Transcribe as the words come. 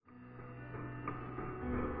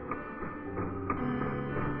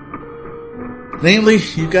Namely,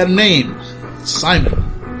 you've got a name, Simon.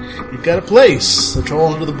 You've got a place, the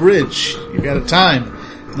Troll Under the Bridge. You've got a time,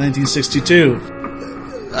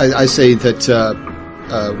 1962. I say that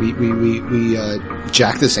we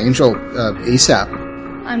jack this angel ASAP.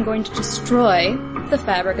 I'm going to destroy the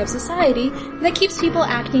fabric of society that keeps people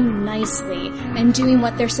acting nicely and doing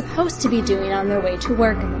what they're supposed to be doing on their way to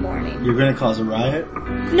work in the morning. You're going to cause a riot?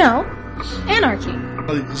 No. Anarchy.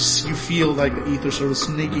 You feel like the ether sort of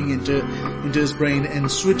sneaking into his brain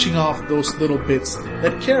and switching off those little bits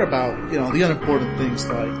that care about, the unimportant things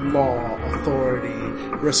like law, authority,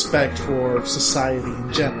 respect for society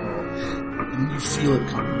in general. And you feel it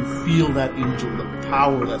coming. You feel that angel, the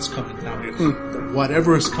power that's coming down here.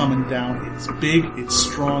 Whatever is coming down, it's big, it's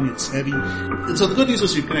strong, it's heavy. And so the good news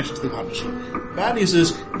is you're connected to the God Machine. Bad news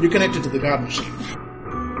is you're connected to the God Machine.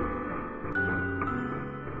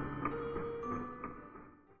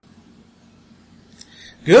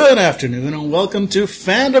 Good afternoon and welcome to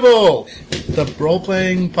Fandible, the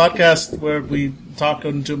role-playing podcast where we talk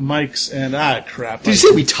into mics and crap. Did you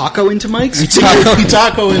say we taco into mics? We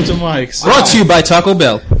taco into mics. Brought to you by Taco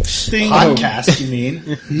Bell. Podcast, you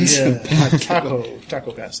mean? Yeah,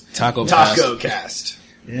 Taco Cast. Taco Cast.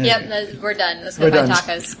 Yeah. Yep, we're done. Let's go buy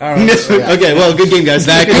tacos. All right. So, yeah. Okay, well, good game, guys.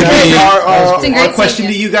 That could be Our question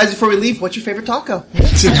to you guys before we leave, what's your favorite taco?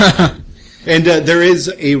 And there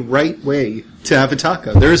is a right way to have a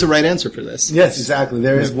taco. There is a right answer for this. Yes, exactly.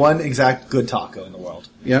 There is one exact good taco in the world.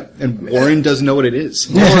 Yep, and Warren doesn't know what it is.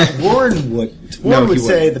 Warren wouldn't. Warren would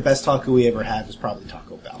say the best taco we ever had was probably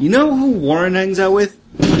Taco Bell. You know who Warren hangs out with?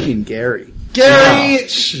 Fucking Gary. Gary!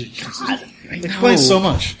 God. Explains so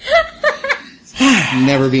much.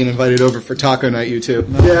 Never being invited over for taco night, you two.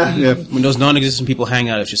 Yeah. When those non-existent people hang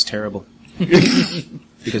out, it's just terrible.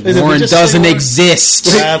 Because Listen, Warren doesn't exist.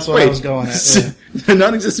 That's what I was going at. Yeah. They're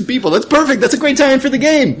non-existent people. That's perfect. That's a great tie-in for the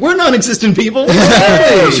game. We're non-existent people.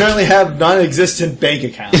 Hey, we certainly have non-existent bank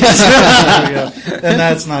accounts. There we go. And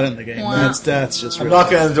that's not in the game. Wow. That's just I'm really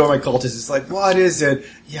knocking on the door of my cultist. It's like, what is it?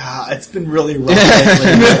 Yeah, it's been really rough lately.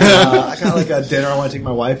 I got like a dinner I want to take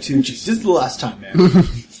my wife to. Jeez, this is the last time, man.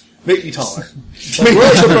 Make me taller.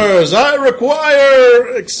 Worshippers, I require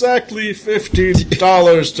exactly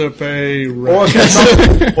 $50 to pay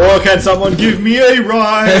rent. Or can someone give me a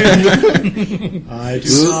ride? I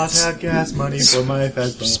do not have gas money for my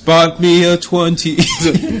Vespa. Spot me a 20.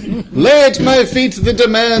 Lay at my feet the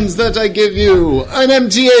demands that I give you. An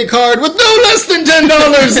MTA card with no less than $10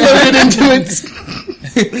 loaded into it.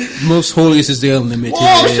 Most holiest is the unlimited.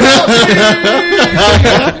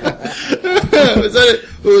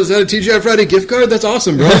 Was that a TGI Friday gift card? That's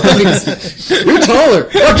awesome, bro. You're taller.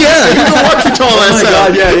 Fuck yeah. You know what? You're tall. Oh my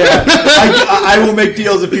god, yeah. I will make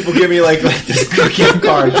deals if people give me like this gift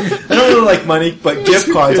card. I don't really like money, but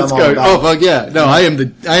gift cards I'm all about. Oh fuck yeah. No, I am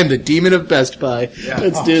the demon of Best Buy. Yeah.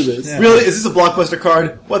 Let's do this. Yeah. Really? Is this a Blockbuster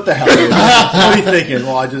card? What the hell? What are you thinking?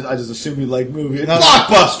 Well, I just assume you like movies.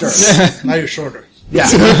 Blockbuster! Now you're shorter. Yeah.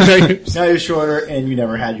 Now you're shorter and you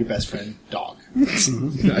never had your best friend dog.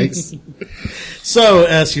 Nice. So,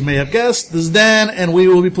 as you may have guessed, this is Dan, and we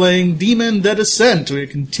will be playing Demon the Descent. We're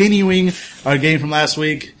continuing our game from last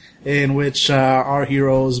week, in which our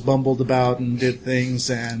heroes bumbled about and did things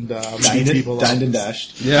and beat people up. Dined and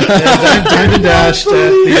dashed. Yeah, dined and dashed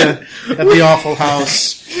at the Awful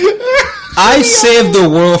House. I saved the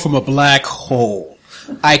world from a black hole.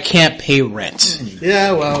 I can't pay rent.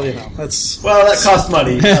 Yeah, well, that's... Well, that costs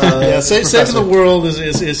money. Saving the world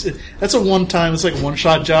is that's a one-time, it's like a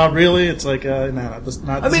one-shot job, really. It's like, that's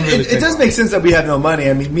not... I mean, really it does make sense that we have no money.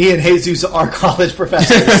 I mean, me and Jesus are college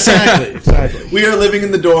professors. Exactly. We are living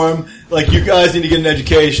in the dorm. Like, you guys need to get an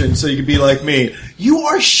education so you can be like me. You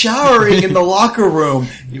are showering in the locker room.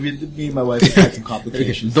 Me and my wife have had some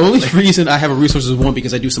complications. The only reason I have a resource is one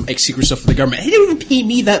because I do some secret stuff for the government. They don't even pay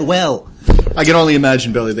me that well. I can only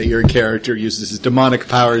imagine, Billy, that your character uses his demonic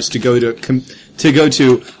powers to go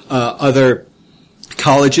to other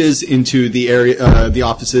colleges, into the area, the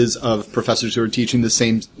offices of professors who are teaching the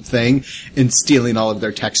same thing, and stealing all of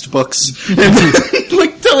their textbooks. And,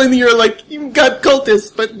 like, telling you you've got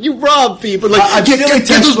cultists, but you rob people. Like, I'm get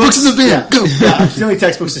those books in the bin. Yeah. Go. Yeah, I'm stealing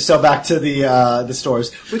textbooks to sell back to the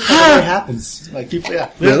stores. Which never happens. Like, people,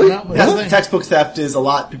 Really? Yeah, textbook theft is a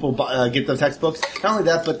lot. People get the textbooks. Not only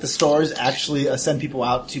that, but the stores actually send people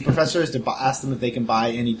out to professors to ask them if they can buy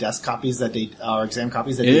any desk copies or exam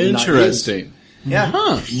copies that they do not use. Interesting.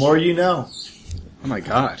 Yeah. More you know. Oh my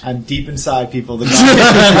god. I'm deep inside people. The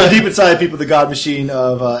God machine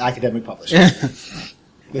of academic publishing.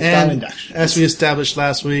 With And Dash. as we established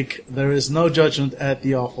last week, there is no judgment at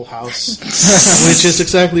the Awful House, which is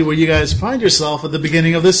exactly where you guys find yourself at the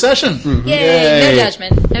beginning of this session. Yay! No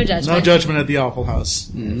judgment. No judgment. No judgment at the Awful House.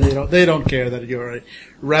 They don't care that you're a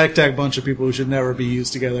ragtag bunch of people who should never be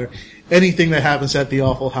used together. Anything that happens at the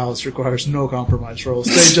Awful House requires no compromise rules.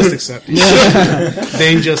 They just accept you.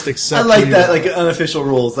 They just accept I like you. that, like unofficial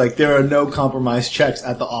rules. Like there are no compromise checks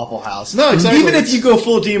at the Awful House. No, exactly. Even if you go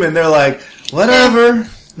full demon, they're like, whatever.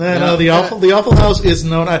 No, the Awful House is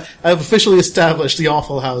known. I've officially established the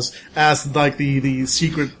Awful House as like the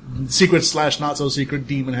secret / not so secret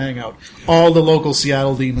demon hangout. All the local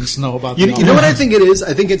Seattle demons know about the You know what I think it is?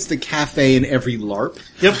 I think it's the cafe in every LARP.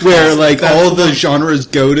 Yep. Where like That's all the the one. genres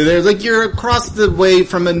go to there. Like you're across the way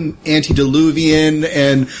from an antediluvian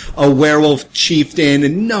and a werewolf chieftain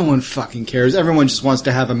and no one fucking cares. Everyone just wants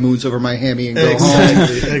to have a moons over my hammy and go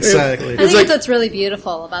home. Exactly. I think that's what's really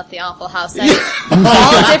beautiful about the Awful House. That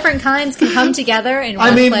all different kinds can come together in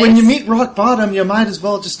one I mean, place. when you meet rock bottom, you might as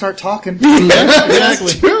well just start talking.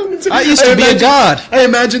 Exactly. I used to be a god. I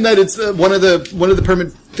imagine that it's one of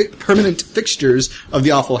the permanent fixtures of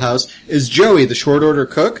the Awful House is Joey, the short order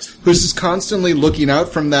cook, who's just constantly looking out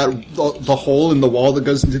from the hole in the wall that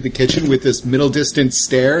goes into the kitchen with this middle distance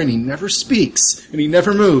stare, and he never speaks and he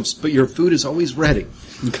never moves, but your food is always ready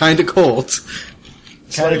and kind of cold.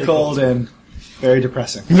 Kind of cold and very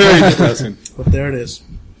depressing. Very depressing. But there it is.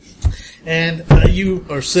 And you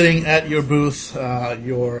are sitting at your booth,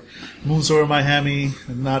 your Moons Over Miami,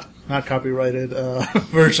 not copyrighted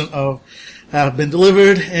version of have been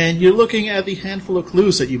delivered, and you're looking at the handful of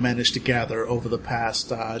clues that you managed to gather over the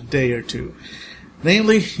past day or two.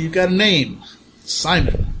 Namely, you've got a name,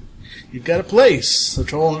 Simon. You've got a place, the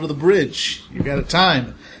Troll Under the Bridge. You've got a time,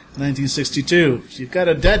 1962. You've got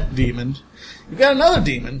a dead demon. You've got another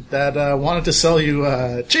demon that wanted to sell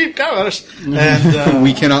you cheap cars, and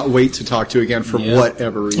We cannot wait to talk to you again for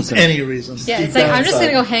whatever reason. any reason. yeah, it's like, I'm just going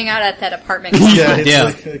to go hang out at that apartment. Yeah, it's Yeah.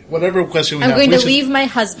 like whatever question we I'm have. going we to should- leave my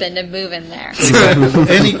husband and move in there.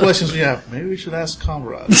 Any questions we have, maybe we should ask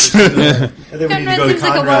Conrad. I think we need to Conrad go to seems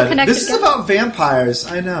like a Conrad. well-connected This is guy. about vampires.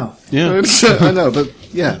 I know. Yeah. I know, but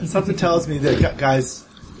yeah. Something tells me that, guys,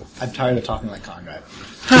 I'm tired of talking like Conrad.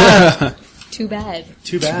 Too bad.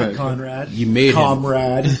 Too bad, bad. Conrad. You made him.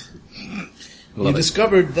 Comrade. You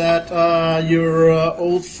discovered that your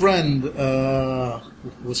old friend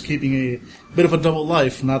was keeping a bit of a double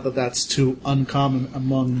life. Not that that's too uncommon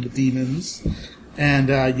among the demons. And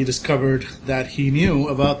you discovered that he knew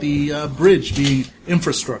about the bridge being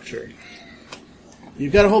infrastructure.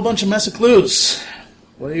 You've got a whole bunch of mess of clues.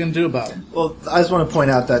 What are you going to do about it? Well, I just want to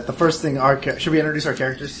point out that the first thing should we introduce our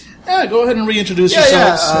characters? Yeah, go ahead and reintroduce Yeah,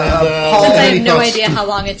 yourselves. yeah, and, Paul- Since I any have no thoughts? idea how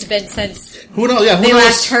long it's been since Who knows? Yeah, who they knows?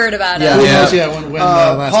 last heard about Yeah. it. Who Yeah. knows? Yeah, when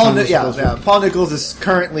last Paul, time was supposed to be. Paul Nichols is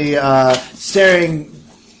currently staring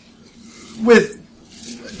with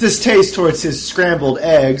distaste towards his scrambled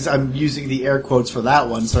eggs. I'm using the air quotes for that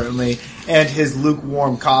one, certainly, and his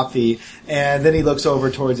lukewarm coffee. And then he looks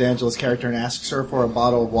over towards Angela's character and asks her for a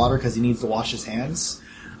bottle of water because he needs to wash his hands.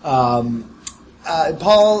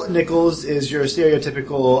 Paul Nichols is your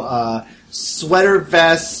stereotypical sweater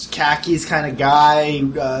vest, khakis kind of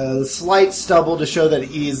guy, slight stubble to show that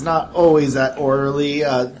he's not always that orderly,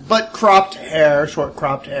 but cropped hair, short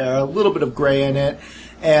cropped hair, a little bit of gray in it,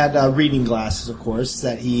 and reading glasses, of course,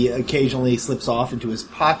 that he occasionally slips off into his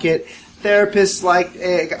pocket. Therapist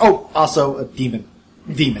also a demon.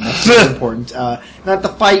 That's really important. Not the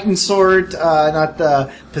fighting sort, not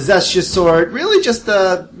the possessious sort, really just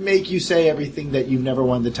the make you say everything that you've never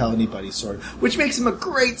wanted to tell anybody sort, which makes him a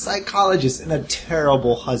great psychologist and a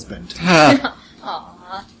terrible husband.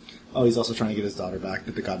 Aw. Oh, he's also trying to get his daughter back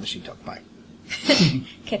that the God Machine took. Bye.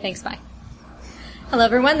 Okay, thanks, bye. Hello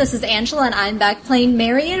everyone, this is Angela and I'm back playing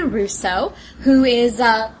Marion Russo, who is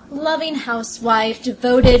a loving housewife,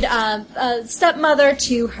 devoted stepmother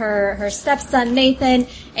to her stepson Nathan,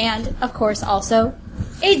 and of course also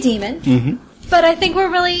a demon. Mm-hmm. But I think we're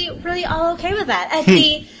really all okay with that.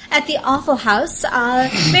 At the Awful House,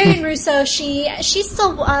 Marion Russo, she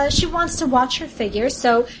wants to watch her figures,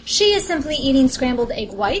 so she is simply eating scrambled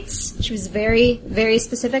egg whites. She was very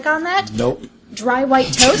specific on that. Nope. Dry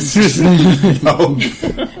white toast. No.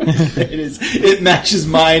 It matches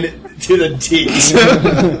mine to the T.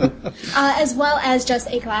 As well as just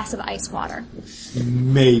a glass of ice water.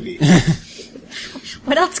 Maybe.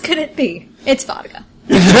 What else could it be? It's vodka.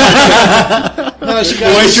 No, she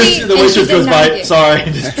got, The waitress she's goes in by. Nike.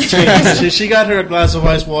 Sorry. she got her a glass of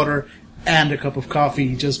ice water and a cup of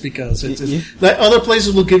coffee just because. It's like other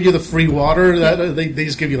places will give you the free water. They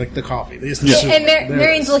just give you like the coffee. They just assume And there it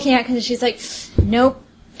Marion's is. looking at it because she's like, nope,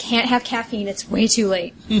 can't have caffeine. It's way too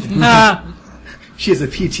late. She has a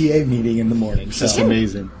PTA meeting in the morning. So That's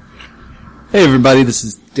amazing. Hey everybody, this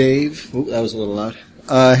is Dave. Ooh, that was a little loud.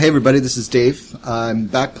 Hey everybody, this is Dave. I'm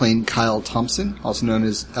back playing Kyle Thompson, also known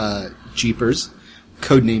as Jeepers,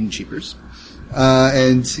 codenamed Jeepers.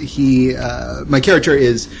 And my character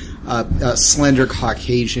is a slender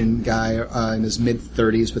Caucasian guy in his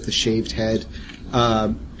mid-30s with a shaved head,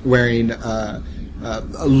 wearing a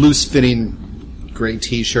loose-fitting gray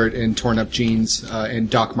T-shirt and torn-up jeans and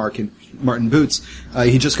Doc Martin boots.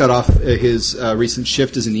 He just got off his recent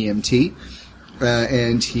shift as an EMT,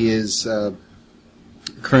 and he is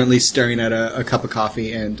currently staring at a cup of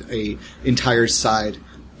coffee and a entire side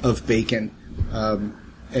of bacon.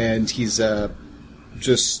 And he's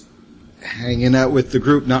just hanging out with the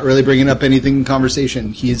group, not really bringing up anything in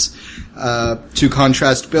conversation. He's, to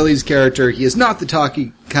contrast Billy's character, he is not the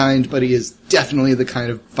talky kind, but he is definitely the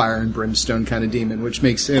kind of fire and brimstone kind of demon, which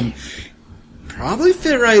makes him probably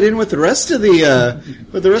fit right in with the rest of the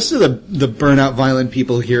burnout violent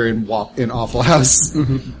people here in Awful House.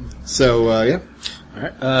 So, yeah. All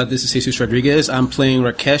right. This is Jesus Rodriguez. I'm playing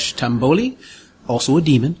Rakesh Tamboli, also a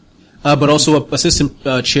demon, but also a assistant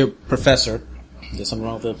chair professor. Is there something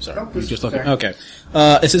wrong with it? Sorry. Nope, You're just looking. fair. Okay.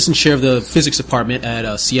 Assistant chair of the physics department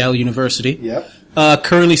at Seattle University. Yep.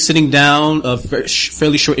 Currently sitting down, a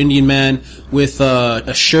fairly short Indian man with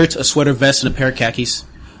a shirt, a sweater vest, and a pair of khakis.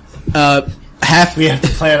 We have to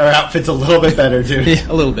plan our outfits a little bit better, too.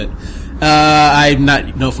 Yeah, a little bit. I'm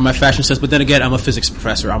not known for my fashion sense, but then again, I'm a physics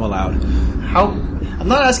professor. I'm allowed. I'm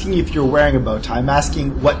not asking you if you're wearing a bow tie. I'm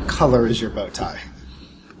asking what color is your bow tie?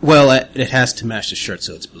 Well, it has to match the shirt,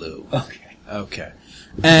 so it's blue. Okay. Okay.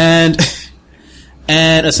 And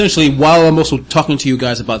essentially, while I'm also talking to you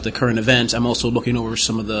guys about the current event, I'm also looking over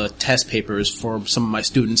some of the test papers for some of my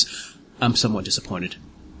students. I'm somewhat disappointed.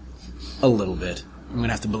 A little bit. I'm going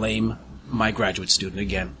to have to blame my graduate student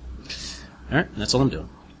again. All right, that's all I'm doing.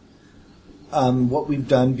 What we've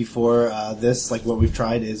done before this, like what we've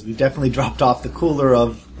tried, is we've definitely dropped off the cooler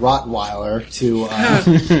of Rottweiler to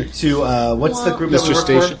what's the group that we Mr. work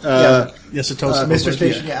Station. for? Yasatosa. Mr.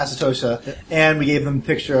 Station, Asatosha, and we gave them a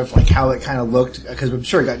picture of like how it kind of looked, because I'm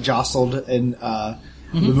sure it got jostled and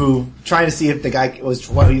removed, trying to see if the guy was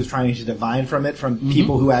what he was trying to divine from it from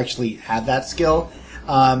people who actually had that skill,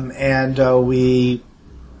 that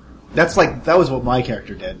was what my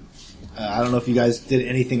character did. I don't know if you guys did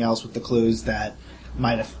anything else with the clues that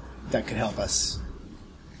could help us.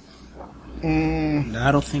 No,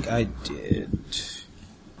 I don't think I did.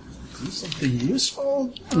 Something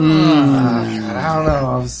useful? I don't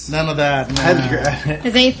know. None of that.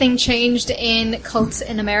 Has anything changed in cults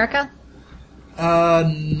in America?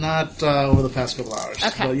 Not over the past couple hours.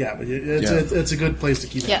 Okay. But yeah, but it's a good place to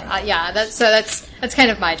keep an eye on. That's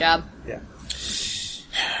kind of my job. Yeah.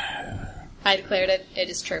 I declared it. It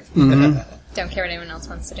is true. Don't care what anyone else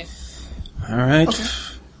wants to do. All right. Okay.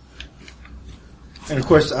 And of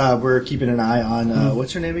course, we're keeping an eye on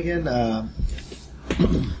what's her name again?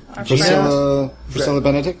 Priscilla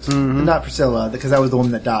Benedict? Not Priscilla, because that was the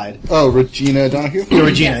woman that died. Oh, Regina Donahue? Yeah,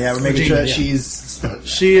 Regina. Yes. Yeah, we're making Regina,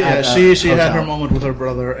 sure yeah. she had her moment with her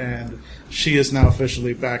brother, and she is now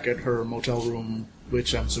officially back at her motel room,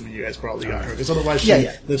 which I'm assuming you guys probably got her, because otherwise she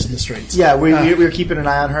lives in the streets. Yeah, we're keeping an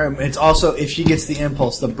eye on her. It's also, if she gets the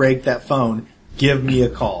impulse to break that phone, give me a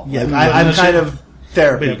call. Yeah, I'm kind of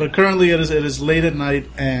therapy. Yeah, but currently it is late at night,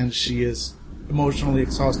 and she is emotionally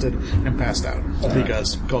exhausted and passed out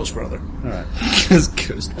because Ghost Brother. His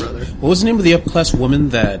ghost brother. What was the name of the upper-class woman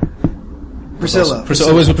that... Priscilla.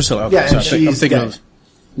 Priscilla. Oh, it was Priscilla. Okay, Yeah, and sorry. I'm she's thinking dead. of...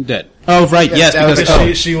 Dead. Oh, right, Yeah, yes, that was-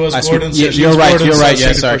 because... She was I Gordon's... yeah, she you're was right, Gordon's, you're right,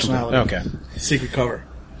 yes, secret sorry. personality. Okay. Secret cover.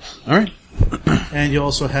 All right. And you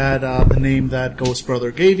also had the name that Ghost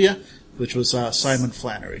Brother gave you, which was Simon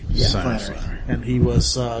Flannery. Simon Flannery. And he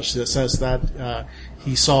was, she says that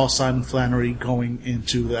he saw Simon Flannery going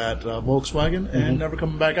into that Volkswagen and never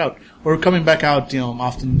coming back out. Or coming back out,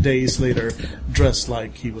 often days later, dressed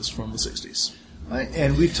like he was from the 60s.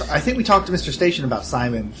 And I think we talked to Mr. Station about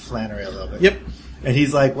Simon Flannery a little bit. Yep. And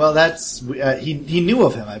he's like, well, that's... he knew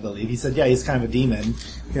of him, I believe. He said, yeah, he's kind of a demon.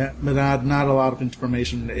 Yeah, but not a lot of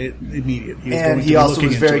information immediate. And he also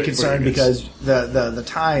was very concerned because the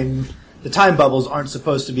time bubbles aren't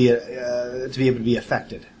supposed to be able to be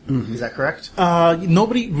affected. Is that correct?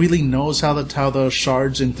 Nobody really knows how the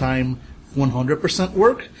shards in time 100%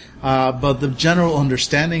 work, but the general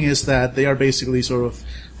understanding is that they are basically sort of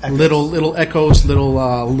little echoes, little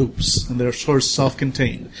loops, and they're sort of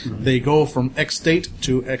self-contained. They go from X date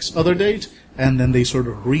to X other date, and then they sort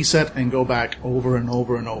of reset and go back over and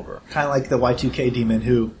over and over. Kind of like the Y2K demon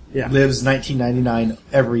who Yeah. lives 1999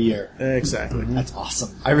 every year. Exactly. That's awesome.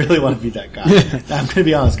 I really want to be that guy. I'm going to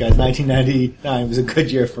be honest, guys. 1999 was a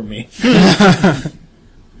good year for me.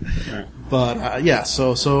 But like I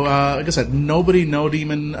said, no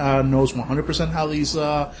demon knows 100% how these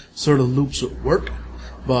sort of loops work,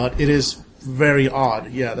 but it is very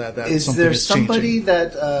odd. Yeah, that Is something there is somebody changing.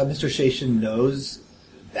 that Mr. Shashin knows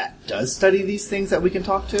that does study these things that we can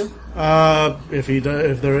talk to?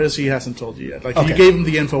 If there is, he hasn't told you yet. Like Okay. you gave him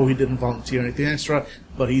the info, he didn't volunteer anything extra,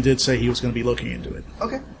 but he did say he was going to be looking into it.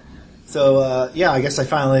 Okay. So, I guess I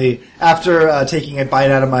finally, after taking a bite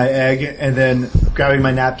out of my egg and then grabbing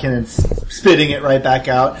my napkin and spitting it right back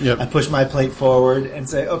out, Yep. I push my plate forward and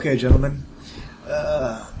say, okay, gentlemen,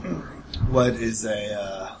 what is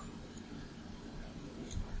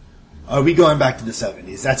are we going back to the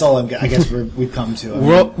 70s? That's all I guess we've come to. I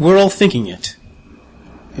mean, We're all thinking it.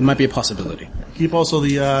 It might be a possibility. Keep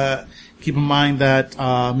in mind that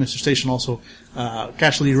Mr. Station also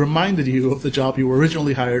casually reminded you of the job you were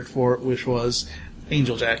originally hired for, which was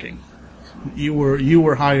angel jacking. You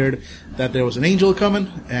were hired that there was an angel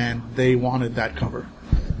coming, and they wanted that cover.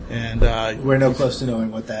 And we're no close to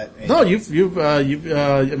knowing what that is. no, you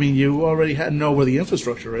already know where the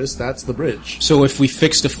infrastructure is. That's the bridge, So if we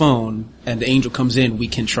fix the phone and the angel comes in, we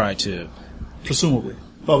can try to... presumably.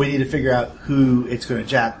 But we need to figure out who it's going to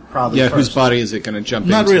jack probably Yeah, first. whose body is it going to jump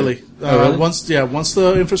into? Not really. Really? Once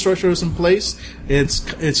the infrastructure is in place, it's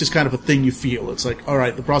just kind of a thing you feel. It's like, all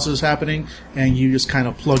right, the process is happening, and you just kind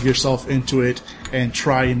of plug yourself into it and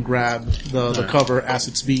try and grab the cover as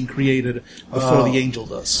it's being created before the angel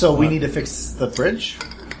does. So we need to fix the bridge?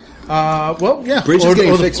 Well, yeah. Bridge is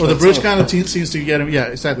getting fixed or by the bridge itself. kind of seems to get him. Yeah,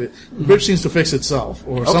 exactly. The bridge seems to fix itself,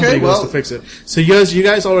 or somebody goes well- to fix it. So you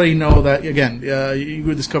guys already know that. Again,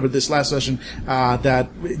 you discovered this last session that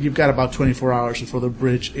you've got about 24 hours before the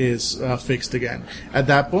bridge is fixed again. At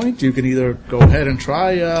that point, you can either go ahead and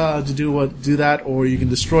try to do that, or you can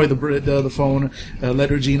destroy the phone,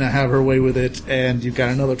 let Regina have her way with it, and you've got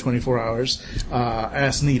another 24 hours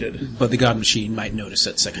as needed. But the God Machine might notice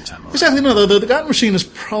that second time around. Exactly. No, the God Machine is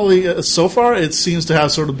probably, so far, it seems to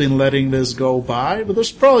have sort of been letting this go by, but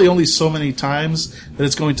there's probably only so many times that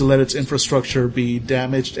it's going to let its infrastructure be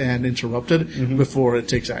damaged and interrupted before it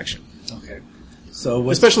takes action. Okay. So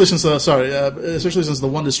what's Especially since the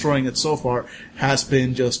one destroying it so far has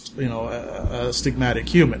been just, a stigmatic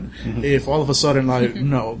human. If all of a sudden,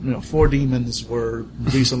 4 demons were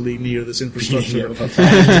recently near this infrastructure, and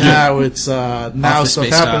now it's, now Office stuff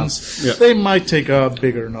Space style. happens, Yeah. they might take a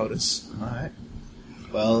bigger notice. All right.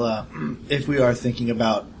 Well, if we are thinking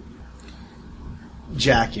about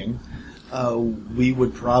jacking, we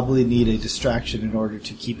would probably need a distraction in order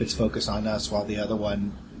to keep its focus on us while the other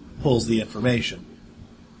one pulls the information.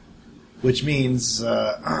 Which means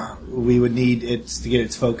we would need it to get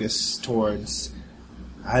its focus towards,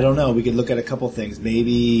 I don't know, we could look at a couple things.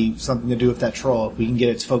 Maybe something to do with that troll. If we can get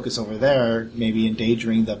its focus over there, maybe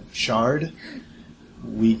endangering the shard,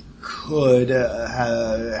 we could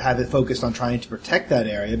have it focused on trying to protect that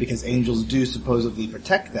area, because angels do supposedly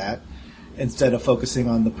protect that, instead of focusing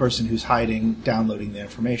on the person who's hiding, downloading the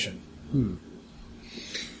information.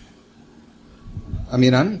 I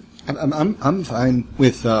mean, I'm fine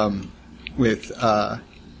with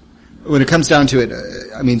when it comes down to it.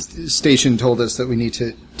 I mean, Station told us that we need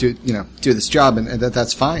to do this job, and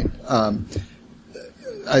that's fine.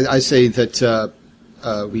 I say that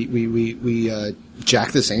we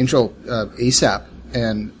jack this angel ASAP,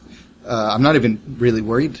 and I'm not even really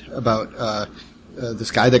worried about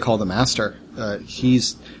this guy they call the Master.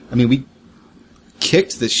 We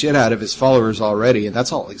kicked the shit out of his followers already, and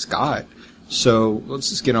that's all he's got. So let's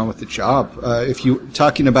just get on with the job. If you're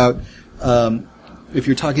talking about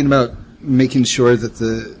making sure that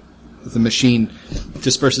the machine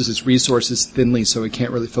disperses its resources thinly so it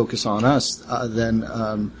can't really focus on us,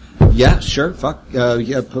 then yeah, sure, fuck,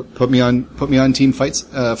 yeah, put me on team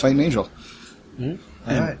fighting angel. And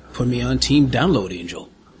All right. put me on Team Download Angel.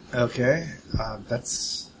 Okay,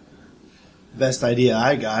 that's the best idea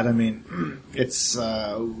I got. I mean, it's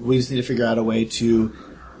we just need to figure out a way to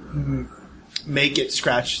make it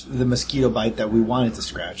scratch the mosquito bite that we want it to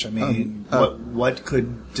scratch. I mean, what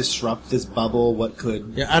could disrupt this bubble? What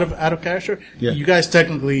could... Yeah, out of character. Yeah. You guys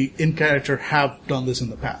technically in character have done this in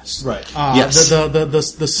the past, Right. Yes.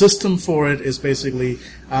 The system for it is basically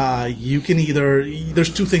you can either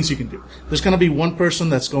there's two things you can do. There's going to be one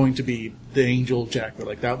person that's going to be the angel jacker,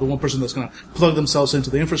 like that. The one person that's going to plug themselves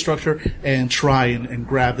into the infrastructure and try and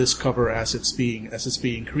grab this cover as it's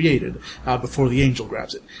being created before the angel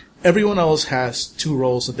grabs it. Everyone else has two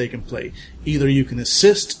roles that they can play. Either you can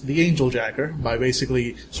assist the Angel Jacker by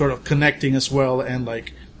basically sort of connecting as well and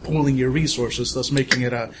like pooling your resources, thus making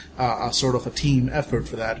it a sort of a team effort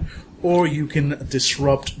for that. Or you can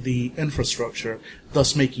disrupt the infrastructure,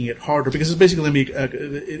 thus making it harder. Because it's basically going to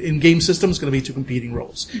be, in game systems, it's going to be two competing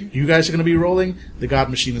roles. You guys are going to be rolling, the God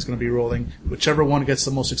Machine is going to be rolling. Whichever one gets the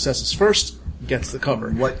most successes first gets the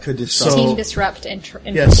cover. What could disrupt? Team disrupt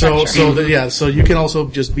infrastructure. Yeah, so you can also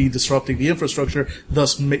just be disrupting the infrastructure,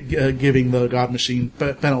 thus giving the God Machine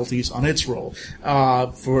penalties on its role. In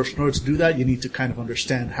order to do that, you need to kind of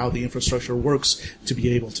understand how the infrastructure works to be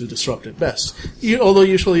able to disrupt it best. Although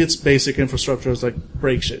usually it's basic infrastructure, is like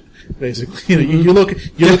break shit, basically. You look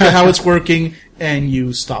at how it's working and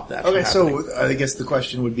you stop that. Okay, so I guess the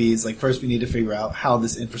question would be: is like first we need to figure out how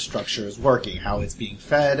this infrastructure is working, how it's being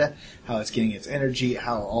fed, how it's getting its energy,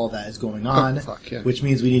 how all that is going on. Which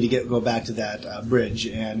means we need to go back to that bridge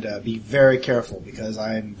and be very careful because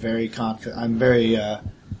I'm very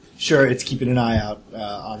sure it's keeping an eye out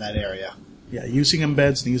on that area. Yeah, using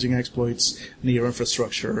embeds and using exploits near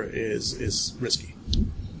infrastructure is risky.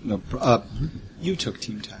 No, you took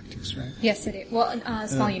team tactics, right? Yes, I do. Well,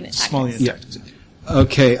 small unit tactics. Small unit tactics.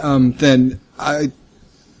 Okay, then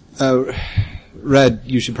Red,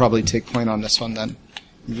 you should probably take point on this one then.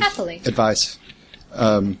 Happily. Advice.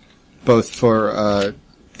 Both for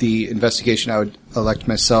the investigation, I would elect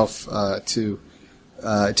myself to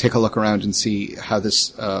take a look around and see how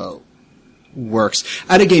this works.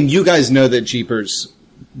 At a game, you guys know that Jeepers,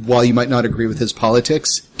 while you might not agree with his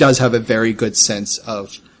politics, does have a very good sense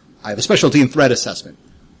of, I have a specialty in threat assessment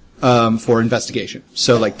for investigation.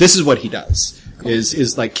 So, like, this is what he does,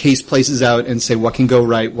 is like case places out and say what can go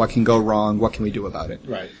right, what can go wrong, what can we do about it.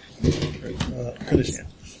 Right. Condition.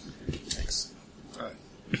 Thanks.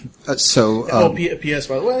 P.S.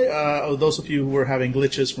 By the way, those of you who were having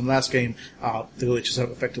glitches from last game, the glitches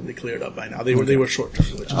have effectively cleared up by now. They were short-term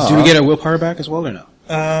glitches. Do we get our willpower back as well or no?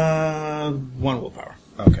 One willpower.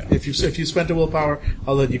 Okay. If you spent a willpower,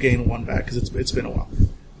 I'll let you gain one back because it's been a while.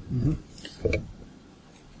 Mm-hmm.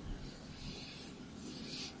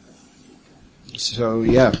 So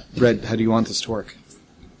yeah, Red, how do you want this to work?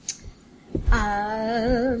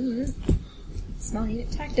 Small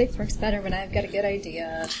unit tactics works better when I've got a good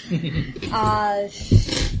idea.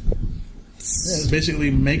 It's basically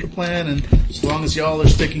make a plan, and as long as y'all are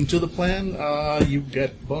sticking to the plan, you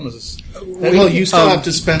get bonuses. Well, you still have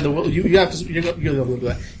to spend the will. You will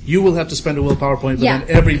have to spend a willpower point, but then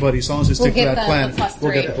everybody, as long as they stick to that plan,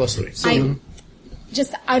 will get the +3. So,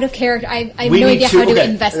 just out of character, I have no idea how to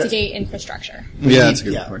investigate infrastructure. Yeah, that's a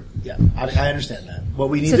good point. Yeah, I understand that. What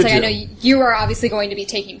we need so to it's do. Like, I know you are obviously going to be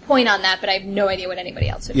taking point on that, but I have no idea what anybody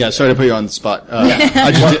else would do. Yeah, sorry to put you on the spot.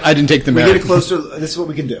 I didn't take the We merit. get a closer. This is what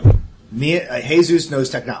we can do. Jesus knows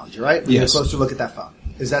technology, right? We get a closer look at that phone.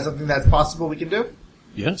 Is that something that's possible we can do?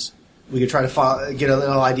 Yes. We could try to get a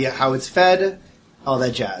little idea how it's fed, all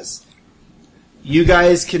that jazz. You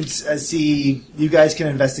guys can You guys can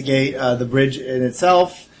investigate the bridge in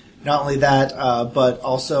itself. Not only that, but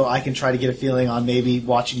also I can try to get a feeling on maybe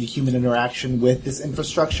watching the human interaction with this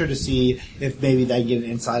infrastructure to see if maybe they get an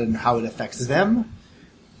insight on how it affects them.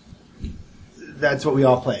 That's what we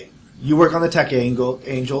all play. You work on the tech angle.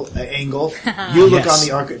 You look on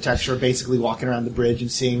the architecture, basically walking around the bridge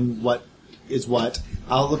and seeing what is what.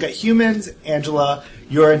 I'll look at humans. Angela,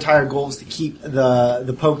 your entire goal is to keep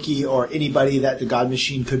the Pokey or anybody that the God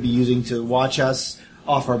Machine could be using to watch us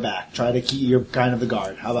off our back. Try to keep your kind of the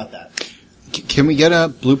guard. How about that? Can we get a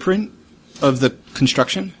blueprint of the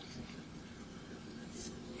construction?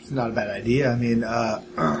 It's not a bad idea. I mean,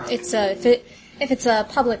 It's if it's a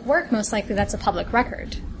public work, most likely that's a public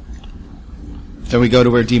record. Then we go to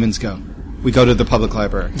where demons go. We go to the public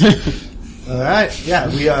library. all right. Yeah,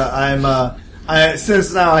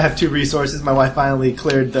 since now I have 2 resources, my wife finally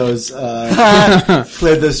cleared those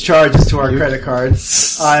charges to our credit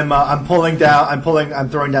cards. I'm throwing down a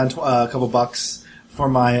couple bucks for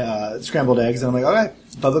my scrambled eggs, and I'm like, okay,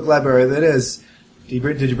 public library, that is.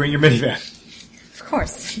 Did you bring your minivan? Of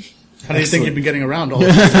course. How do you think you've been getting around all the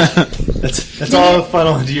time? That's all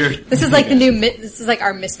funnel into your. This is like this is like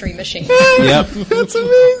our mystery machine. Yep. That's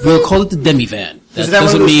amazing. We'll call it the demivan. Is that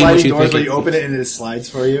one of those sliding doors where you open it and it slides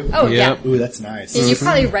for you? Oh, yeah. Ooh, that's nice. You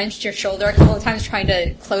probably wrenched your shoulder a couple of times trying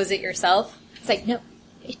to close it yourself. It's like, no,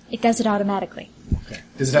 it does it automatically. Okay.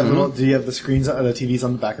 Does it have little? Do you have the screens, the TVs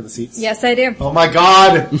on the back of the seats? Yes, I do. Oh my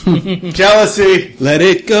God! Jealousy. Let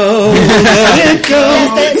it go. Let it go.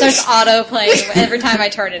 Yes, it starts auto playing every time I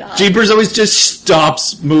turn it on. Jeepers always just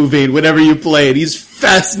stops moving whenever you play it. He's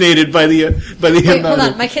fascinated by the Wait, amount hold on.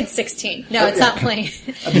 of... My kid's 16. No, it's not playing.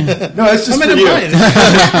 No, it's just for you.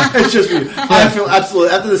 It's just for you. I feel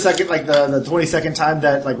absolutely after the second, like the 22nd time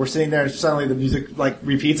that like we're sitting there and suddenly the music like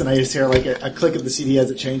repeats and I just hear like a click of the CD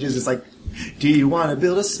as it changes. It's like, do you want to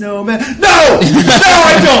build a snowman? No!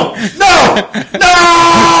 I don't! No!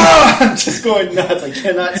 I'm just going nuts. I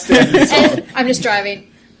cannot stand this song. And I'm just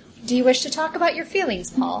driving. Do you wish to talk about your feelings,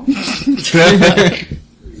 Paul?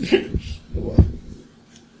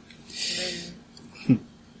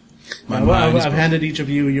 I've handed each of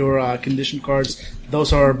you your condition cards.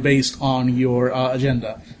 Those are based on your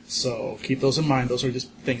agenda. So keep those in mind. Those are just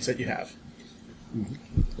things that you have.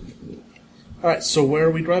 All right, so where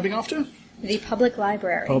are we driving off to? The public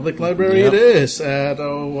library. Public library it is at,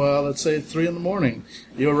 let's say 3 in the morning.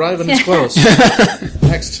 You arrive and it's closed.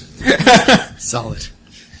 Next. Solid.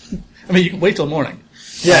 I mean, you can wait till morning.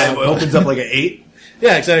 Yeah, it opens up like at 8.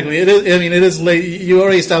 Yeah, exactly. It is. I mean, it is late. You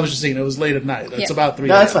already established the scene. It was late at night. It's about 3.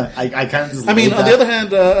 No, that's fine. I kind of just I mean, leave on that. the other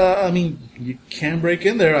hand, I mean, you can break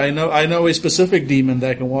in there. I know a specific demon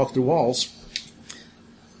that can walk through walls.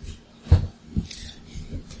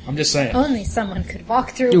 I'm just saying. Only someone could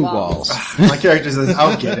walk through walls. My character says,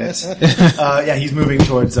 "I'll get it." Yeah, he's moving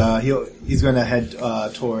towards. He's going to head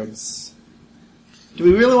towards. Do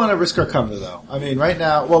we really want to risk our cover, though? I mean, right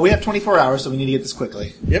now, well, we have 24 hours, so we need to get this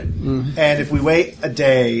quickly. Yep. Mm-hmm. And if we wait a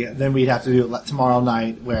day, then we'd have to do it tomorrow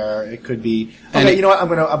night, where it could be. Okay, you know what? I'm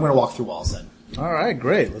gonna walk through walls then. All right,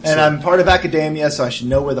 great. Let's And see. I'm part of academia, so I should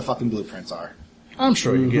know where the fucking blueprints are. I'm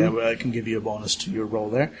sure I can give you a bonus to your roll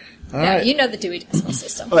there. All Yeah, right. you know the Dewey Decimal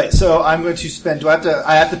System. Okay, so I'm going to spend.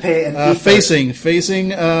 I have to pay an ether. Facing.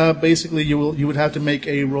 Basically, you would have to make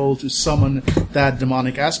a roll to summon that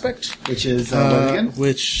demonic aspect, which is what again?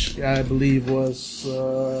 which I believe was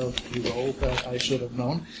the roll that I should have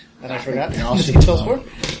known, and I forgot I'll the see. details for.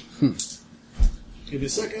 Give me a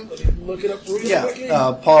second. Let me look it up real quickly.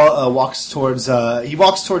 Yeah, Paul walks towards. He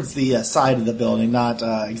walks towards the side of the building, not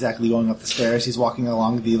exactly going up the stairs. He's walking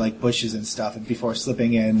along the like bushes and stuff, and before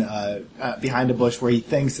slipping in behind a bush where he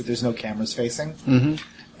thinks that there's no cameras facing. Mm-hmm.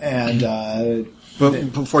 And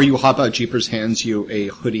But before you hop out, Jeepers hands you a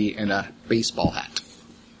hoodie and a baseball hat.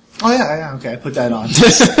 oh yeah, okay, I put that on.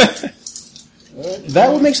 That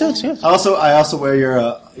would make sense, yeah. I also wear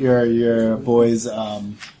your boy's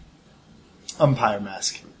umpire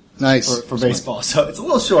mask. Nice. For baseball, so it's a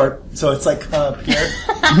little short, so it's like here,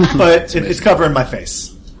 but it's covering my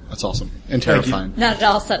face. That's awesome. And terrifying. Not at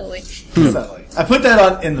all subtly. Subtly. I put that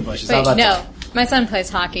on in the bushes. How Wait, about no. My son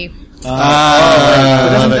plays hockey. what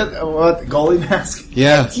goalie mask?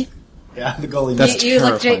 Yeah. Yeah, the goalie That's mask. You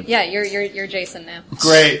look, terrifying. yeah, you're Jason now.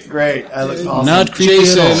 Great. I look awesome. Not creepy at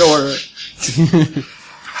Jason all. or...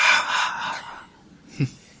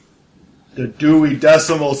 The Dewey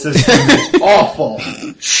Decimal System is awful.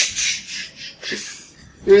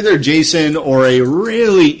 You're either Jason or a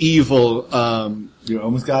really evil... You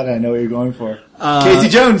almost got it. I know what you're going for. Casey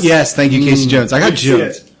Jones. Yes, thank you, Casey Jones. I got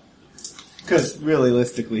Jones. Because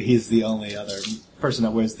realistically, he's the only other person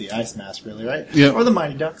that wears the ice mask, really, right? Yeah. Or the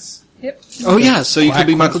Mighty Ducks. Yep. Oh, yeah, so you could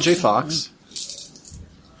be Michael J. Fox.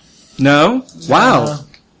 No? Wow.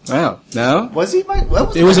 Wow. No? Was he? What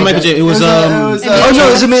was It wasn't Michael J. It was, Oh, no,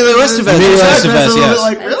 it was Emilio Estevez. Emilio That's Estevez, a little yes. bit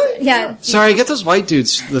like, really? Yeah. Sorry, I get those white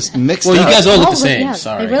dudes mixed Well, up. you guys all look Oh, the same. yeah,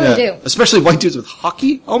 Sorry. They really do. Especially white dudes with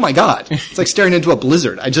hockey. Oh my god. It's like staring into a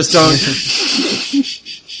blizzard. I just don't...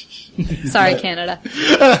 Sorry, Canada.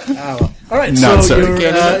 All right, Not so sorry, you're,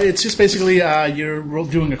 Canada. it's just basically you're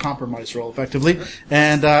doing a compromise roll, effectively,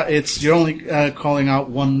 and you're only calling out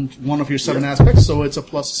one of your 7 aspects, so it's a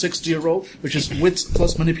 +6 to your roll, which is wits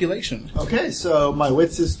plus manipulation, Okay, so my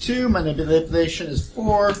wits is 2, my manipulation is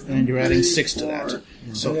 4. and you're adding 3, 6 to that. 4.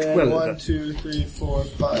 So And then 12. 1, 2, 3, 4,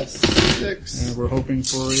 5, 6. And we're hoping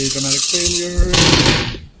for a dramatic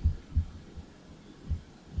failure.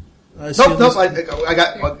 Nope.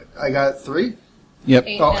 I got 3. Yep.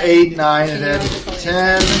 8, 9, and then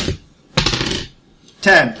 10.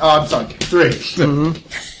 10. Oh, I'm sorry. 3. 10.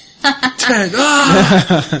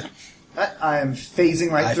 I am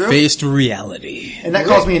phasing right I through. faced reality. And that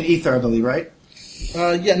calls me an ether, I believe, right?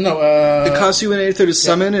 It costs you an Aether to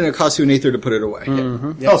summon, and it costs you an Aether to put it away.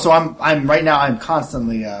 Oh, so I'm right now. I'm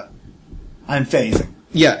constantly. I'm phasing.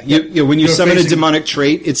 Yeah, when you You're summon a facing- demonic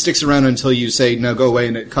trait, it sticks around until you say, no, go away,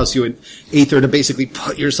 and it costs you an Aether to basically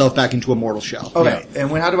put yourself back into a mortal shell. Okay,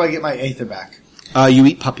 and how do I get my ether back? You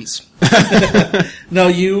eat puppies. No,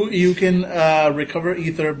 you can recover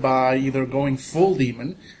ether by either going full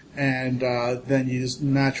demon, and then you just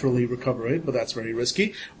naturally recover it, but that's very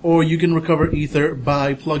risky. Or you can recover ether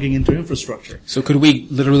by plugging into infrastructure. So could we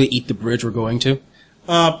literally eat the bridge we're going to?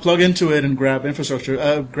 Plug into it and grab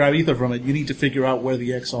infrastructure, grab ether from it. You need to figure out where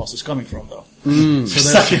the exhaust is coming from, though.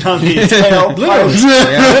 Suck it on the tail. Literally.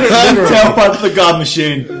 Tail part of the god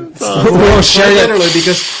machine. Literally,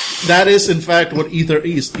 because that is, in fact, what ether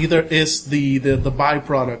is. Ether is the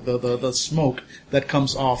byproduct, the smoke that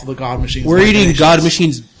comes off the god machine. We're eating God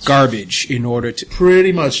Machine's garbage in order to...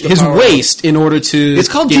 Pretty much. His waste in order to... It's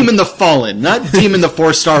called Demon the Fallen, not Demon the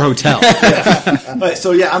 4-star Hotel. Right,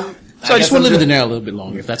 so yeah, So I just want to live in the now a little bit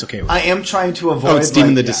longer, if that's okay with you. I am trying to avoid. Oh, it's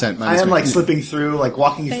Demon the Descent. I am like slipping through, like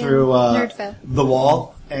walking through the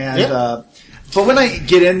wall, and but when I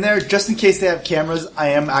get in there, just in case they have cameras, I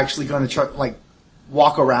am actually going to try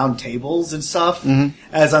walk around tables and stuff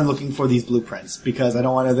as I'm looking for these blueprints because I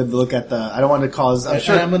don't want them to look at the. I don't want to cause. I'm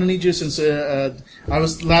sure I'm going to need you since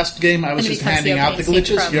last game I was just handing out the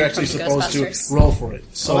glitches. You're actually supposed to roll for it.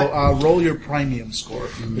 So roll your premium score,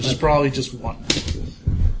 which is probably just 1.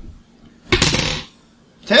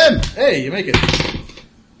 10. Hey, you make it.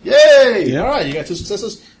 Yay! All right, you got 2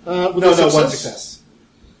 successes. No, 1 success.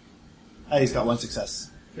 I just got 1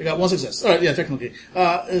 success. You got 1 success. All right, yeah, technically.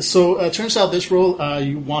 So turns out this roll,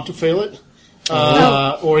 you want to fail it,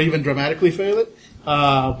 or even dramatically fail it.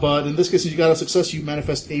 But in this case, if you got a success, you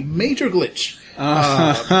manifest a major glitch.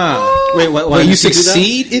 Wait, what? Well, you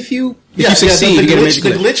succeed if you succeed, the you get a major glitch.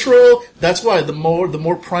 The glitch. glitch roll. That's why the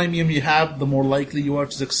more premium you have, the more likely you are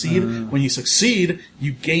to succeed. When you succeed,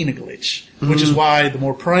 you gain a glitch, which is why the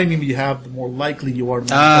more premium you have, the more likely you are to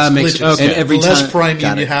manifest glitches. Okay. And every the less time-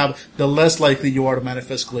 premium you have, the less likely you are to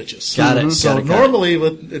manifest glitches. Got it. So Got it. normally,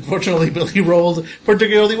 unfortunately, Billy rolled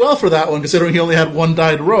particularly well for that one, considering he only had 1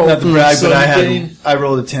 die to roll. Not to brag, So but you I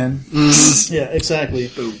rolled a 10. yeah, exactly.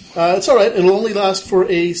 It's all right. It'll only last for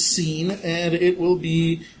a scene, and it will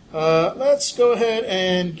be. Let's go ahead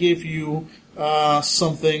and give you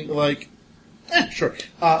something like. Sure.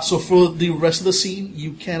 So for the rest of the scene,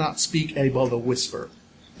 you cannot speak above a whisper.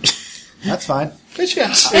 That's fine. Which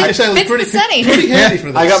Fits the setting. Pretty handy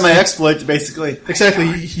for this. I got my exploit basically.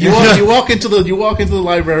 Exactly. You walk into the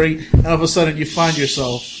library, and all of a sudden you find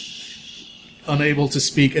yourself unable to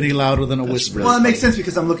speak any louder than a whisper. Well, it makes sense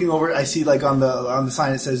because I'm looking over. I see like on the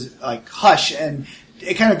sign it says like hush, and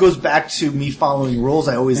it kind of goes back to me following rules.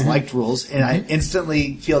 I always liked rules, and I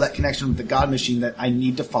instantly feel that connection with the God Machine that I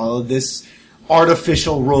need to follow this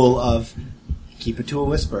artificial rule of keep it to a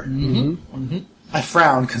whisper. I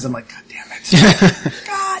frown because I'm like, God damn it!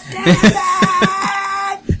 God damn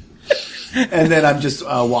it! And then I'm just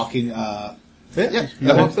walking. Yeah,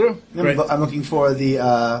 go walk through. Great. I'm looking for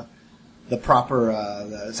the proper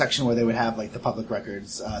the section where they would have like the public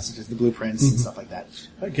records, such as the blueprints and stuff like that.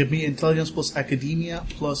 Give me intelligence plus academia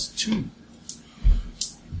plus 2.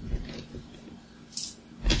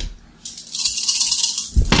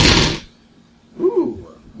 Ooh,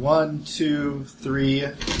 1, 2, 3,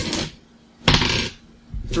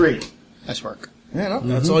 3. Nice work. Yeah, no,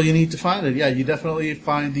 that's all you need to find it. Yeah, you definitely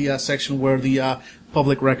find the section where the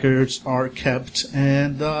public records are kept,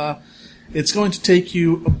 and it's going to take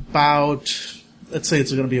you about, let's say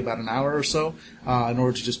it's going to be about an hour or so, in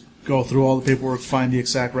order to just go through all the paperwork, find the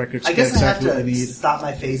exact records, I guess get exactly I what have you to need. stop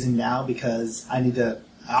my phasing now because I need to.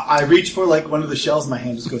 I reach for like one of the shells, my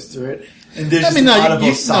hand just goes through it, and there's just an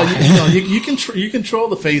audible sigh. You control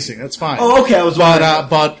the phasing. That's fine. Oh, okay. I was wondering.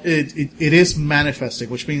 But it is manifesting,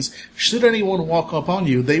 which means should anyone walk up on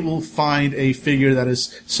you, they will find a figure that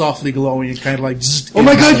is softly glowing and kind of like. Oh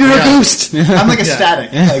my God, you're a ghost! I'm like a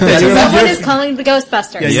static. Like, Someone is calling the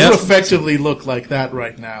Ghostbusters. Yeah, you effectively look like that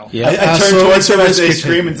right now. Yeah. I turn so towards it's a him as they risk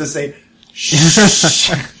scream and just say,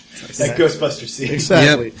 "Shh." That Ghostbuster scene.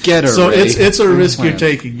 Exactly. Yep, get her, so Ray. it's a risk you're Plan.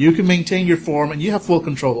 taking. You can maintain your form, and you have full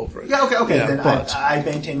control over it. Yeah. Okay. Yeah, then but- I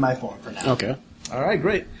maintain my form for now. Okay. All right,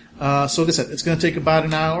 great. So like I said, it's going to take about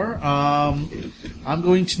an hour. I'm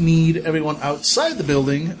going to need everyone outside the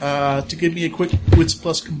building to give me a quick wits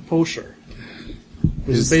plus composure.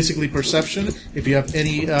 Which is basically perception. If you have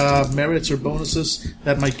any merits or bonuses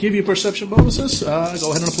that might give you perception bonuses, go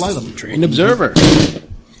ahead and apply them. Trained observer.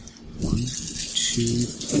 1, 2,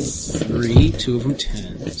 3. 2 of them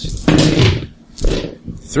 10s.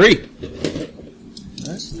 3.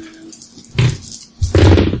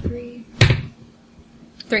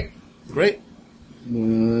 3.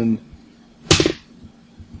 One.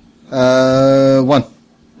 1.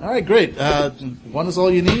 All right, great. One is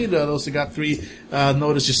all you need. Those who got 3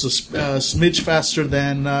 notice just a smidge faster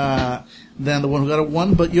than the one who got a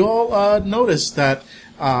 1. But you all notice that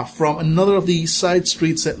from another of the side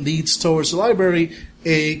streets that leads towards the library,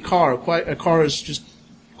 a car is just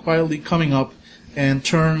quietly coming up and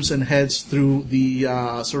turns and heads through the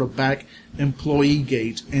sort of back employee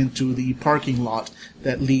gate into the parking lot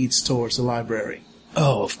that leads towards the library.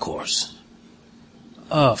 Oh, of course.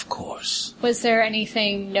 Of course. Was there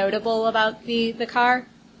anything notable about the car?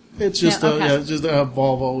 It's just Yeah, okay. it's just a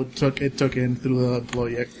Volvo. It took in through the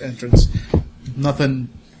employee entrance. Nothing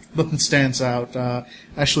stands out.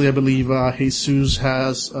 Actually, I believe Jesus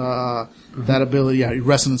has that ability. Yeah,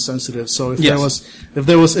 resonance sensitive. So if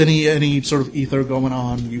there was any sort of ether going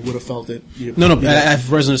on, you would have felt it. I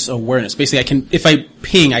have resonance awareness. Basically, if I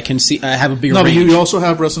ping, I can see. I have a bigger range. But you also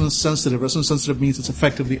have resonance sensitive. Resonance sensitive means it's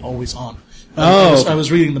effectively always on. I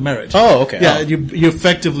was reading the merit. Oh, okay. Yeah, you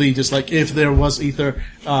effectively just like if there was ether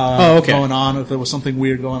going on, if there was something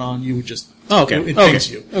weird going on, you would just it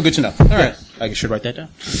pings you. Oh, good to know. All right, I should write that down.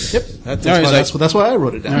 Yep, that's why I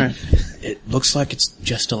wrote it down. All right. It looks like it's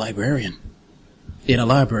just a librarian in a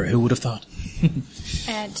library. Who would have thought?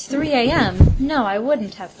 At 3 a.m.? No, I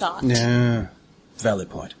wouldn't have thought. Yeah, valid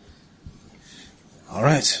point. All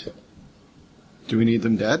right. Do we need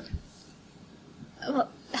them dead? Well,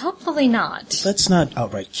 hopefully not. Let's not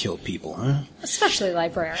outright kill people, huh? Especially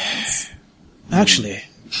librarians. Actually,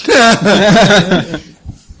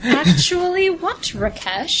 Actually, what,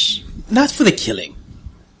 Rakesh? not for the killing.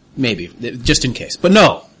 Maybe, just in case. But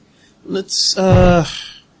no. Let's,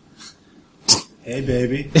 Hey,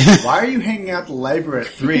 baby. Why are you hanging out at the library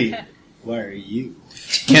at 3? Why are you?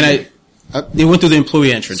 Can I... they went through the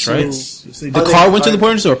employee entrance, right? The car went to the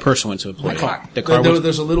employee entrance, or a person went to the employee entrance? The car went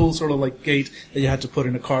There's a little sort of like gate that you had to put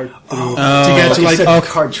in a card through to get to like. The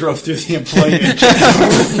car drove through the employee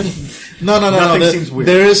entrance. No. Nothing seems weird.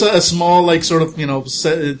 There is a small, like, sort of,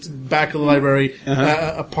 back of the library,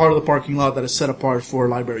 a part of the parking lot that is set apart for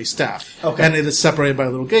library staff. Okay. And it is separated by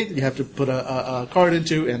a little gate that you have to put a card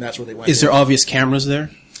into, and that's where they went. Is there obvious cameras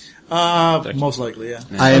there? Most likely, yeah.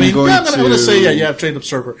 I'm going to say, yeah, you have trained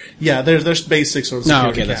observer. Yeah, there's basic sort of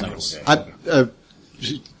security that's cameras. not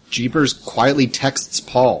Jeepers quietly texts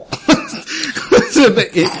Paul.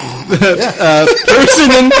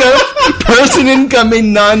 Person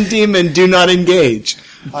incoming, non-demon, do not engage.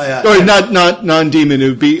 Or not non-demon. It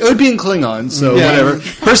would be in Klingon, so whatever.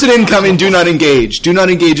 Person incoming, do not engage. Do not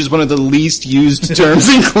engage is one of the least used terms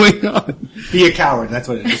in Klingon. Be a coward. That's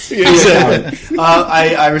what it is. Exactly.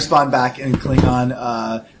 I respond back in Klingon.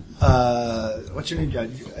 What's your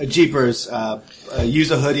name? Jeepers.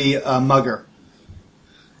 Use a hoodie. Mugger.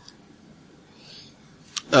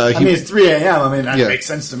 It's 3 a.m. That makes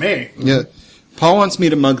sense to me. Yeah. Paul wants me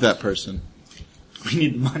to mug that person. We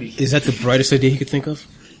need money. Is that the brightest idea he could think of?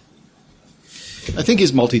 I think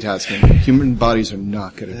he's multitasking. Human bodies are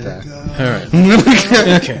not good at that. All right.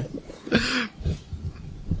 Okay.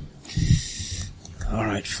 All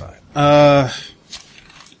right, fine.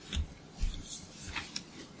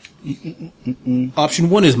 Option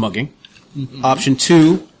 1 is mugging. Option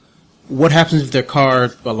 2, what happens if their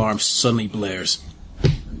car alarm suddenly blares?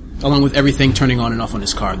 Along with everything turning on and off on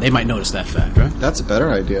his car. They might notice that fact, right? That's a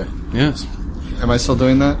better idea. Yes. Am I still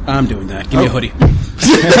doing that? I'm doing that. Give me a hoodie. Give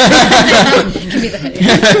me the hoodie.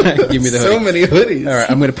 Give me the hoodie. So many hoodies. All right,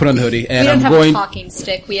 I'm going to put on the hoodie, and We don't I'm have going. a talking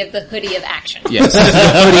stick. We have the hoodie of action. Yes, the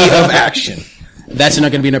hoodie of action. That's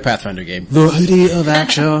not going to be in our Pathfinder game. The hoodie of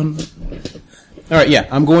action. All right, yeah,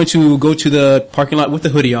 I'm going to go to the parking lot with the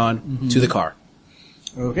hoodie on to the car.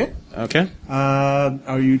 Okay. Okay.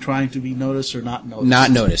 Are you trying to be noticed or not noticed?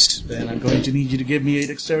 Not noticed. Then I'm going to need you to give me a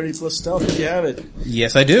dexterity plus stealth if you have it.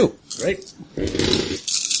 Yes, I do. Great.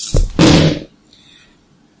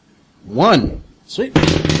 1. Sweet.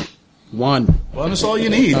 1. One is all you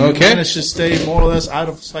need. Okay. You managed to stay more or less out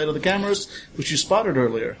of sight of the cameras, which you spotted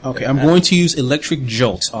earlier. Okay, I'm going to use electric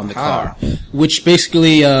jolt on the car, which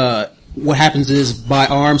basically, what happens is my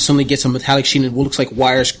arm suddenly gets a metallic sheen and what looks like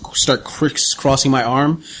wires start crisscrossing my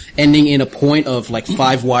arm, ending in a point of like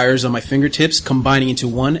 5 wires on my fingertips, combining into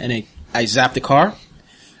one, and I zap the car,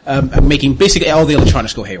 making basically all the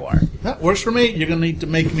electronics go haywire. That works for me. You're going to need to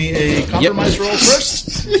make me a compromise roll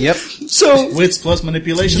first. Yep. So Wits plus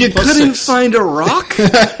manipulation you plus couldn't 6. find a rock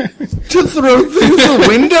to throw through the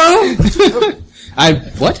window?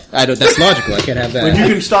 What? That's logical. I can't have When you that.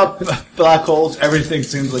 can stop black holes, everything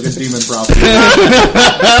seems like a demon problem.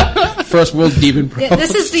 First world demon pro. Yeah,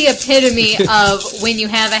 this is the epitome of when you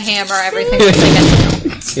have a hammer, everything looks like a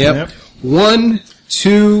nail. Yep. 1,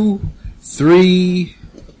 2, 3,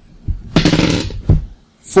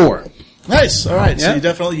 4. Nice. All right. So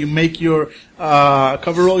Yeah. you make your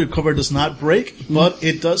cover roll. Your cover does not break, but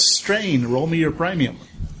it does strain. Roll me your premium.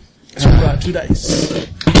 So, 2 dice.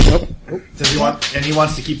 Does he want? And he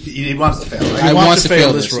wants to keep. He wants to fail, right? I want want to to fail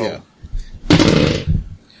fail this this roll. roll.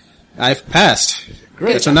 I've passed.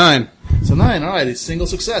 Great. It's a 9. So 9. All right. It's single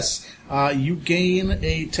success. You gain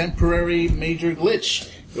a temporary major glitch,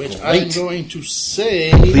 which I'm going to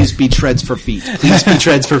say. Please be treads for feet. Please be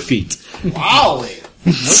treads for feet. Wow.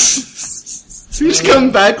 So you just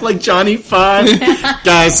come back like Johnny Five.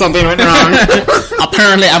 Guys, something went wrong.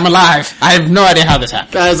 Apparently, I'm alive. I have no idea how this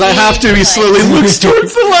happened. Guys, I have to. He slowly looks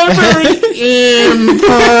towards the library. Input.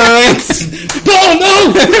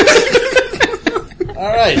 All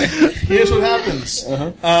right. Here's what happens.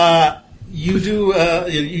 You do.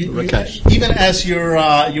 Rakesh. Even as your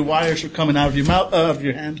wires are coming out of your mouth,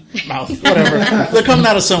 your hand, mouth, whatever, they're coming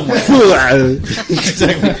out of somewhere.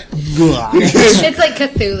 Exactly. It's like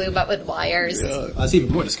Cthulhu, but with wires. That's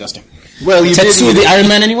even more disgusting. Well, you did Tetsuo the Iron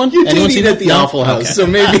Man, anyone? You Anyone did see eat that? at the Awful House, so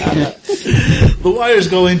maybe. The wires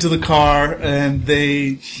go into the car, and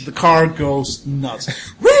the car goes nuts.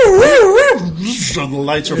 The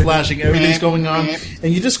lights are flashing, everything's going on,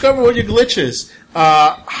 and you discover what your glitch is.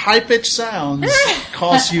 High-pitched sounds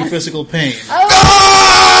cause you physical pain.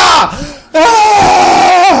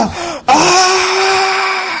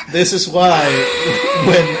 This is why,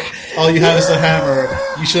 when all you have is a hammer,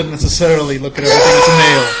 you shouldn't necessarily look at everything as a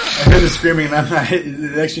nail. I heard it screaming, and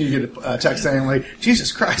the next thing you get a text saying, like,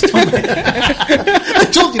 Jesus Christ, oh my I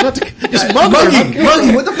told you not to just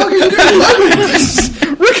Muggy, what the fuck are you doing?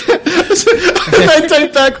 I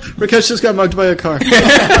typed back, Rakesh just got mugged by a car.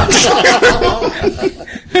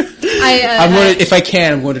 I'm going to, if I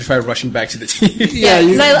can, I'm going to try rushing back to the team. Yeah,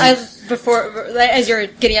 because before, as you're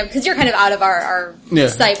getting up, because you're kind of out of our Yeah.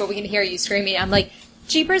 sight, but we can hear you screaming. I'm like,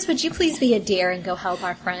 Jeepers, would you please be a dear and go help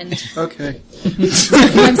our friend? Okay.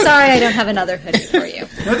 I'm sorry I don't have another hoodie for you.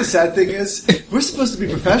 You know what the sad thing is? We're supposed to be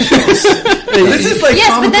professionals. This is like Yes,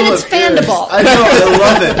 but then comical it's appearance. fandable. I know, I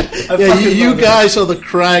love it. I Yeah, fucking you love it. guys are the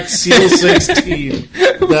crack SEAL 6 team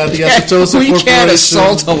that the Acetosa We Corporation. can't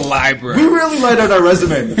assault a library. We really lied out our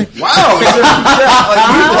resume. Wow, we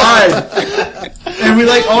lied, and we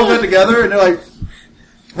like all got together, and they're like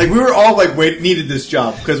we were all like needed this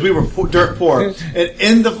job because we were dirt poor, and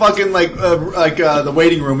in the fucking the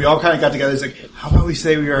waiting room, we all kind of got together. It's like, how about we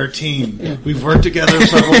say we are a team? We've worked together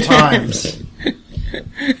several times.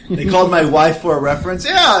 They called my wife for a reference.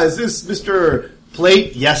 Yeah, is this Mr.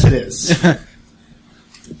 Plate? Yes, it is.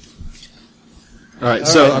 All right,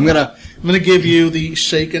 so I'm gonna give you the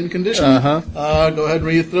shaken condition. Uh-huh. Go ahead and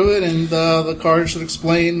read through it, and the card should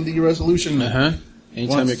explain the resolution. Uh-huh.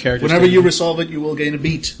 Anytime your character... Whenever you resolve it, you will gain a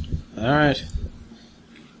beat. Alright.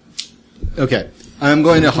 Okay. I'm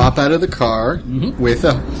going to hop out of the car with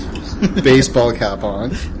a baseball cap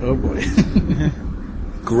on, Oh boy.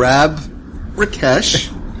 grab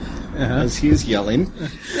Rakesh as he's yelling.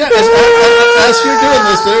 Yeah, as you're doing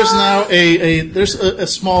this, there's now there's a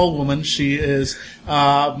small woman. She is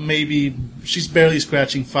she's barely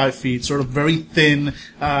scratching 5 feet, sort of very thin,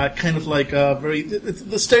 kind of like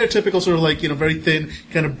the stereotypical sort of like, very thin,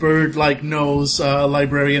 kind of bird-like nose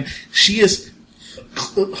librarian. She is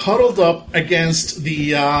huddled up against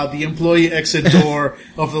the employee exit door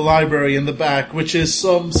of the library in the back, which is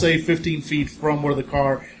some say 15 feet from where the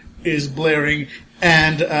car is blaring.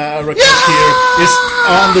 And Rakesh here is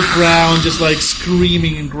on the ground, just like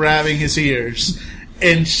screaming and grabbing his ears.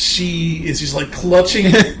 And she is just like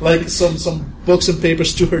clutching like some books and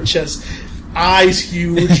papers to her chest, eyes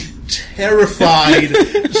huge, terrified.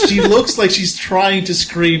 She looks like she's trying to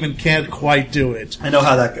scream and can't quite do it. I know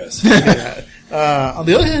how that goes. On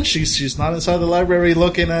the other hand, she's not inside the library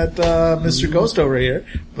looking at Mr. Ghost over here,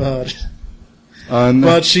 but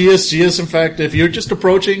she is in fact, if you're just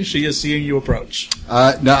approaching, she is seeing you approach.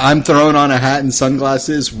 No, I'm throwing on a hat and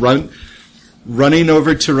sunglasses, running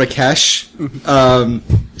over to Rakesh,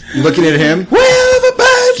 looking at him. We have a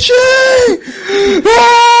banshee!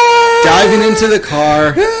 Diving into the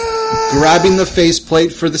car, grabbing the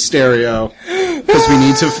faceplate for the stereo, because we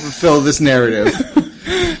need to fulfill this narrative.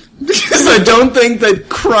 Because I don't think that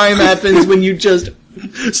crime happens when you just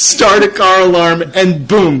start a car alarm and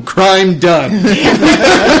boom, crime done.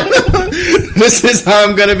 This is how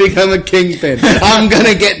I'm gonna become a kingpin. I'm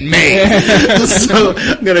gonna get made. So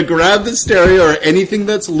I'm gonna grab the stereo or anything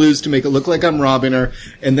that's loose to make it look like I'm robbing her,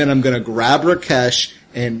 and then I'm gonna grab Rakesh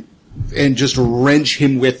and just wrench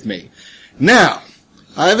him with me. Now,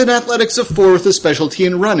 I have an athletics of 4 with a specialty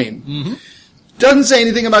in running. Mm-hmm. Doesn't say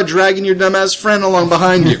anything about dragging your dumbass friend along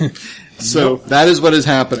behind you. So that is what is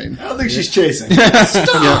happening. I don't think she's chasing.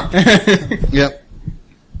 Stop! Yep.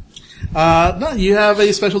 No, you have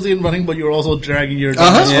a specialty in running, but you're also dragging your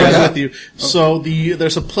dumbass friend with you. So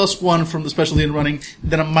there's a +1 from the specialty in running,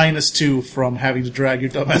 then a -2 from having to drag your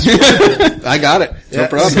dumbass friend. I got it. No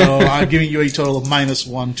problem. So I'm giving you a total of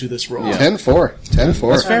 -1 to this roll. 10-4.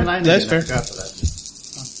 10-4. That's fair. That's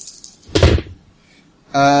fair.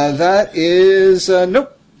 That is,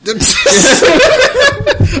 nope. I'm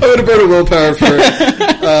gonna burn a willpower for,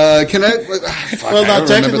 can I? Well, now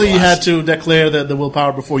technically you had to declare the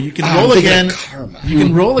willpower before. You can roll again. You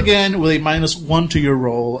can roll again with a -1 to your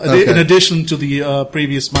roll, in addition to the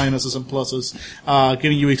previous minuses and pluses,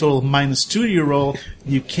 giving you a total of -2 to your roll.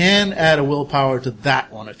 You can add a willpower to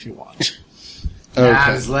that one if you want.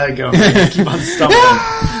 Okay. Just let it go, man. Keep on stumbling.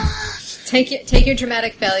 Take your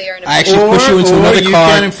dramatic failure and I actually push you into another you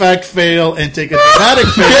car. can in fact fail and take a dramatic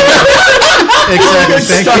failure.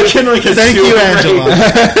 Exactly. Thank you, Angela.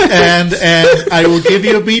 And I will give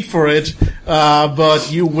you a beat for it, but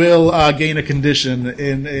you will gain a condition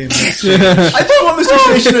in exchange. I just want Mr.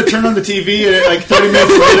 Station to turn on the TV and like 30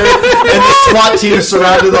 minutes later, and the SWAT team is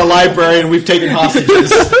surrounded the library and we've taken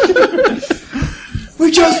hostages. We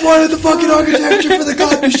just wanted the fucking architecture for the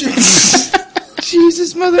God machine.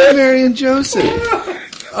 Jesus, Mother Mary and Joseph.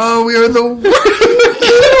 Oh, we are the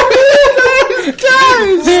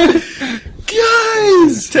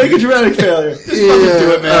guys. Take a dramatic failure. Just fucking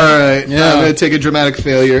do it, man. All right. Yeah. I'm gonna take a dramatic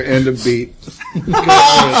failure and a beat.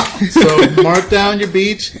 So mark down your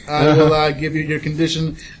beat. I will give you your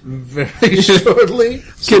condition very shortly.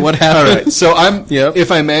 So what happened? All right. So I'm,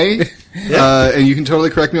 if I may, and you can totally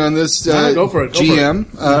correct me on this. Go for it. GM,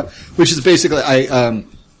 which is basically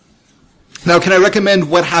Now, can I recommend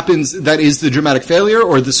what happens that is the dramatic failure,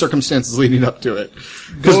 or the circumstances leading up to it?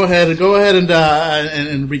 Go ahead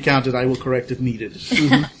and recount it. I will correct if needed.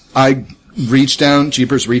 I reach down.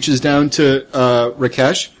 Jeepers reaches down to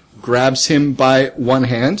Rakesh, grabs him by one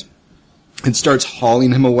hand, and starts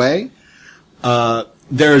hauling him away.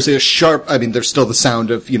 There's a sharp. I mean, there's still the sound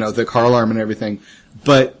of the car alarm and everything,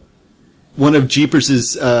 but one of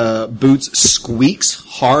Jeepers' boots squeaks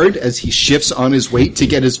hard as he shifts on his weight to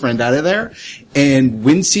get his friend out of there, and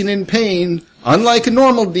wincing in pain, unlike a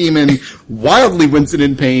normal demon, wildly wincing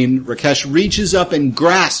in pain, Rakesh reaches up and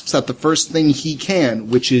grasps at the first thing he can,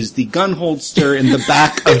 which is the gun holster in the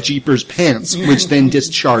back of Jeepers' pants, which then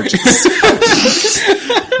discharges.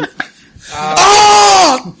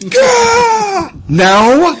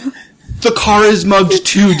 Now, the car is mugged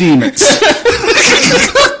 2 demons.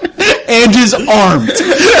 And is armed.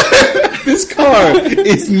 This car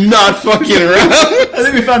is not fucking around. I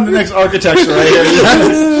think we found the next architecture right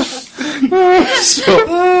here. So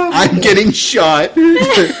I'm getting shot.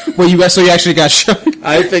 Well, so you actually got shot.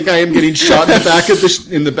 I think I am getting shot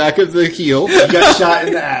in the back of the heel. You got shot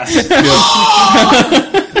in the ass.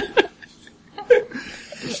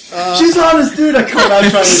 She's honest, dude. I come out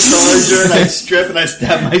trying to charge her, and I strip and I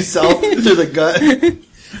stab myself through the gut.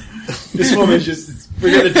 This woman's we're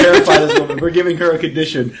going to terrify this woman. We're giving her a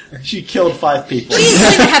condition. She killed 5 people. She's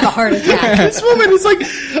going to have a heart attack. This woman is like,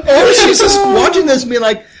 she's just watching this and be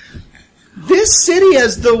like, this city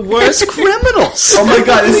has the worst criminals. Oh my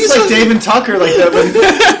god, this is like Dave and Tucker, like that when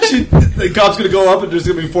the cop's gonna go up and there's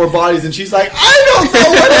gonna be 4 bodies, and she's like, I don't know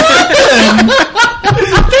what happened!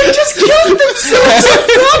 They just killed themselves in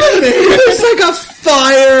front of me! There's like a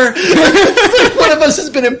fire. It's like one of us has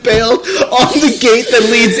been impaled on the gate that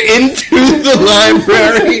leads into the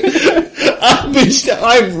library.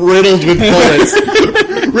 I'm riddled with bullets.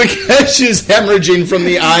 Rakesh is hemorrhaging from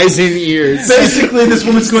the eyes and ears. Basically, this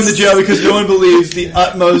woman's going to jail because no one believes the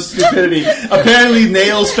utmost stupidity. Apparently,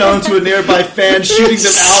 nails fell into a nearby fan, shooting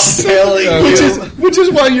them out, impaling which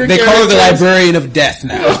is why they call her the librarian of death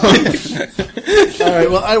now. All right.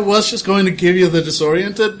 Well, I was just going to give you the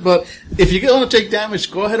disoriented, but if you're going to take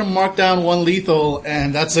damage, go ahead and mark down 1 lethal,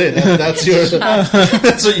 and that's it. That's your.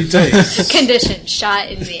 That's what you take. Condition: shot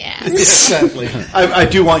in the ass. Exactly. I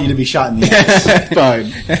do want you to be shot in the ass.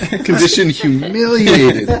 Fine. Condition: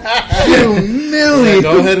 humiliated. Humiliated.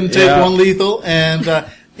 Go ahead and take 1 lethal, and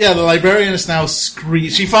the librarian is now screaming.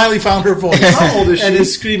 She finally found her voice. How old is she? And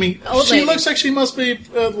is screaming. Old she lady. looks like she must be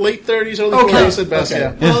late 30s, early 40s at best. Okay.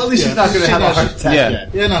 Yeah. Well, at least she's not going to have a heart attack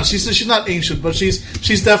yet. Yeah, no, she's not ancient, but she's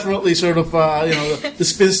definitely sort of the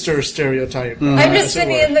spinster stereotype. I'm just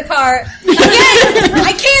sitting in the car. Again,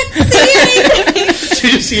 I can't see anything.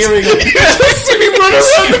 She's just hearing. See me run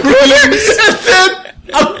around the corner, and then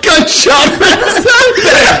a gunshot rings out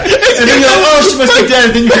there. And then you're like, oh she must be dead,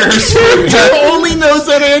 and then you hear her screaming. only knows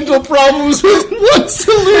how to handle problems with one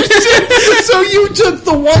solution. So you took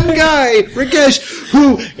the one guy, Rakesh,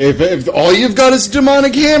 who, if all you've got is a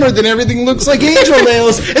demonic hammer, then everything looks like angel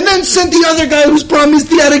nails, and then sent the other guy whose problem is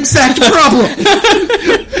that exact problem.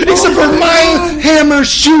 Except for my hammer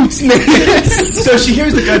shoots nails. So she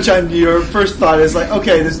hears the gunshot, and your first thought is like,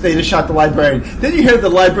 okay, they just shot the librarian. Then you hear the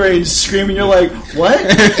librarian scream, and you're like, what?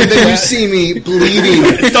 And then you see me bleeding,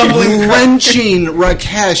 Stumbling. wrenching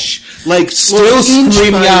Rakesh, like still inch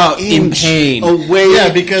screaming by out in inch pain. away.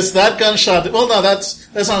 Yeah, because that gunshot. Well, no, that's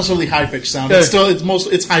not necessarily high pitched sound. It's still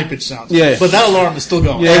it's high pitched sound. Yeah. but that alarm is still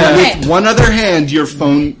going. Yeah. Okay. With one other hand, your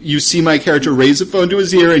phone, you see my character raise a phone to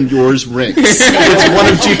his ear and yours rings. It's one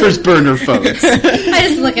of Jeepers' burner phones. I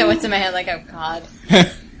just look at what's in my head like, oh god.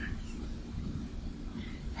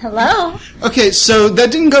 Hello? Okay, so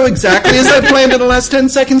that didn't go exactly as I planned in the last 10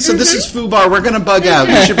 seconds, so this is Fubar. We're gonna bug out.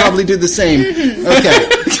 You should probably do the same. Okay.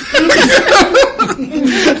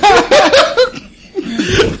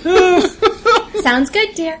 Sounds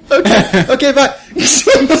good, dear. Okay, bye.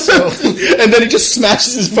 And then he just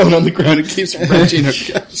smashes his phone on the ground and keeps wrenching her.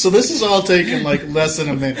 So this is all taking like less than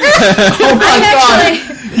a minute. Oh my I god!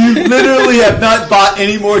 You literally have not bought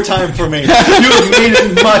any more time for me. You have made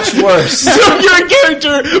it much worse. So your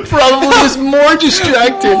character probably is more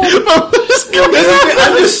distracted by what's going on.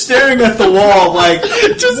 I'm just staring at the wall like,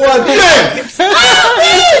 what the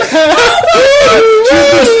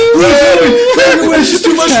It's just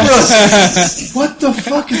too much for us. What the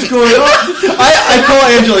fuck is going on? I call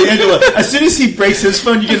Angela. Angela, as soon as he breaks his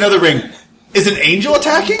phone, you get another ring. Is an angel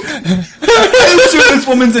attacking? I assume this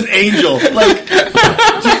woman's an angel. Like,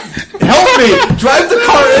 help me! Drive the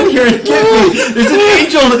car in here and get me! There's an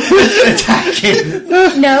angel attacking!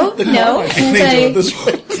 No. Angel at this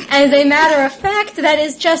point. As a matter of fact, that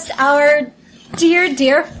is just our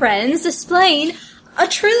dear friends displaying a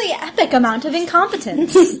truly epic amount of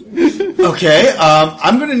incompetence. Okay,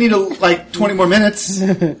 I'm gonna need 20 more minutes.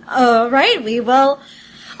 All right,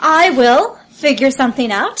 I will figure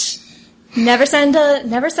something out. Never send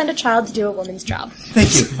a child to do a woman's job.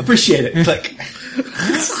 Thank you. Appreciate it. Click.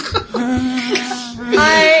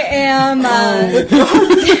 I am,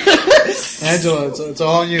 Angela, it's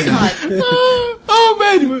all on you. Oh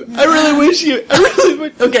man, I really wish.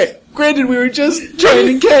 Okay, granted, we were just trying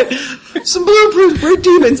to get some blueprints. We're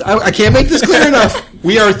demons. I can't make this clear enough.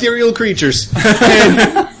 We are ethereal creatures.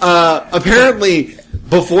 And apparently,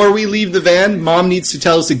 before we leave the van, Mom needs to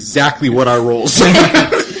tell us exactly what our roles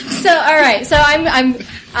are. So, alright, so I'm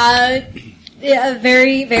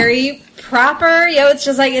very, very proper, it's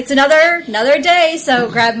just like, it's another day,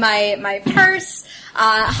 so grab my purse,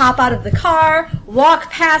 hop out of the car,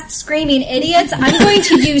 walk past screaming idiots. I'm going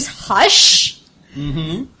to use Hush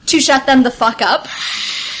to shut them the fuck up.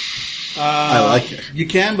 I like it. You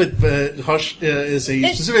can, but Hush is a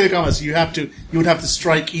specific comment. So you would have to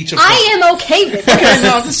strike each of them. I am okay with Okay, this.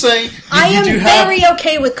 no, I'm just saying. I you am do very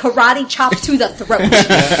okay with karate chop to the throat.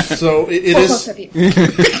 So it For is. both of you.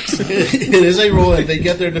 It is a roll, and they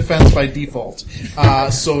get their defense by default.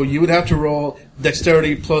 So you would have to roll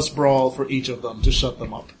dexterity plus brawl for each of them to shut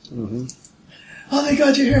them up. Oh, thank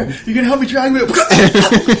God you're here. You're gonna help me drag me up.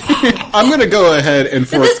 I'm gonna go ahead and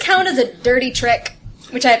Does this count as a dirty trick?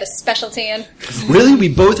 Which I have a specialty in. Really? We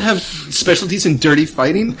both have specialties in dirty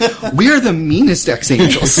fighting? We are the meanest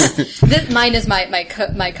ex-angels. Mine is my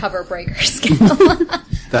cover breaker skill.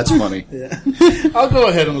 That's funny. Yeah. I'll go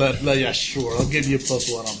ahead and yeah, sure. I'll give you a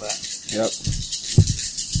 +1 on that. Yep.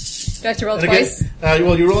 Do I have to roll And twice? again,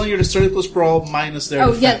 well, you're rolling your dexterity plus brawl minus their Oh,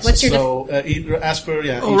 defense. yeah, what's your So, ask for,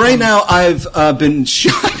 yeah. Well, right now, I've been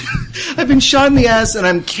shot. I've been shot in the ass, and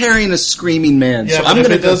I'm carrying a screaming man. Yeah, so but I'm if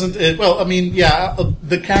gonna it doesn't,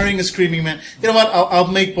 the carrying a screaming man. You know what? I'll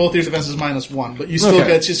make both your defenses -1, but you still Okay.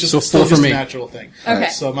 get it's just So still 4 for just a me. natural thing. Okay.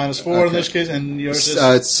 So -4 in this case, and yours is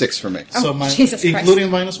It's 6 for me. so Jesus Christ. including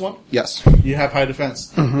 -1. Yes. You have high defense.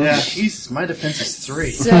 Yeah. Jesus, my defense is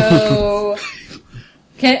 3. So,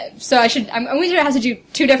 I'm going to have to do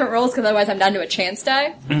 2 different rolls because otherwise I'm down to a chance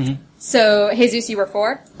die. Mm-hmm. So, Jesus, you were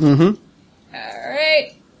 4? Mm-hmm.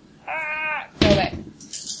 Alright. Roll back.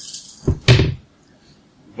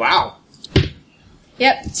 Wow.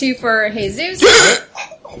 Yep, 2 for Jesus.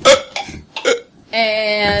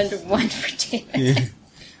 And 1 for David.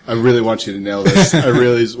 I really want you to nail this. I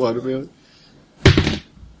really just want to be able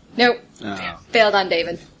Nope. Oh. Failed on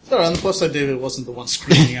David. So on the plus side, David wasn't the one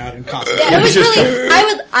screaming out in conflict. Yeah, it was really.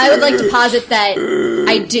 I would like to posit that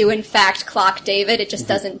I do in fact clock David. It just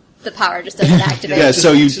doesn't. The power just doesn't activate. Yeah,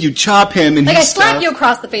 so you chop him and Like he I slap stops. you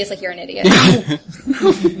across the face like you're an idiot. So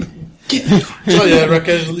yeah,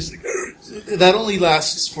 Rakesh at least like, that only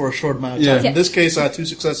lasts for a short amount of time. Yeah. In this case, 2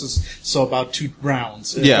 successes, so about 2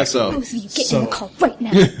 rounds. Yeah, so- Both of you get in the car right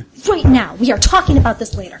now. Right now. We are talking about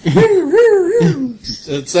this later. That's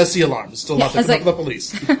the alarm. It's still not it's like- the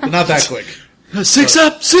police. They're not that quick. 6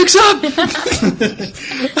 up! 6 up!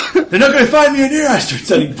 They're not going to find me in here. I start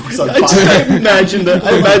setting books on fire. I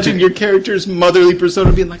imagine your character's motherly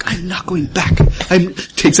persona being like, I'm not going back.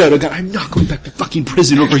 Takes out a gun. I'm not going back to fucking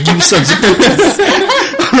prison over you sons of bitches.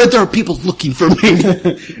 There are people looking for me.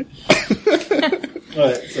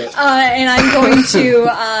 And I'm going to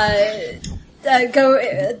go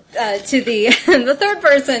to the the third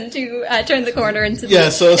person to turn the corner into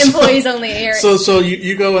the employees only area. So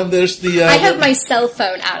you go and there's the. I have my cell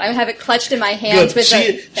phone out. I have it clutched in my hands. Good.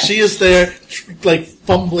 She is there, like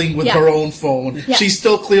fumbling with her own phone. Yeah. She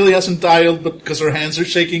still clearly hasn't dialed, but because her hands are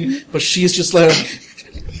shaking. But she is just like.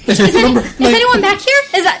 Is anyone back here?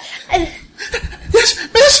 Is that? Yes,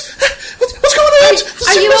 miss. What's going on?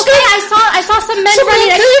 Are you okay? I saw some men Somebody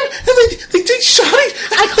running. came and they shot it.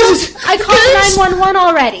 I called 911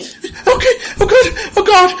 already. Okay. Oh good. Oh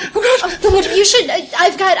God. You should.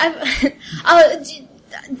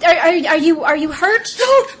 Are you hurt?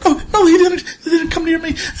 No, he didn't come near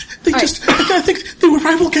me. They just, I think they were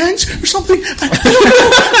rival gangs or something. I don't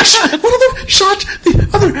know. One of them shot the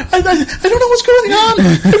other. I don't know what's going on.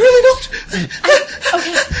 I really don't.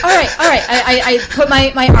 Okay, all right. I put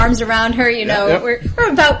my arms around her. You know, Yep. we're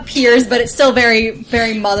about peers, but it's still very,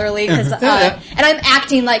 very motherly. Cause, and I'm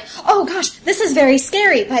acting like, oh gosh, this is very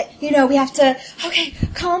scary. But you know, we have to. Okay,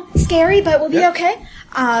 calm, scary, but we'll be okay.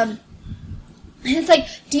 And it's like,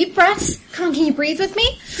 deep breaths. Come on, can you breathe with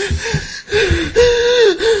me?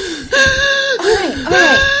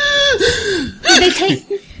 Alright. Did they take...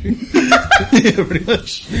 Yeah, pretty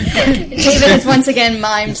much. David is once again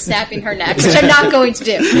mimed snapping her neck, which I'm not going to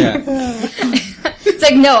do. Yeah. It's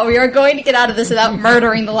like, no, we are going to get out of this without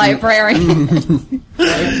murdering the librarian.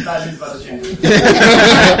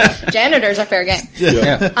 Janitors are fair game.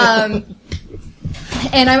 Yeah.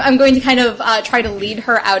 And I'm going to kind of try to lead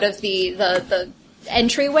her out of the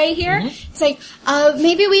entryway here. Mm-hmm. It's like,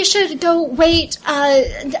 maybe we should go wait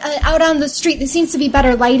out on the street. There seems to be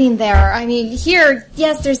better lighting there. I mean, here,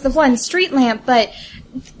 yes, there's the one street lamp, but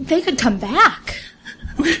they could come back.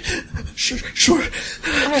 Okay, sure. All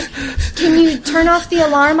right. Can you turn off the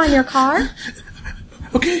alarm on your car?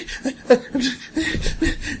 Okay.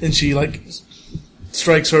 And she, like,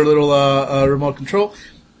 strikes her little remote control.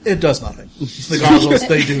 It does nothing. The goggles,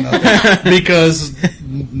 they do nothing. Because...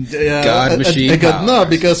 God machine power. No,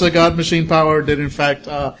 because a God machine power did, in fact,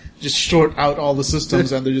 just short out all the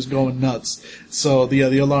systems, and they're just going nuts. So the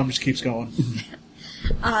alarm just keeps going.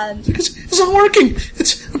 It's not working.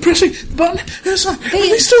 I'm pressing the button. It's not. Are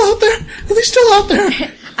they still out there?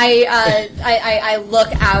 I look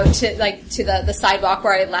out to the sidewalk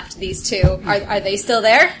where I left these two. Are they still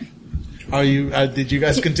there? Are you? Did you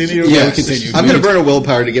guys continue? Yeah, we continue. I'm going to burn a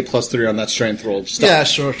willpower to get +3 on that strength roll. Stop. Yeah,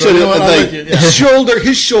 sure. So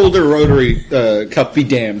his shoulder rotary cuff be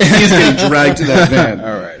damned. He's getting dragged to that van.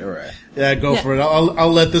 All right. Yeah, go for it.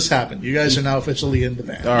 I'll let this happen. You guys are now officially in the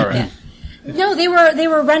van. All right. Yeah. No, they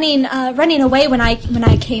were running away when I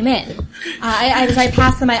came in. As I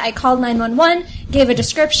passed them, I called 911, gave a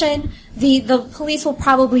description. The police will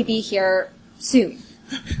probably be here soon.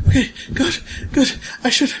 Okay, good. I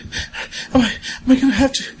should. Am I going to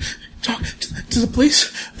have to talk to the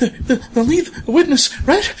police? They'll need a witness,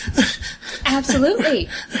 right? Absolutely.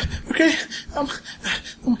 Okay. I'll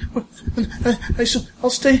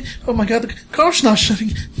stay. Oh my God, the car's not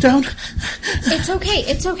shutting down. It's okay.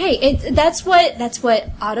 That's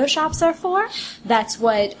what auto shops are for. That's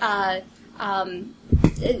what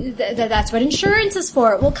that's what insurance is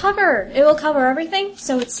for. It will cover everything.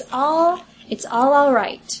 So it's all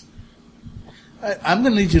right. I'm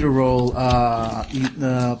going to need you to roll.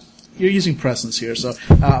 You're using presence here, so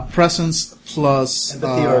presence plus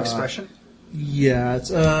empathy or expression. Yeah, it's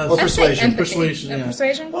persuasion. Persuasion. Yeah.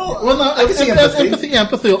 Persuasion. Well, no, I can see empathy.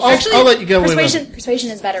 Empathy. Actually, I'll let you get away with it.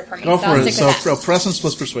 Persuasion is better for me. Go so for I'll it. stick with that. Presence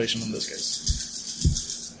plus persuasion in this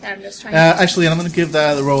case. I'm just trying. Actually, I'm going to give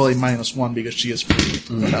that roll a -1 because she is free.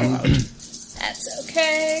 That's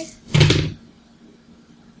okay.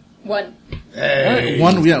 1. Hey.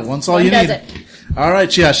 One's all you does need. it. All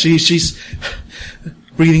right, yeah, she's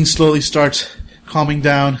breathing slowly, starts calming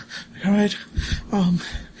down. All right,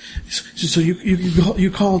 so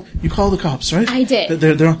you called the cops, right? I did.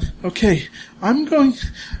 They're okay. I'm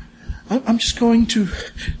just going to.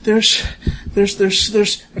 There's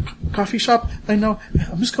a coffee shop. I know.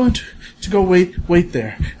 I'm just going to go wait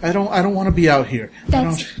there. I don't want to be out here.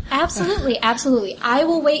 That's absolutely. I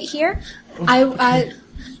will wait here. Okay.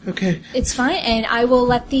 Okay. It's fine, and I will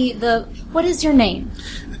let the what is your name?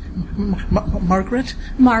 Margaret?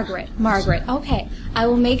 Margaret. Okay. I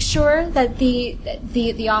will make sure that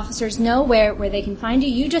the officers know where they can find you.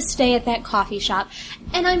 You just stay at that coffee shop,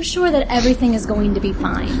 and I'm sure that everything is going to be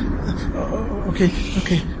fine. Okay.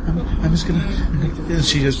 I'm just gonna. And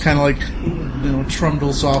she just kind of like,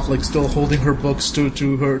 trundles off, like still holding her books to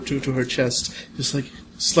her chest, just like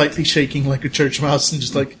slightly shaking like a church mouse, and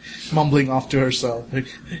just like mumbling off to herself. Like,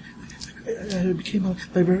 I became a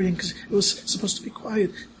librarian because it was supposed to be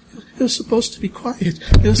quiet. It was supposed to be quiet.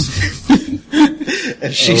 It was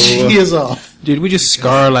and she is off. Did we just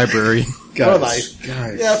scar a librarian? For life.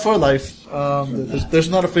 Guys. Yeah, for life. There's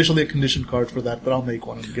not officially a condition card for that, but I'll make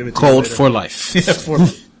one and give it to you Cold later. for life. Yeah, for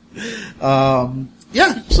life.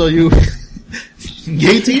 So you...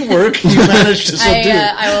 Yay, teamwork. You managed to subdue it.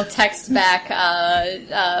 I will text back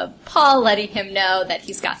Paul, letting him know that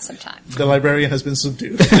he's got some time. The librarian has been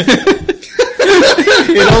subdued.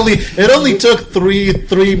 It only took three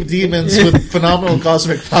demons with phenomenal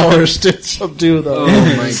cosmic powers to subdue them. Oh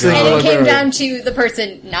my god! And it came down to the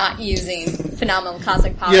person not using phenomenal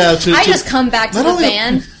cosmic powers. Yeah, I just come back to the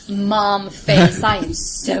van, mom face. I am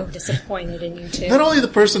so disappointed in you two. Not only the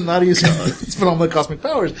person not using phenomenal cosmic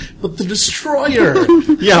powers, but the destroyer.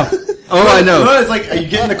 Yeah. Oh, I know. It's like you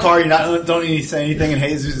get in the car, don't even say anything, and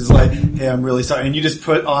Jesus is like, "Hey, I'm really sorry," and you just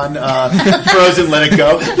put on Frozen, "Let It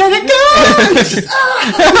Go, Let It Go." It's just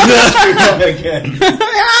again.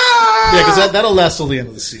 Yeah, because that'll last till the end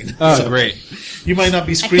of the scene. Oh, So great. you might not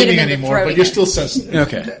be hit him screaming in the anymore, throat but you're again. still sensitive.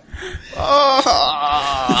 Okay.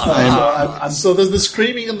 So the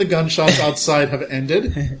screaming and the gunshots outside have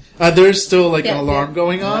ended. There's still like an alarm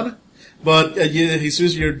going on. But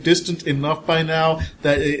Jesus, you're distant enough by now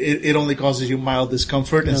that it only causes you mild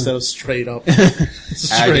discomfort instead of straight up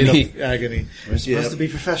agony. We're supposed to be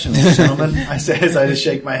professional, gentlemen. I say as I just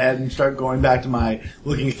shake my head and start going back to my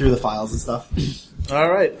looking through the files and stuff. All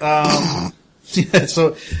right.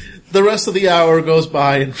 So the rest of the hour goes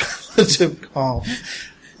by in relative calm.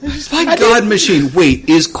 My God Machine. Wait,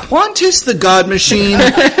 is Qantas the God Machine?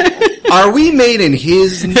 Are we made in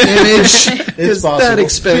his image? Because that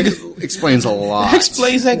explains a lot.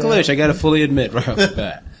 Explains that glitch. I gotta fully admit right off the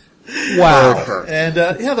bat. Wow. And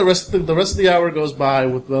the rest of the hour goes by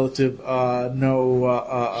with relative no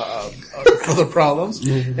other problems,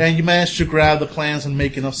 and you manage to grab the plans and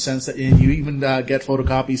make enough sense that you even get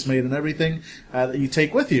photocopies made and everything that you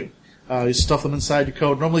take with you. You stuff them inside your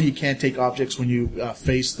coat. Normally, you can't take objects when you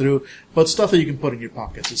face through, but stuff that you can put in your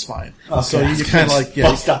pockets is fine. Okay. So you kind of like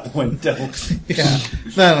bust out the window. Yeah.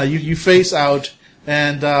 No. You face out,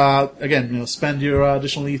 and again, spend your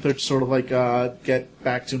additional ether to sort of like get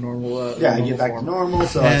back to normal. Yeah, I normal get back form. to normal.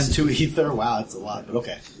 So And- it's 2 ether. Wow, that's a lot, but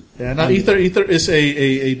okay. Yeah, now ether is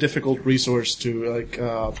a difficult resource to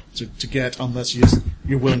to get unless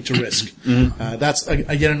you're willing to risk. That's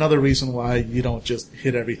yet another reason why you don't just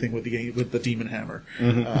hit everything with the demon hammer.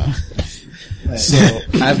 So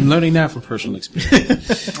I'm learning that from personal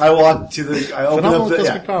experience. I walk to I open Phenomenal up the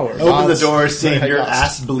cosmic power. I open the Odds. door, seeing your Odds.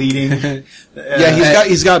 ass bleeding. Yeah,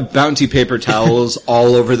 he's got bounty paper towels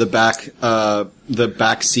all over the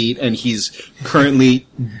back seat, and he's currently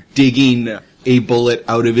digging a bullet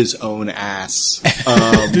out of his own ass.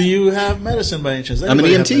 Do you have medicine by any chance? I'm an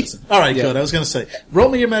Anybody have EMT. medicine? All right, good. I was going to say, roll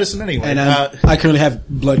me your medicine anyway. And I currently have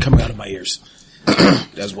blood coming out of my ears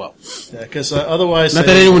as well. Because otherwise, Not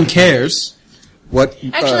that anyone cares. What?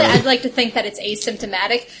 Actually, I'd like to think that it's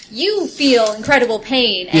asymptomatic. You feel incredible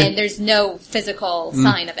pain, and there's no physical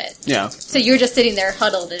sign of it. Yeah. So you're just sitting there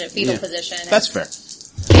huddled in a fetal position. That's fair.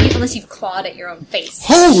 Unless you've clawed at your own face.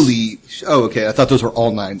 Holy! Oh, okay. I thought those were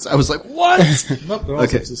all nines. I was like, what? Nope, they're all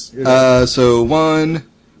Okay. sixes. You're good. So 1,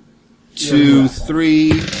 2,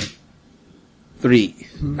 3. All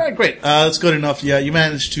right, great. That's good enough. Yeah, you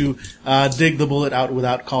managed to dig the bullet out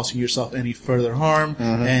without causing yourself any further harm,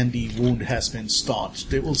 and the wound has been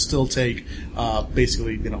staunched. It will still take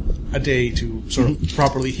basically, a day to sort of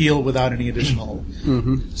properly heal without any additional.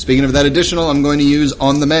 Speaking of that additional, I'm going to use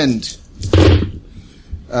On the Mend.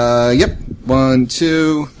 Yep. 1,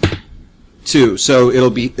 2, 2. So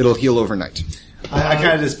it'll heal overnight. I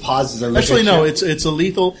kind of just pause as I look Actually, at no. you. It's a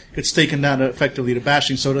lethal. It's taken down effectively to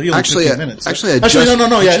bashing, so it'll heal Actually, in 15 minutes. I Actually, just-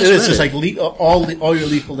 no. I Yeah, just it is. read It's it. like all your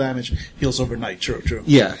lethal damage heals overnight. True.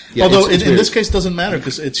 Yeah. Although it's in weird. this case, it doesn't matter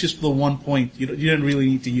because it's just the 1 point. You didn't really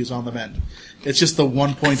need to use On the Mend. It's just the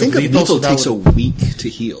 1 point I think of a lethal. lethal so that takes a would- week to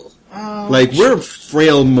heal. Like, we're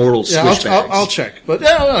frail mortal Yeah, swishbags. I'll check. But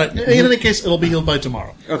in any case, it'll be healed by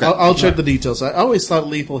tomorrow. Okay. I'll check the details. I always thought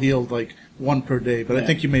lethal healed like one per day, but I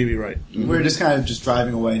think you may be right. We're just kind of just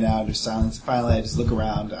driving away now, just silence. Finally, I just look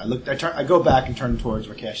around. I go back and turn towards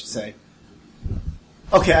Rakesh and say,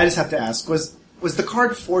 "Okay, I just have to ask: was the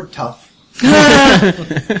card Ford tough?"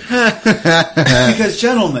 Because,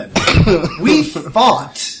 gentlemen, we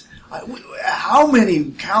fought. How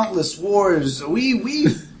many countless wars? We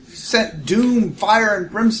sent doom, fire, and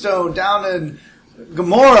brimstone down in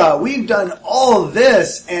Gamora. We've done all of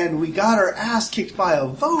this, and we got our ass kicked by a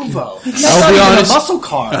Volvo. That's I'll be not even honest. a muscle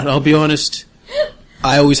car. I'll be honest.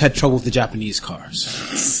 I always had trouble with the Japanese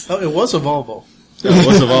cars. Oh, it was a Volvo. It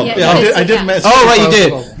was evolved. Yeah. I did mess. Oh, right, you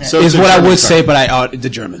it was a did. Volvo. So is it's a what I German would car. say, but the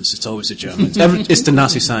Germans. It's always the Germans. It's the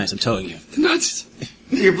Nazi science, I'm telling you.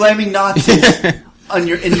 You're blaming Nazis on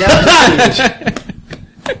your ineptitude.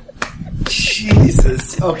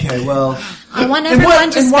 Jesus. Okay, well, I want And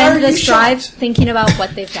everyone to why are spend you this drive shocked? thinking about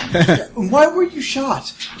what they've done. why were you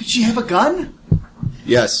shot? Did she have a gun?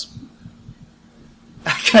 Yes.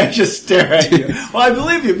 I can't just stare at you. Well, I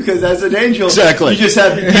believe you because as an angel, Exactly. you just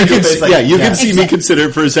have your face like, you can see me consider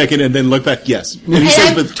it for a second and then look back. Yes. And he And says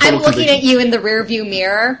I'm, with total I'm looking conviction. at you in the rearview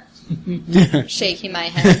mirror, shaking my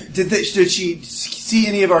head. Did she see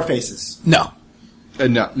any of our faces? No.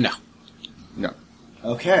 No. No. No.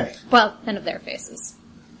 Okay, Well, none of their faces.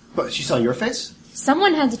 but she saw your face.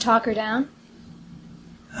 Someone had to talk her down.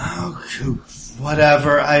 Oh,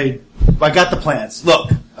 whatever. I got the plans. Look,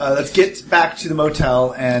 let's get back to the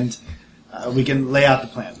motel and we can lay out the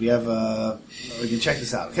plans. We can check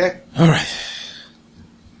this out. Okay. All right.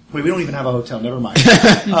 Wait, we don't even have a hotel. Never mind.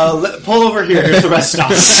 Pull over here. Here's the rest stop.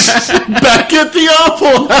 Back at the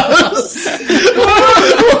Apple House.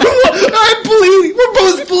 I'm bleeding. We're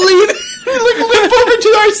both bleeding. We limp over to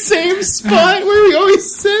our same spot where we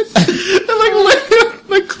always sit. And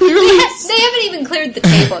like clearly. They haven't even cleared the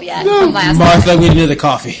table yet from last night. Martha, we needed the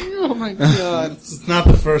coffee. Oh my god. It's not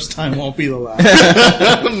the first time, won't be the last.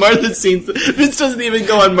 Martha's seen. This doesn't even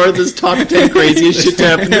go on Martha's top 10 craziest shit to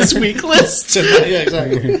happen this week list. Yeah,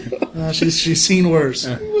 exactly. She's seen worse.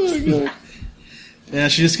 Yeah,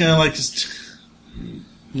 she just kind of like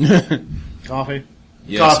coffee.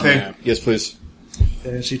 Yes, Coffee. ma'am. Yes, please.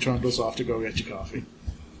 And she trundles off to go get you coffee.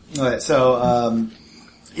 All right, so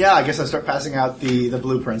yeah, I guess I'll start passing out the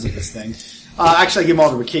blueprints of this thing. Actually, I give them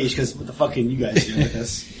all to Rakesh because what the fuck can you guys do with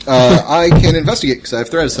this? I can investigate because I have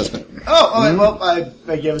threat assessment. Oh, all right, well,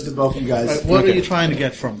 I give it to both of you guys. Right, what are you trying to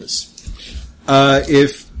get from this?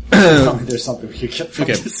 If Tell me there's something we could get from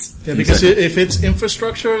Okay. this. Yeah, because if it's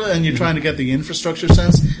infrastructure and you're trying to get the infrastructure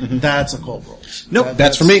sense, that's a cold roll. nope,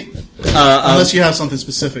 that's for me. Unless you have something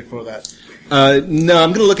specific for that. No,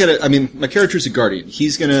 I'm going to look at it. I mean, my character's a guardian.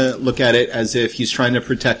 He's going to look at it as if he's trying to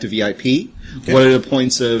protect a VIP. Okay. What are the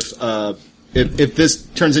points of if this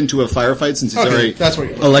turns into a firefight, since he's Okay, already that's what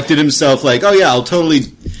you're looking elected himself? Like, oh yeah, I'll totally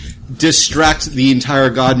distract the entire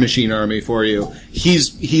God Machine army for you.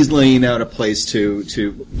 He's laying out a place to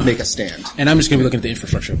make a stand. And I'm just going to be looking at the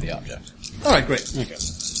infrastructure of the object. All right, great. Okay.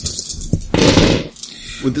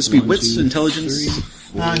 Would this be wits,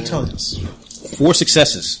 intelligence? Intelligence. 4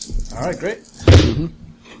 successes. All right, great.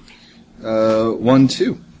 1,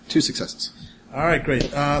 2. 2 successes. All right, great.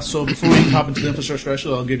 So before we hop into the infrastructure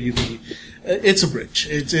special, I'll give you the. It's a bridge.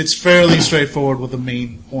 It's fairly straightforward what the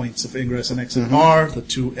main points of ingress and exit are, the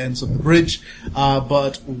two ends of the bridge.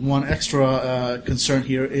 But one extra concern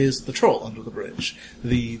here is the troll under the bridge,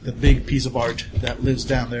 the big piece of art that lives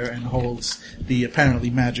down there and holds the apparently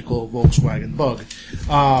magical Volkswagen Bug.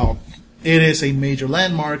 It is a major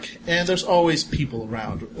landmark, and there's always people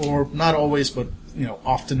around, or not always, but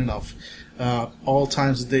often enough. All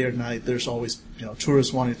times of day or night, there's always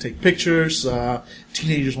tourists wanting to take pictures,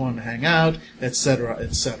 teenagers wanting to hang out, etc.,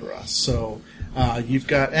 etc. So you've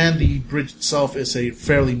got, and the bridge itself is a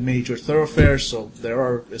fairly major thoroughfare. So there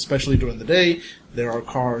are, especially during the day, there are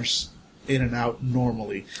cars in and out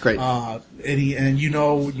normally. Great. You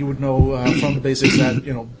would know from the basics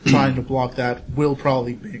that trying to block that will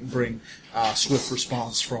probably bring swift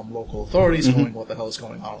response from local authorities, knowing what the hell is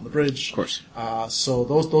going on the bridge. Of course. So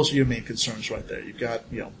those are your main concerns right there. You've got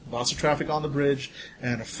lots of traffic on the bridge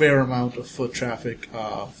and a fair amount of foot traffic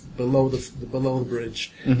below the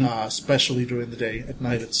bridge, especially during the day. At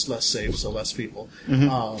night, it's less safe, so less people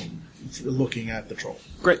looking at the troll.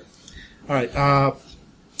 Great. All right.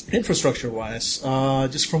 Infrastructure-wise,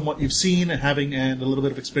 just from what you've seen and a little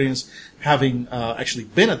bit of experience having actually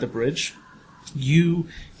been at the bridge, you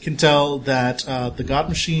can tell that the God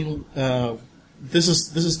Machine. This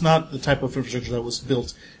is not the type of infrastructure that was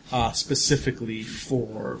built specifically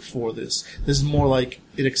for this. This is more like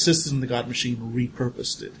it existed in the God Machine,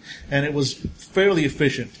 repurposed it, and it was fairly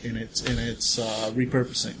efficient in its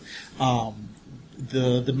repurposing.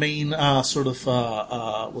 the main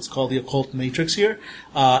what's called the occult matrix here.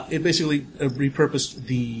 It basically repurposed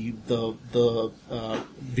the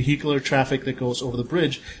vehicular traffic that goes over the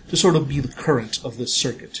bridge to sort of be the current of this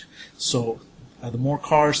circuit. So the more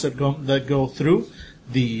cars that go through,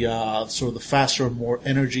 the sort of the faster and more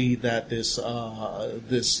energy that this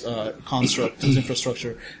construct, this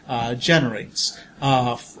infrastructure generates.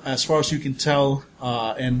 As far as you can tell,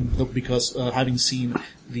 because having seen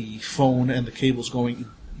the phone and the cables going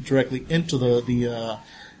directly into the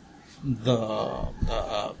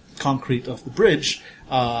concrete of the bridge,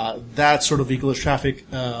 that sort of vehicular traffic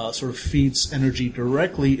sort of feeds energy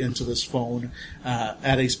directly into this phone.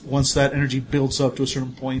 Once that energy builds up to a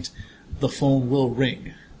certain point, the phone will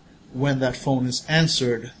ring. When that phone is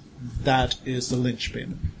answered, that is the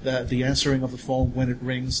linchpin. The answering of the phone when it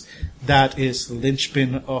rings, that is the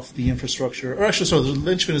linchpin of the infrastructure. Or actually, sorry, the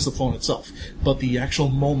linchpin is the phone itself. But the actual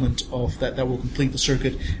moment of that will complete the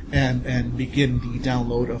circuit and begin the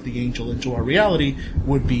download of the angel into our reality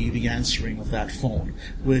would be the answering of that phone,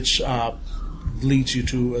 which leads you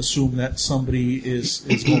to assume that somebody is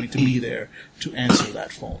going to be there to answer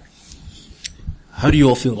that phone. How do you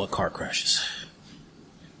all feel about car crashes?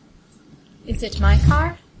 Is it my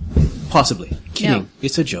car? Possibly. Kidding. No.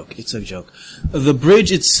 It's a joke. The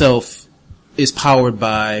bridge itself is powered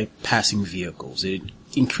by passing vehicles. It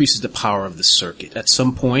increases the power of the circuit. At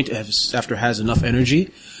some point, after it has enough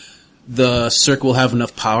energy, the circuit will have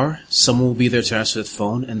enough power. Someone will be there to answer the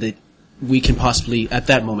phone, and we can possibly, at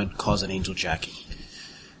that moment, cause an angel jacking.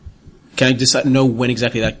 Can I know when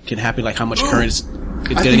exactly that can happen? Like how much current it's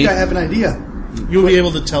I getting? think I have an idea. You'll be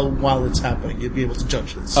able to tell while it's happening. You'll be able to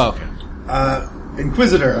judge this. Oh, okay.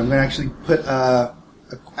 Inquisitor, I'm going to actually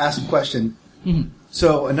ask a question. Mm-hmm.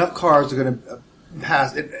 So enough cars are going to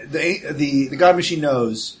pass. The God Machine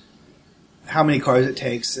knows how many cars it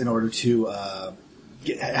takes in order to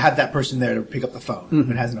have that person there to pick up the phone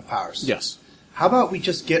when it has enough powers. Yes. How about we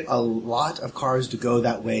just get a lot of cars to go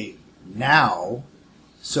that way now,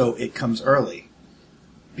 so it comes early,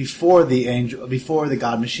 before the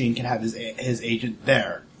God Machine can have his agent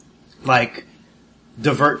there, like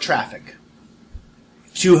divert traffic,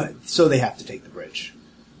 so they have to take the bridge.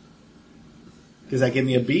 Does that give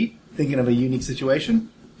me a beat? Thinking of a unique situation?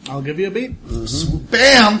 I'll give you a beat. Mm-hmm.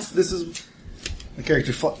 Bam! This is the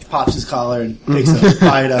character pops his collar and takes a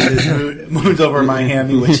bite of his moons over my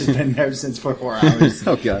hammy, which has been there since for 4 hours.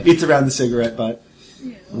 Oh, God. Eats around the cigarette butt.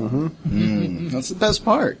 That's the best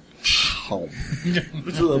part.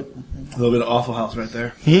 It's a little bit of Awful House right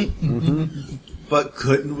there. But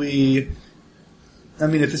couldn't we... I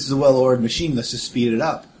mean, if this is a well-ordered machine, let's just speed it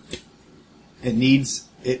up.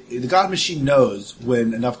 The God Machine knows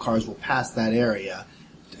when enough cars will pass that area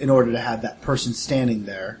in order to have that person standing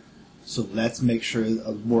there. So let's make sure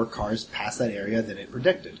more cars pass that area than it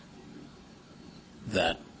predicted.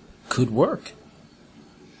 That could work.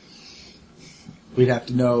 We'd have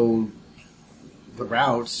to know the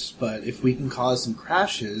routes, but if we can cause some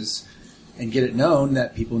crashes and get it known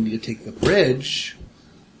that people need to take the bridge,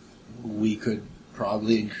 we could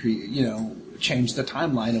probably change the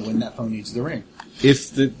timeline of when that phone needs to ring.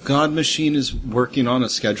 If the God Machine is working on a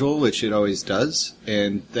schedule, which it always does,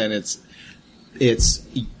 and then its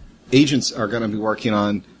agents are going to be working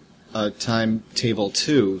on a timetable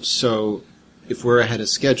too. So if we're ahead of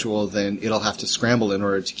schedule, then it'll have to scramble in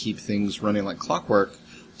order to keep things running like clockwork.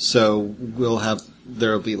 So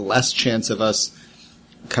there'll be less chance of us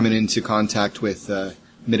coming into contact with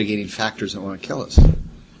mitigating factors that want to kill us.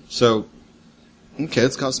 So, okay,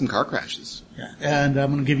 let's cause some car crashes. Yeah. And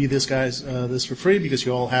I'm going to give you this for free because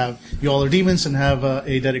you all are demons and have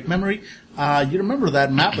eidetic memory. You remember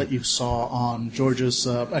that map that you saw on George's,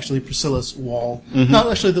 Priscilla's wall? Mm-hmm.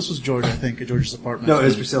 No, actually, this was George, I think, at George's apartment. No, it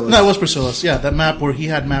was Priscilla's. No, it was Priscilla's. Yeah, that map where he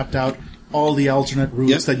had mapped out all the alternate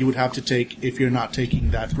routes that you would have to take if you're not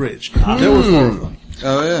taking that bridge. There were 4 of them.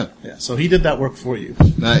 Oh, yeah. Yeah, so he did that work for you.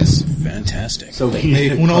 Nice. Fantastic. So Hey,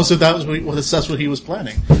 who knows if that's what he was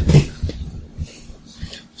planning.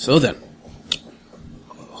 So then,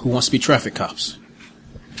 who wants to be traffic cops?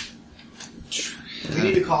 we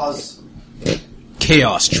need to cause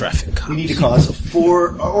Chaos traffic cops. We need to cause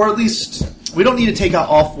 4, or at least, we don't need to take out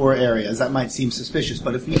all 4 areas. That might seem suspicious,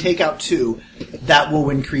 but if we take out 2, that will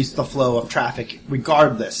increase the flow of traffic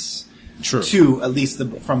regardless. True. To at least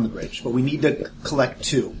from the bridge. But we need to collect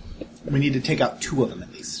 2. We need to take out 2 of them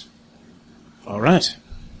at least. All right.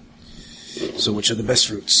 So which are the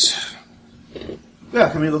best routes? Yeah,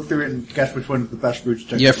 can we look through it and guess which one's the best route to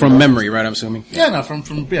check? Yeah, from memory, right, I'm assuming? Yeah, no, from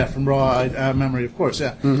raw memory, of course,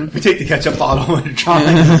 yeah. We take the ketchup bottle and try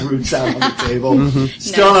the routes out on the table.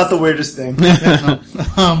 Still not the weirdest thing.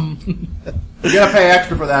 You gotta pay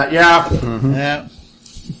extra for that, yeah. Yeah.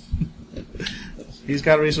 He's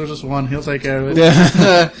got resources 1. He'll take care of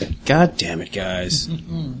it. God damn it, guys.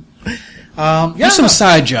 Yeah, Do some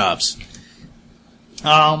side jobs.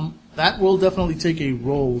 that will definitely take a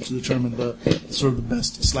roll to determine the sort of the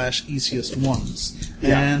best / easiest ones.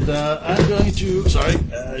 Yeah. And I'm going to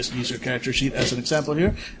just use your character sheet as an example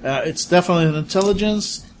here. It's definitely an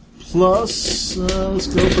intelligence plus. Let's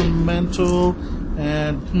go for mental,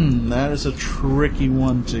 and that is a tricky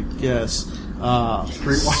one to guess.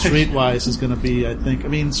 Streetwise is going to be, I think. I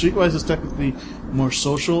mean, Streetwise is technically more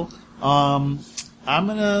social. I'm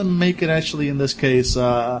going to make it actually in this case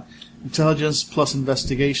intelligence plus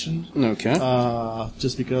investigation. Okay.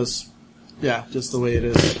 Just because, just the way it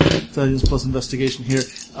is. Intelligence plus investigation here.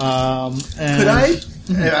 And Could I?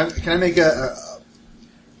 Can I make I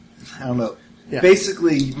don't know. Yeah.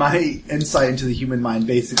 Basically, my insight into the human mind,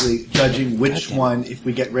 basically judging which one, if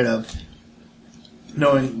we get rid of,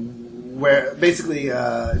 knowing where, basically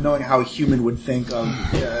knowing how a human would think of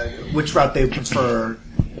which route they would prefer,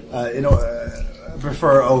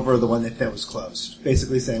 prefer over the one that was closed.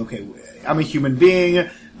 Basically saying, okay, I'm a human being.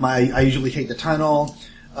 I usually take the tunnel,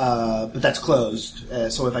 but that's closed.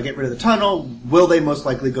 So if I get rid of the tunnel, will they most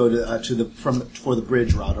likely go for the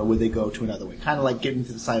bridge route, or would they go to another way? Kind of like getting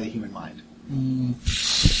to the side of the human mind.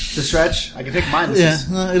 The stretch. I can take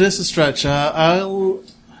minuses. Yeah, it is a stretch. I will.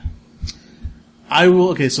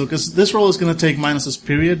 Okay, so because this roll is going to take minuses,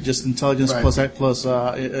 period, just intelligence Right. plus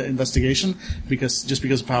investigation, because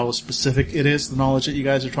of how specific it is, the knowledge that you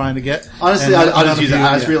guys are trying to get. Honestly, And I'll none just of use it. you-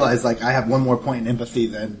 I just yeah. realized I have one more point in empathy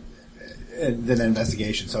than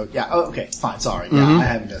investigation. So okay, fine. Sorry, I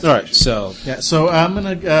have investigation. All right, so Yeah, so I'm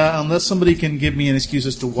gonna unless somebody can give me an excuse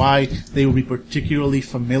as to why they will be particularly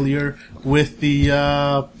familiar with the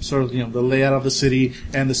sort of the layout of the city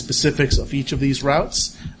and the specifics of each of these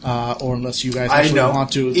routes, or unless you guys I actually know.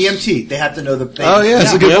 want to. EMT. They have to know the.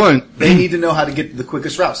 that's a good point. They need to know how to get the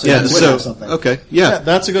quickest route. So Yeah, they would so, have something. okay, Yeah,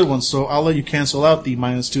 that's a good one. So I'll let you cancel out the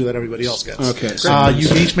 -2 that everybody else gets. Okay. You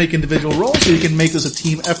can each make individual rolls, so you can make this a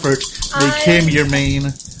team effort. Make him your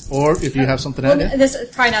main, or if you have something to Well, add. this is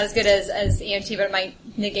probably not as good as EMT, but it might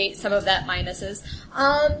negate some of that minuses.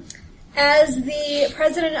 As the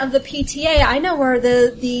president of the PTA, I know where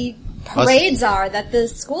the parades are that the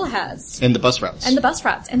school has. And the bus routes. And the bus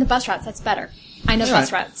routes. That's better. I know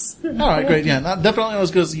bus routes. All right, great. Yeah, definitely not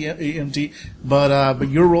as good as the EMT, but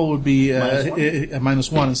your roll would be a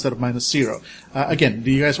 -1 instead of -0. Again,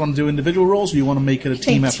 do you guys want to do individual rolls, or do you want to make it a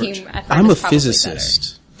team effort? I'm a is probably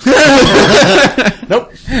physicist. Nope,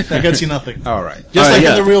 that gets you nothing. All right. Just All right, like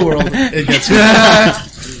yeah. in the real world, it gets you.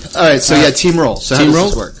 All right, so team roll. So team how does roll?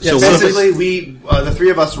 this work? Yeah, so so Basically, we the three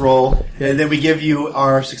of us roll, and then we give you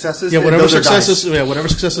our successes. Yeah, and whatever those are dice.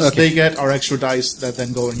 successes they get are extra dice that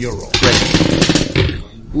then go in your roll.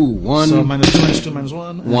 Ooh, one. So -2,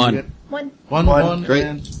 -1. and One. you get One. one, Great.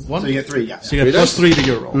 and one. So you get 3. Yeah. So you get +3 to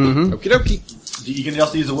your roll. Okie dokie. You can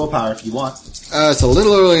also use a willpower if you want. It's a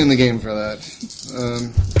little early in the game for that.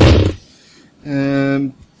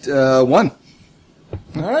 1.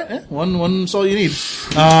 All right, one's all you need.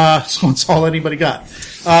 So it's all anybody got.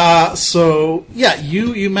 So yeah,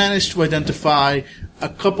 you managed to identify a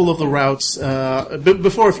couple of the routes.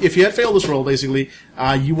 Before, if you had failed this roll, basically,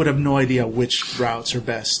 you would have no idea which routes are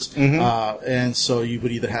best. And so you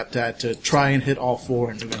would either have to try and hit all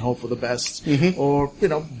 4 and hope for the best, or,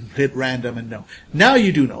 hit random and no. Now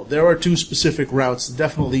you do know. There are 2 specific routes,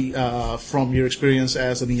 definitely, from your experience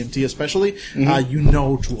as an EMT especially, you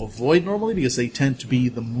know to avoid normally because they tend to be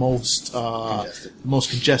the most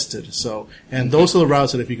congested. So, and those are the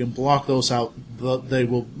routes that if you can block those out, they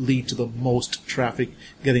will lead to the most traffic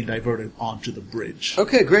getting diverted onto the bridge.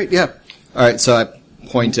 Okay, great, yeah. All right, so I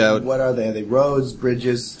point out... What are they? Are they roads,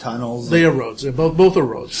 bridges, tunnels? They are roads. Both are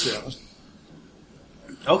roads. Yeah.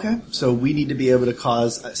 Okay, so we need to be able to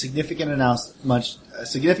cause a significant amount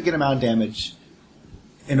of damage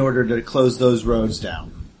in order to close those roads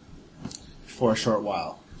down for a short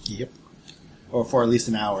while. Yep. Or for at least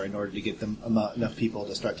an hour in order to get them enough people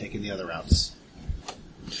to start taking the other routes.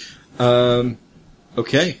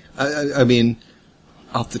 Okay. I mean,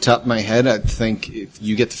 off the top of my head, I think if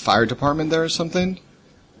you get the fire department there or something.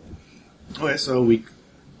 Okay, so we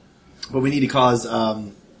need to cause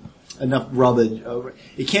enough rubbish.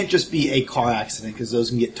 It can't just be a car accident because those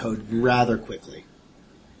can get towed rather quickly.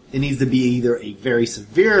 It needs to be either a very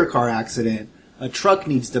severe car accident, a truck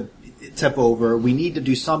needs to tip over. We need to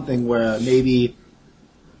do something where maybe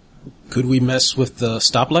Could we mess with the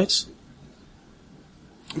stoplights?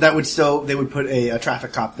 that would they would put a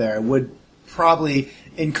traffic cop there. It would probably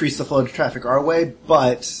increase the flow of traffic our way,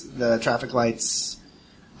 but the traffic lights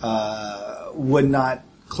would not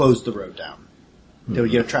close the road down. They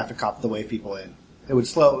would get a traffic cop to wave people in. It would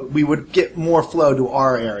slow. We would get more flow to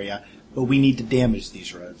our area, but we need to damage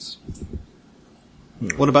these roads.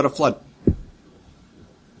 What about a flood?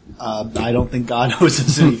 I don't think God owes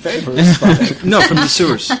us any favors. But, No, from the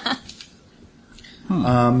sewers.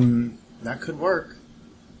 that could work.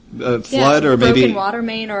 Flood or broken maybe water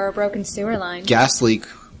main or a broken sewer line. gas leak.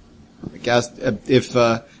 If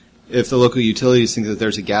the local utilities think that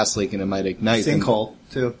there's a gas leak and it might ignite. then- Sinkhole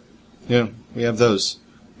too. Yeah, we have those.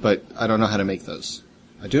 But I don't know how to make those.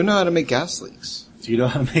 I do know how to make gas leaks. Do you know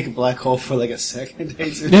how to make a black hole for like a second?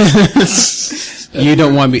 You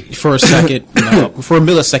don't want me for a second. No, for a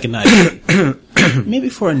millisecond, not even. Maybe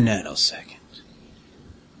for a nanosecond.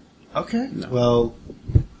 Okay. Well,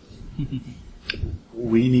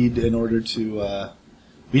 we need we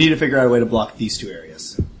need to figure out a way to block these two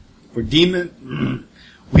areas.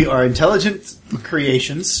 We are intelligent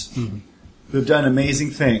creations who have done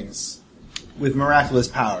amazing things with miraculous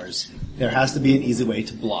powers. There has to be an easy way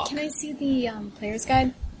to block. Can I see the player's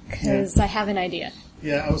guide? Because I have an idea.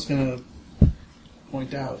 Yeah, I was gonna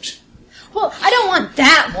point out. Well, I don't want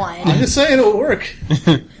that one. I'm just saying it'll work.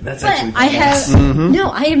 That's But actually I have no.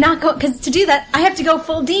 I am not going because to do that I have to go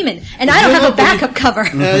full demon, and I don't have a backup cover.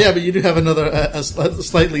 Yeah, but you do have another, a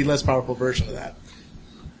slightly less powerful version of that.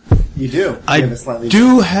 You do. I You have a slightly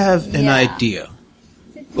do have an Yeah. idea.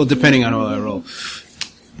 Well, depending on how I roll.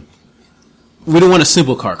 We don't want a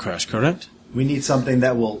simple car crash, correct? We need something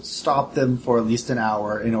that will stop them for at least an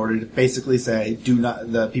hour in order to basically say, do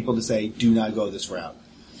not go this route.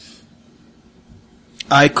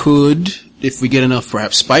 I could, if we get enough,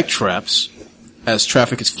 perhaps spike traps, as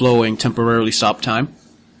traffic is flowing, temporarily stop time.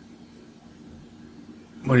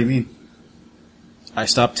 What do you mean? I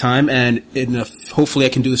stop time, and hopefully I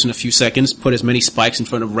can do this in a few seconds, put as many spikes in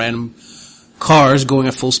front of random cars going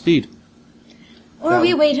at full speed. Or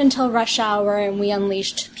we wait until rush hour and we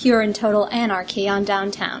unleashed pure and total anarchy on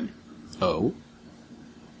downtown. Oh?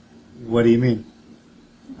 What do you mean?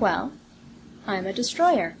 Well, I'm a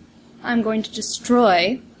destroyer. I'm going to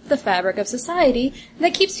destroy the fabric of society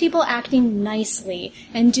that keeps people acting nicely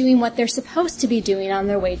and doing what they're supposed to be doing on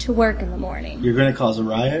their way to work in the morning. You're going to cause a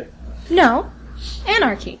riot? No,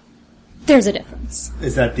 anarchy. There's a difference.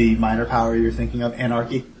 Is that the minor power you're thinking of?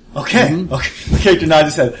 Anarchy? Okay. Okay. The character nodded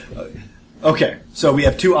his head. Okay. So we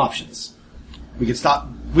have two options. We can stop.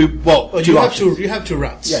 Two options. You have two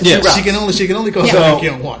routes. Yeah, Yes. two routes. She can only go So anarchy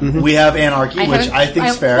on one. we have anarchy, which I think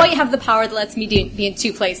is fair. quite have the power that lets me be in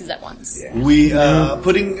two places at once. We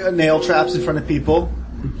putting nail traps in front of people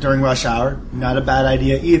during rush hour, not a bad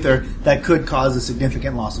idea either. That could cause a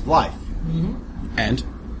significant loss of life. And?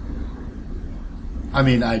 I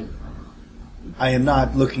mean, I am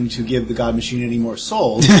not looking to give the God Machine any more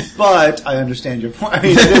souls, but I understand your point. I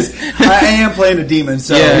mean, I am playing a demon,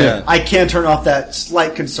 so Yeah. I can turn off that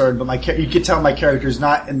slight concern. But you can tell my character is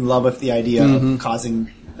not in love with the idea of causing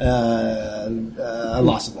a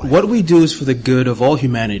loss of life. What we do is for the good of all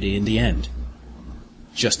humanity in the end.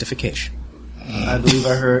 Justification. I believe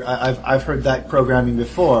I've heard that programming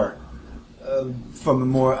before from a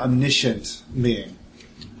more omniscient being.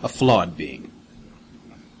 A flawed being.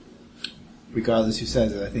 Regardless who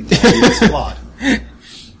says it, I think the idea is flawed.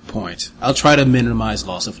 Point. I'll try to minimize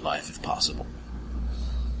loss of life if possible.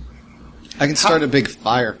 I can start a big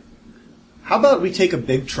fire. How about we take a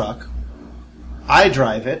big truck, I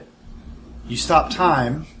drive it, you stop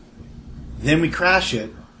time, then we crash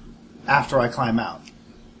it after I climb out.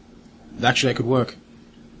 Actually, that could work.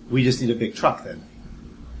 We just need a big truck then.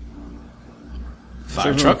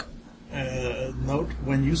 Fire truck? Note,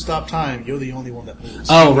 when you stop time, you're the only one that moves.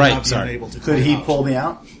 Oh, You will right, not be sorry. unable to Could climb he out. pull me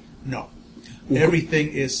out? No. Everything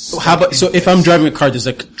is... How about, so in if place. I'm driving a car, does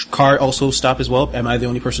the car also stop as well? Am I the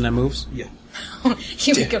only person that moves? Yeah.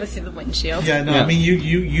 You would go through the windshield. Yeah, no, Yeah. I mean,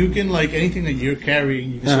 you can, like, anything that you're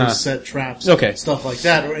carrying, you can sort Uh-huh. of set traps, Okay. stuff like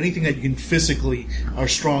that, or anything that you can physically are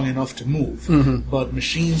strong enough to move. But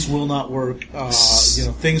machines will not work,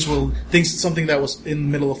 something that was in the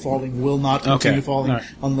middle of falling will not continue Okay. falling Alright.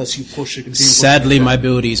 unless you push it, continue Sadly, pushing it my down.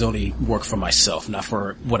 abilities only work for myself, not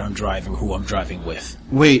for what I'm driving, who I'm driving with.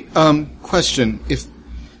 Wait, question.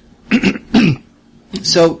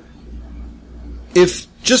 If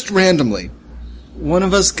just randomly, one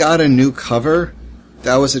of us got a new cover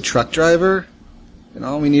that was a truck driver, and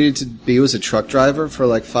all we needed to be was a truck driver for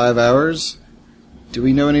like 5 hours, do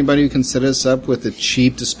we know anybody who can set us up with a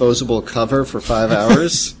cheap disposable cover for 5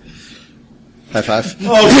 hours? High five. Can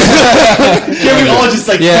we all just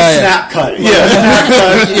like Yeah, snap cut?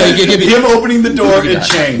 Yeah, Him opening the door in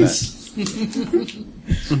chains.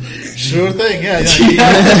 Sure thing, yeah.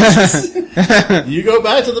 You go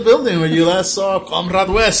back to the building where you last saw Comrade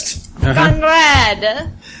West.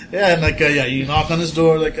 Conrad! Yeah, and you knock on his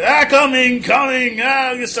door, coming,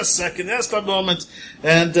 just a second, just a moment.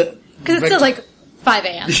 And, Because it's still like 5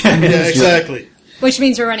 a.m., yeah, exactly. which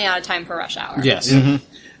means we're running out of time for rush hour. Yes.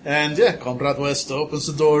 And Comrade West opens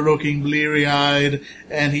the door looking bleary-eyed,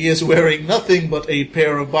 and he is wearing nothing but a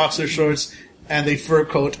pair of boxer shorts and a fur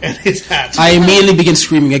coat and his hat. I immediately begin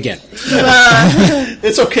screaming again.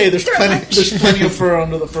 It's okay, there's plenty of fur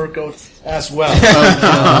under the fur coat as well.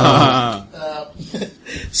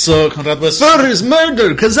 So Conrad West... Fur is murder,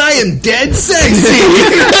 because I am dead sexy!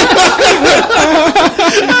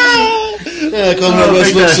 Conrad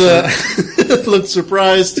West looks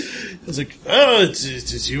surprised. He's like, oh,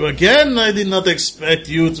 it's you again? I did not expect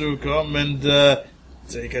you to come and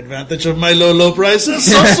take advantage of my low prices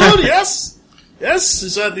so soon, yes? Yes,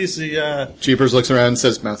 is that easy? Jeepers looks around and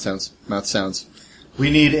says, mouth sounds. We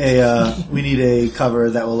need a cover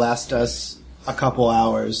that will last us a couple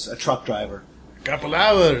hours. A truck driver. Couple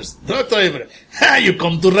hours. Truck driver. Ha, you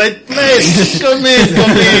come to right place. Come in.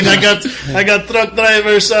 I got truck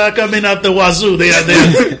drivers coming out the wazoo.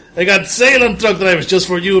 I got Salem truck drivers just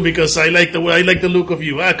for you because I like the look of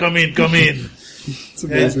you. Come in. It's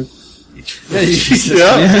amazing.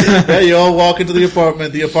 Yeah, you all walk into the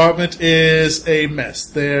apartment. The apartment is a mess.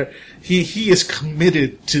 There, he is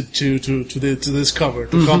committed to this cover,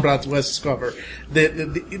 to Comrade West's cover.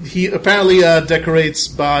 He apparently decorates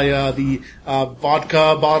by the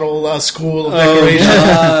vodka bottle school of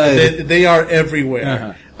decoration. They are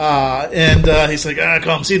everywhere. And he's like,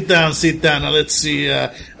 come, sit down. Now, let's see,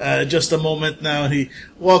 just a moment now. He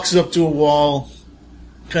walks up to a wall,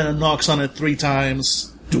 kind of knocks on it 3 times.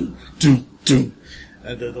 Do.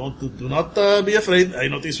 And do not be afraid. I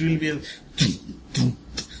know this will be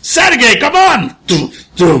Sergey, come on! Do.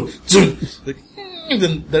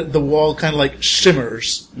 Then the wall kind of like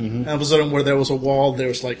shimmers. And all of a sudden where there was a wall,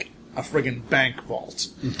 there's like a friggin' bank vault.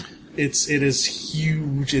 It is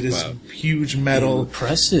huge. It is huge metal.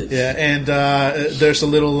 Impressive. Yeah, and there's a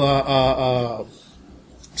little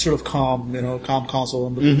sort of comm console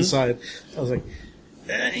on the side. I was like,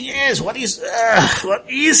 yes, what is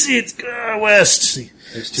it, West?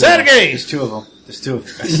 Sergey! There's two of them.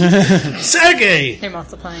 Sergey! They're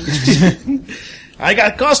multiplying. I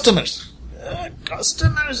got customers.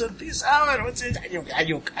 Customers at this hour? What's it?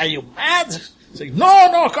 Are you mad? It's like,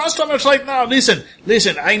 no, customers right now. Listen,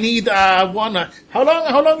 I need one. How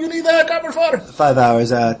long you need cover for? 5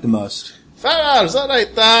 hours at the most. 5 hours, all right.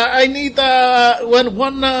 I need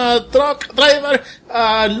one truck driver,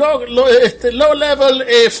 low level,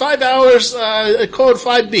 5 hours, code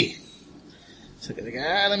 5B. So,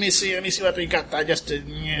 let me see what we got. I just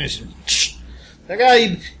the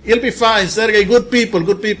guy, he'll be fine. Sergey, good people.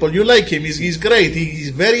 You like him? He's great. He's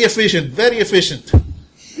very efficient. I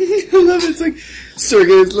love it. It's like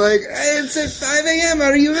Sergey's like, it's at 5 a.m.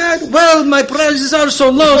 Are you mad? Well, my prices are so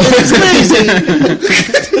low that it's crazy.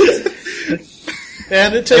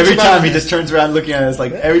 And it takes every time he just turns around looking at us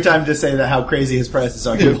like every time to say that how crazy his prices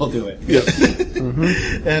are, he will do it. Yeah.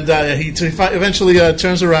 And he eventually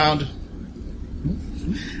turns around.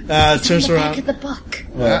 Back of the book.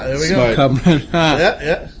 There we go. Comrade.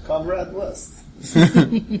 Yeah. Comrade West.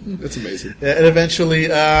 That's amazing. Yeah, and eventually,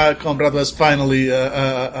 Comrade West finally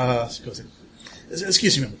goes in.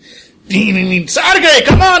 Excuse me. Sergey,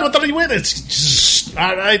 come on, what are you with?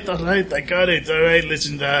 All right, I got it. All right,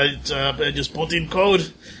 listen, I just put in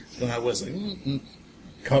code. And I was like,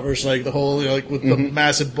 covers like the whole, with the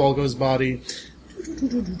massive bulk of his body.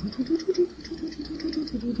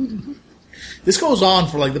 This goes on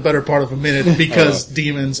for like the better part of a minute because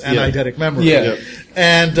demons and eidetic memory. Yeah.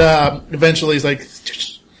 And eventually he's like,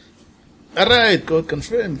 all right, good,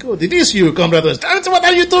 confirmed, good. It is you, Comrade West. What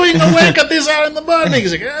are you doing awake at this hour in the morning?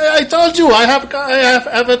 He's like, I told you, I have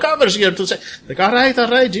covers here to say. Like, all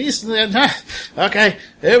right, geez. Okay,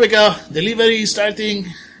 here we go. Delivery starting.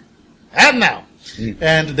 And now.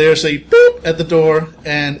 And there's a boop at the door,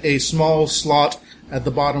 and a small slot at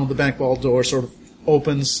the bottom of the bank vault door sort of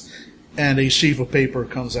opens, and a sheaf of paper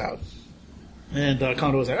comes out. And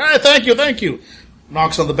Kondo was like, all right, thank you.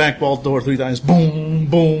 Knocks on the bank vault door 3 times, boom,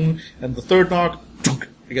 boom, and the third knock,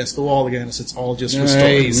 against the wall again, as it's all just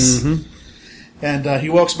restored. Nice. And he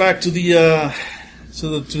walks back to the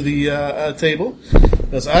table.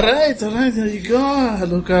 Goes, all right, there you go.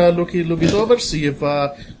 Look it over, see if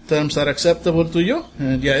terms are acceptable to you.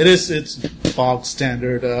 And it's bog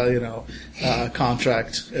standard,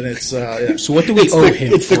 contract, and it's So what do we owe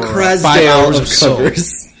him It's for the 5 hours of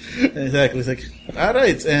covers. Exactly. It's like, all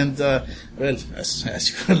right, and Well, as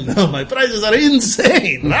you well know, my prices are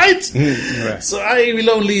insane, right? So I will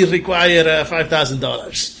only require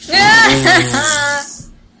 $5,000.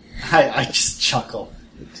 I just chuckle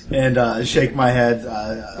and shake my head.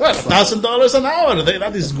 Well, $1,000 an hour.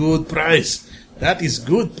 That is good price. That is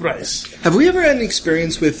good price. Have we ever had an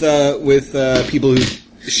experience with people who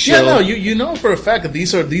Yeah, no, you know for a fact that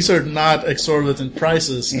these are not exorbitant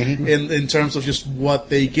prices in terms of just what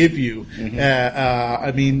they give you.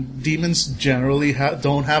 I mean, demons generally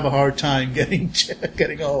don't have a hard time getting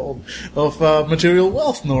a hold of material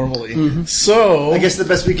wealth normally. So I guess the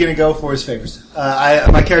best we can go for is favors.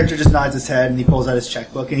 My character just nods his head and he pulls out his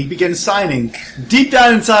checkbook and he begins signing. Deep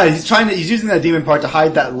down inside, he's using that demon part to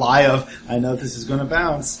hide that lie of, I know this is going to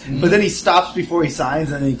bounce. But then he stops before he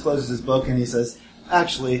signs and then he closes his book and he says,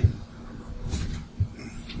 actually,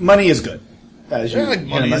 money is good. As you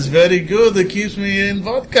money is very good. It keeps me in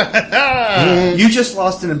vodka. You just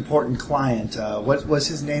lost an important client. What was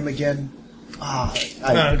his name again? Gordon.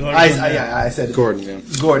 I said it. Gordon, yeah.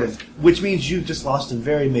 Gordon, which means you've just lost a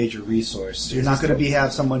very major resource. You're not going to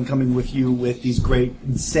have someone coming with you with these great,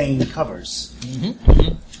 insane covers.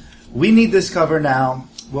 We need this cover now.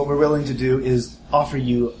 What we're willing to do is offer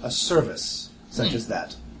you a service such as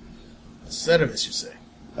that. Service, you say?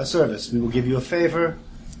 A service. We will give you a favor,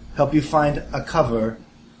 help you find a cover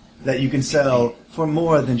that you can sell for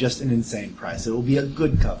more than just an insane price. It will be a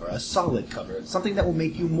good cover, a solid cover, something that will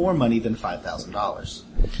make you more money than $5,000.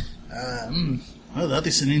 Well, that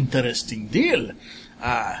is an interesting deal.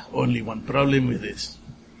 Only one problem with this.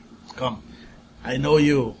 Come, I know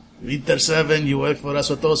you. Winter 7, you work for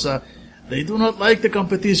Asotosa. They do not like the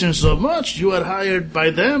competition so much. You are hired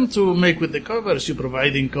by them to make with the covers. You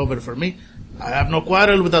providing cover for me. I have no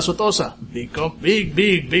quarrel with Asotosa. Big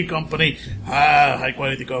company. High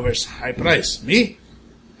quality covers, high price. Me?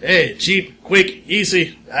 Hey, cheap, quick,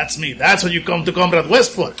 easy. That's me. That's what you come to Comrade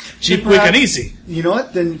West for. Cheap, quick, and easy. You know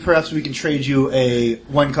what? Then perhaps we can trade you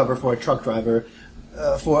one cover for a truck driver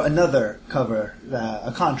for another cover,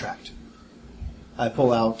 a contract. I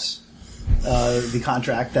pull out the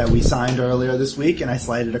contract that we signed earlier this week, and I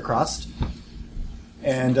slide it across.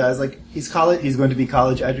 And I was like, he's going to be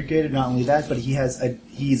college educated. Not only that, but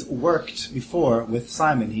he's worked before with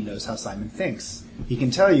Simon. He knows how Simon thinks. He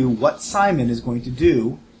can tell you what Simon is going to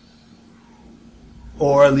do,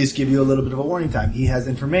 or at least give you a little bit of a warning time. He has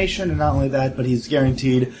information, and not only that, but he's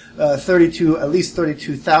guaranteed at least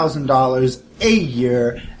 $32,000 a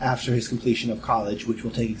year after his completion of college, which will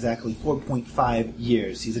take exactly 4.5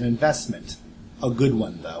 years. He's an investment, a good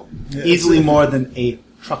one though, easily more than a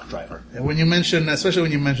truck driver. And especially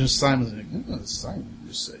when you mention Simon, like, Simon,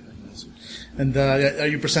 you say. And are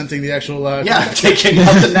you presenting the actual? Yeah, taking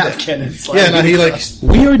out the napkin and sliding. Yeah, no, he like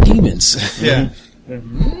We are demons. yeah.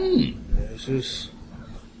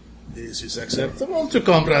 This is acceptable to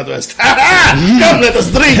Comrade West. Come, let us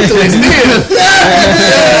drink to his deal.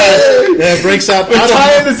 Breaks out. We're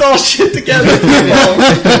tying this all shit together.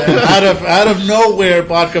 out of nowhere,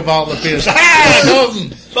 vodka bottle appears.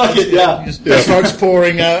 Fuck it, yeah. Starts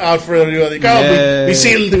pouring out for everybody. Come, we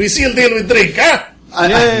seal deal with drink, huh?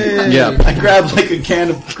 I grab like a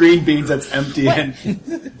can of green beans that's empty and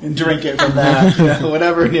drink it from that,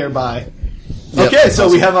 whatever nearby. Okay, so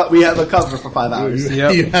we have a cover for 5 hours.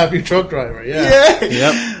 You have your truck driver, yeah.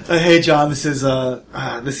 Hey John, this is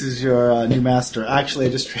your new master. Actually, I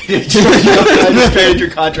just traded your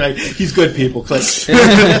contract. He's good people. Click.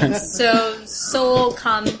 So soul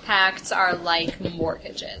compacts are like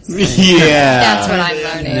mortgages. Yeah. That's what I'm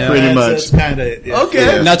learning. Yeah. Pretty much. That's kind of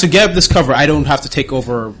Okay. Now, to get this cover, I don't have to take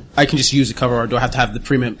over. I can just use the cover, or do I have to have the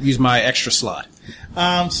premium use my extra slot?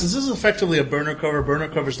 Since this is effectively a burner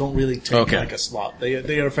covers don't really take like a slot.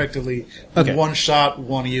 They are effectively one shot,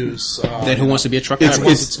 one use. Then who wants to be a truck driver?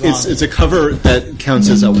 It's a cover that counts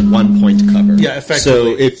as a 1-point cover. Yeah,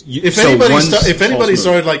 effectively. So if anybody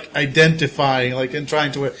started like identifying, like and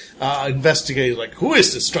trying to investigate, like who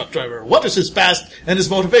is this truck driver? What is his past and his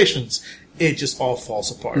motivations? It just all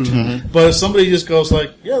falls apart. But if somebody just goes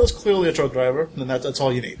like, yeah, that's clearly a truck driver, then that's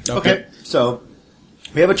all you need. Okay, so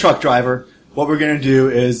we have a truck driver. What we're going to do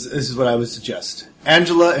is, this is what I would suggest.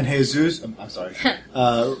 Angela and Jesus, I'm sorry,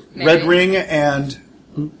 Red Ring and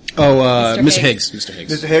Mr. Higgs.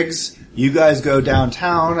 Mr. Higgs, you guys go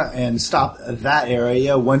downtown and stop that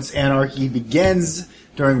area. Once anarchy begins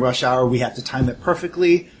during rush hour, we have to time it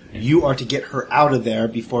perfectly. You are to get her out of there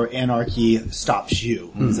before anarchy stops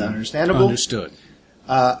you. Is that understandable? Understood.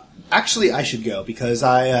 Actually, I should go because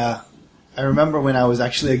I remember when I was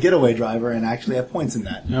actually a getaway driver and I actually have points in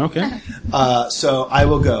that. Okay. So I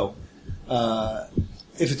will go.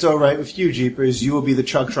 If it's all right with you, Jeepers, you will be the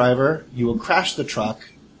truck driver. You will crash the truck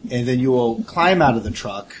and then you will climb out of the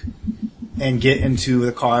truck and get into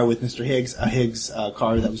the car with Mr. Higgs, a Higgs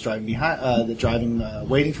car that was driving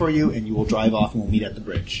waiting for you, and you will drive off and we'll meet at the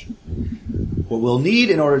bridge. What we'll need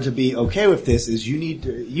in order to be okay with this is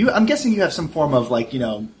I'm guessing you have some form of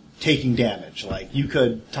taking damage. Like you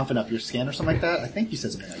could toughen up your skin or something like that. I think you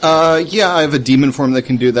said something like that. Yeah, I have a demon form that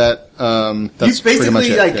can do that. That's you basically pretty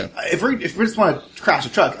much it. if we just want to crash a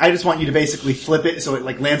truck, I just want you to basically flip it so it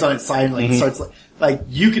lands on its side and starts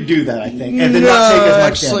you could do that, I think, and then not take as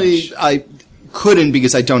much damage. I couldn't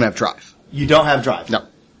because I don't have drive. You don't have drive. No.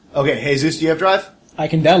 Okay, Jesus, do you have drive? I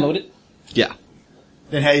can download it. Yeah.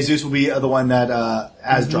 Then Jesus will be the one that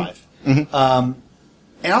has drive. Mm-hmm.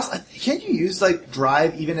 And also, can't you use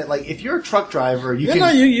drive even at if you're a truck driver?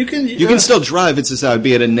 You can still drive. It's just that would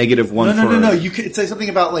be at a -1. No. You could say something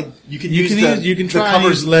about you can try and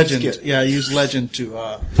use legend. Skip. Yeah, use legend to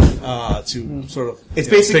sort of. It's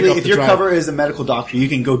basically if your cover is a medical doctor, you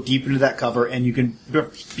can go deep into that cover and you can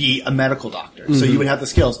be a medical doctor. Mm-hmm. So you would have the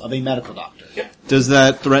skills of a medical doctor. Yep. Does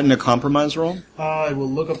that threaten a compromise roll? I will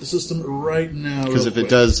look up the system right now. Because if it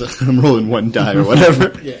does, I'm rolling 1 die or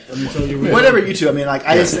whatever. Yeah, let me tell you. Whatever you two. I mean,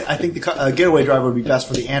 I think the getaway driver would be best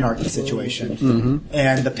for the anarchy situation,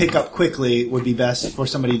 and the pickup quickly would be best for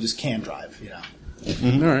somebody who just can drive.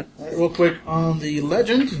 All right, real quick on the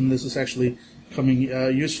legend, and this is actually coming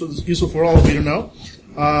useful for all of you to know.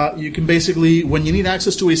 You can basically, when you need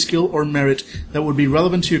access to a skill or merit that would be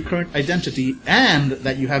relevant to your current identity and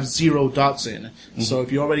that you have 0 dots in. Mm-hmm. So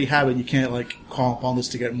if you already have it, you can't call upon this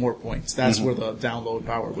to get more points. That's where the download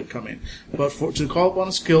power would come in. But to call upon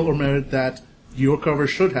a skill or merit that your cover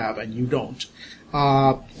should have and you don't,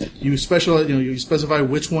 you specify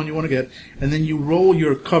which one you want to get, and then you roll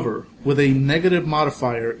your cover with a negative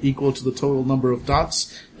modifier equal to the total number of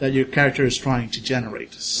dots that your character is trying to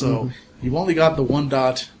generate. So you've only got the 1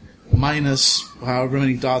 dot minus however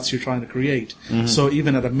many dots you're trying to create. Mm-hmm. So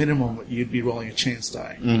even at a minimum, you'd be rolling a chance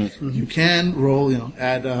die. Mm-hmm. You can roll,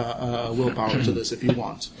 add willpower to this if you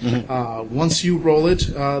want. Mm-hmm. Once you roll it,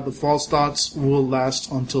 the false dots will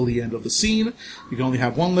last until the end of the scene. You can only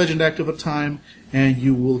have 1 legend active at a time, and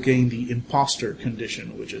you will gain the imposter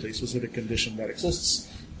condition, which is a specific condition that exists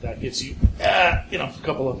that gives you, a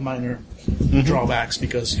couple of minor drawbacks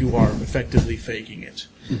because you are effectively faking it.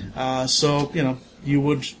 So, you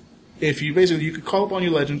would, if you could call upon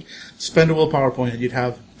your legend, spend a willpower point, and you'd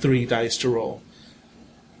have 3 dice to roll.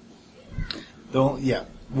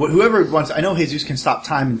 Whoever wants, I know Jesus can stop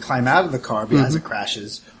time and climb out of the car as it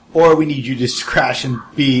crashes, or we need you just to crash and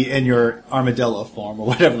be in your armadillo form, or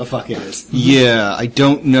whatever the fuck it is. Yeah, I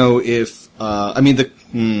don't know if,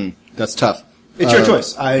 that's tough. It's your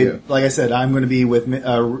choice. Like I said, I'm going to be with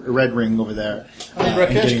Red Ring over there.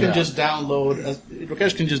 Rakesh can just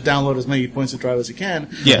download as many points of drive as he can.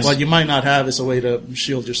 Yes. What you might not have is a way to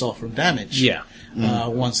shield yourself from damage. Yeah.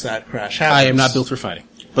 Once that crash happens. I am not built for fighting.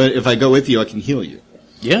 But if I go with you, I can heal you.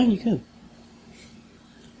 Yeah, you can.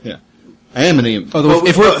 Yeah. I am an aim. Although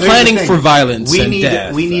if we're planning for violence and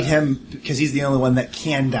death... We need him, because he's the only one that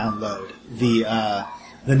can download the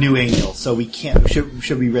new angel, so we can't...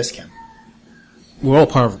 Should we risk him? We're all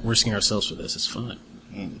part of risking ourselves for this. It's fun.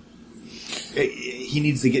 He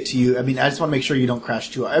needs to get to you. I mean, I just want to make sure you don't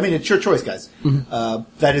crash too hard. I mean, it's your choice, guys. Mm-hmm.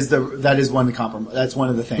 That is one compromise. That's one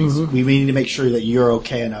of the things. Mm-hmm. We need to make sure that you're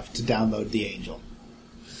okay enough to download the angel.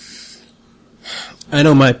 I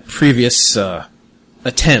know my previous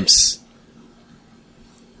attempts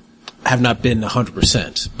have not been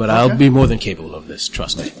 100%, but okay. I'll be more than capable of this.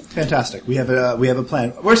 Trust me. Fantastic. We have a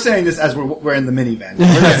plan. We're saying this as we're in the minivan.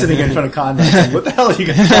 We're not sitting in front of Conrad saying, "What the hell are you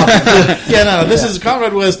guys talking about?" This is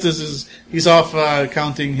Conrad West. He's off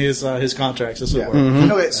counting his contracts. As it were.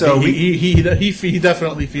 Mm-hmm. Okay, so he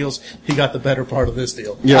definitely feels he got the better part of this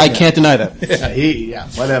deal. Yeah, I can't deny that.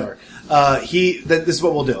 Whatever. This is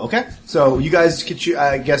what we'll do, okay? So you guys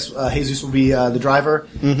I guess Jesus will be the driver.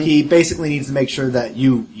 Mm-hmm. He basically needs to make sure that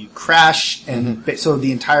you crash, and so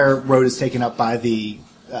the entire road is taken up by the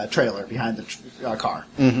trailer behind the car.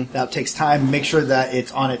 Mm-hmm. That takes time. Make sure that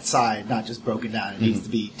it's on its side, not just broken down. It needs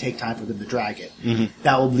to take time for them to drag it. Mm-hmm.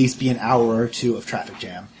 That will at least be an hour or 2 of traffic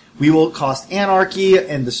jam. We will cause anarchy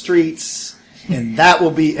in the streets, and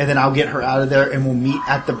then I'll get her out of there, and we'll meet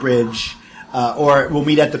at the bridge. Or we'll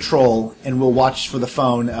meet at the troll, and we'll watch for the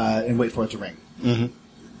phone and wait for it to ring. Mm-hmm.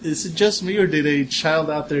 Is it just me, or did a child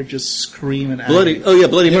out there just scream and Bloody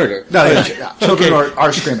murder. No, children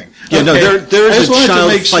are screaming. Yeah, no, Okay. there I is just a wanted to child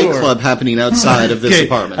make fight sure. club happening outside of this Okay,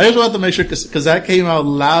 apartment. I just wanted to make sure because that came out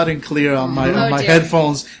loud and clear on my Oh, dear.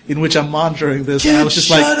 headphones in which I'm monitoring this. and I was just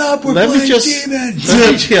shut like, up, we're let me playing just demons.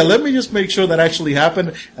 let me just make sure that actually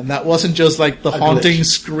happened, and that wasn't just like the haunting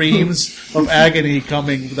screams of agony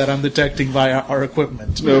coming that I'm detecting via our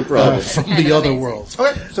equipment. No problem. From Kind the of other amazing. world.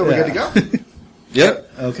 Okay, so we're good to go.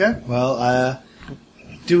 Yep. Okay. Well,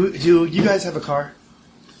 do you guys have a car?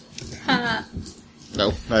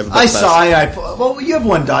 No, I have a I bus pass. saw it. Well, you have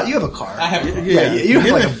one dot. You have a car. I have. Yeah, you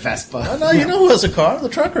have like a Oh, Vespa. no, you know who has a car? The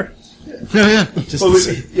trucker. Yeah. Just Well,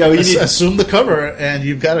 we need. assume the cover, and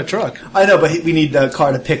you've got a truck. I know, but we need the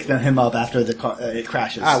car to pick him up after the car it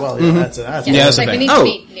crashes. Well, yeah, that's Yeah, Yeah, it's that's like a we bit. need Oh. to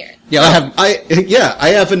be near it. Yeah, I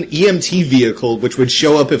have an EMT vehicle which would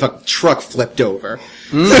show up if a truck flipped over.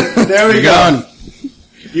 There we You're go. gone.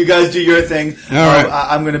 You guys do your thing. All right.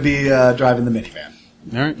 I'm going to be driving the minivan.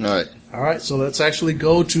 All right. All right. All right, so let's actually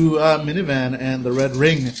go to Minivan and the Red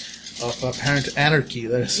Ring of apparent anarchy.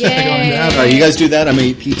 That's Yay. going to All happen. right, you guys do that. I'm gonna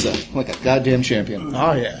eat pizza like a goddamn champion.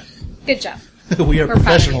 Oh yeah, Good job. we are We're proud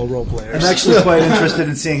professional of role players. I'm actually quite interested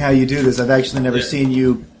in seeing how you do this. I've actually never seen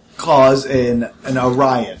you cause a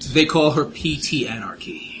riot. They call her PT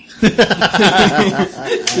Anarchy. Keep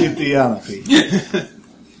the anarchy.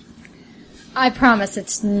 I promise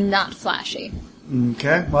it's not flashy.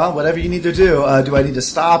 Okay, well, whatever you need to do. Do I need to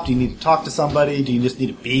stop? Do you need to talk to somebody? Do you just need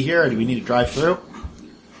to be here? Or do we need to drive through?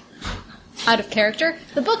 Out of character.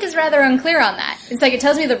 The book is rather unclear on that. It's like it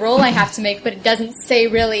tells me the role I have to make, but it doesn't say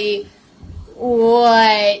really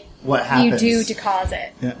what What you happens? do to cause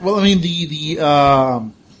it. Yeah. Well, I mean the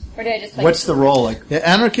Or did I just like... What's the role? Like,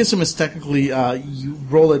 anarchism is technically you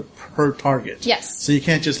roll it per target. Yes. So you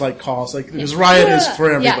can't just like cause because riot is for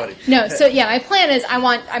everybody. Yeah. No, so yeah, my plan is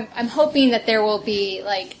I'm hoping that there will be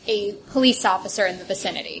like a police officer in the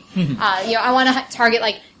vicinity. I want to target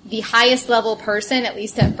like the highest level person, at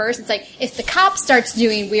least at first. It's like, if the cop starts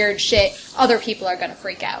doing weird shit, other people are going to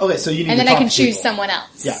freak out. Okay, so you need and to then I talk can to choose people. someone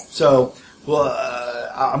else. yeah. So, well,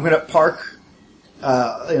 I'm going to park,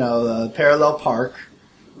 parallel park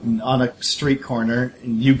on a street corner,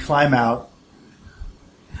 and you climb out.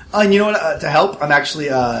 And you know what? To help, I'm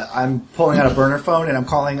actually I'm pulling out a burner phone and I'm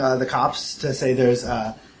calling the cops to say there's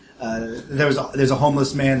a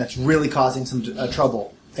homeless man that's really causing some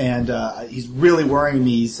trouble, and he's really worrying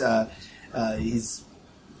me. He's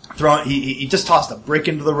throwing. He just tossed a brick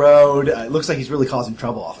into the road. It looks like he's really causing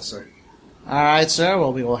trouble, officer. All right, sir.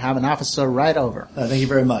 Well, we will have an officer right over. Thank you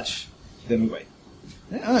very much. Then we wait.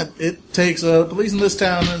 Yeah, it takes police in this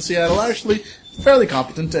town in Seattle are actually fairly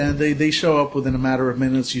competent, and they show up within a matter of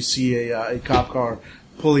minutes. You see a cop car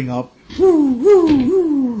pulling up,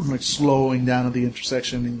 like slowing down at the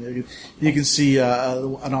intersection, and you can see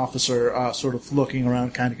an officer sort of looking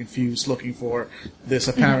around, kind of confused, looking for this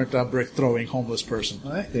apparent brick throwing homeless person.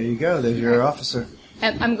 All right, there you go. There's your officer.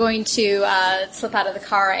 I'm going to slip out of the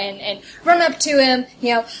car and run up to him,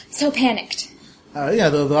 so panicked.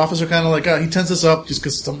 The officer kind of like he tenses up just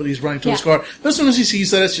because somebody's running to his Yeah. car. But as soon as he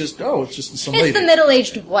sees that, it's just some It's lady. the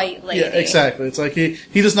middle-aged white lady. Yeah, exactly. It's like he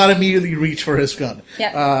does not immediately reach for his gun.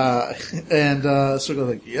 Yeah. So goes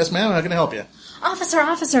like, "Yes, ma'am. How can I help you?" Officer,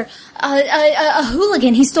 a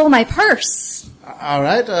hooligan, he stole my purse. All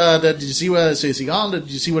right. Did you see where is he gone? Did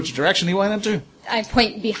you see which direction he went into? I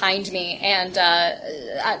point behind me, and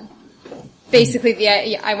basically,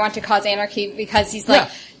 I want to cause anarchy because he's like,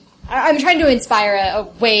 Yeah. I'm trying to inspire a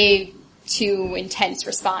way too intense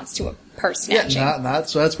response to a purse snatching.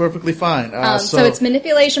 So that's perfectly fine. So it's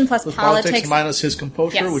manipulation plus with politics. minus his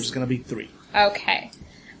composure, Yes. which is going to be 3. Okay.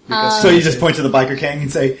 So you just point to the biker gang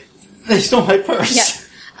and say, "They stole my purse." Yes.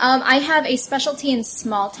 I have a specialty in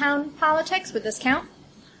small town politics. Would this count?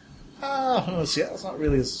 Seattle's not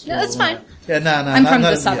really as... No, that's fine. Yeah, no. I'm from not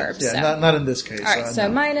the in- suburbs, Yeah, so. not in this case. All right, so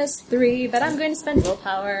no. minus 3, but I'm going to spend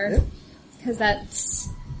willpower Yep. because that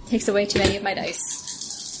takes away too many of my dice.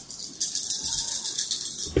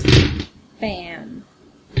 Bam.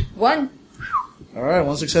 1. All right,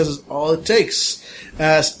 1 success is all it takes.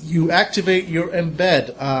 As you activate your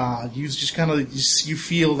embed, you just kind of you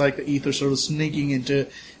feel like the ether sort of sneaking into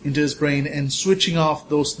his brain and switching off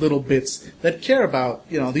those little bits that care about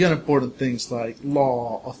the unimportant things like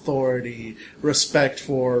law, authority, respect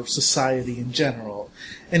for society in general.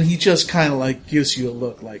 And he just kind of like gives you a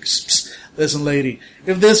look like, "Psst, listen, lady,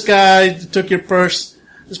 if this guy took your purse,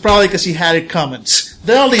 it's probably because he had it coming.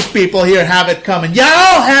 All these people here have it coming. Y'all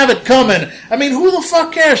have it coming. I mean, who the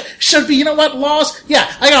fuck cares? Should be, laws?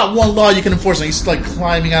 Yeah, I got one law you can enforce." And he's like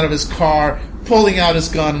climbing out of his car, pulling out his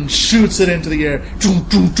gun and shoots it into the air. Doom,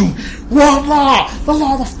 doom, doom. One law! The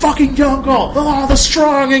law of the fucking jungle! The law of the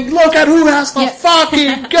strong! And look at who has the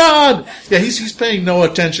fucking gun! Yeah, he's paying no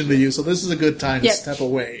attention to you, so this is a good time to step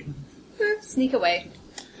away. Sneak away.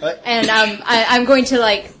 And I'm going to,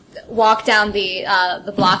 like, walk down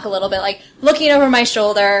the block a little bit, like, looking over my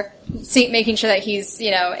shoulder, making sure that he's,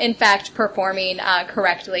 in fact, performing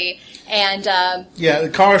correctly. And the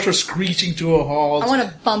cars are screeching to a halt. I want to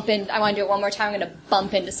do it one more time. I'm going to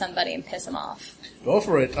bump into somebody and piss him off. Go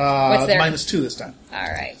for it. What's there? -2 this time. All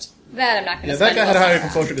right. That I'm not going to. Yeah, that guy had a higher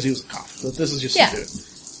composure because he was a cop. So this is just good.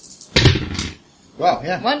 Wow.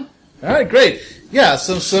 Yeah. 1. All right, great. Yeah,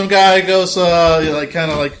 some guy goes,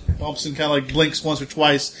 kind of bumps and kind of blinks once or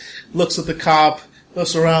twice, looks at the cop,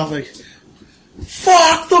 looks around like,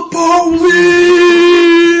 fuck the police!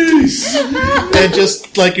 And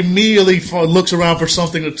just immediately looks around for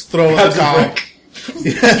something to throw at the cop.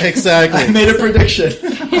 Yeah, exactly. I made a prediction.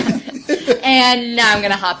 And now I'm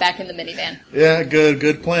going to hop back in the minivan. Yeah,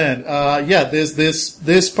 good plan.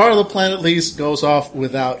 This part of the plan at least goes off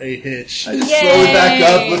without a hitch. I just slowly back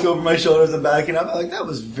up, look over my shoulders and backing up. I'm like, that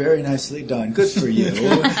was very nicely done. Good for you.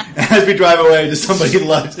 As we drive away, just somebody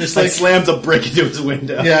slams a brick into his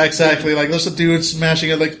window. Yeah, exactly. There's a dude smashing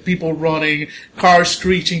it, people running, cars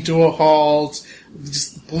screeching to a halt,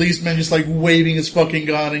 just policeman just waving his fucking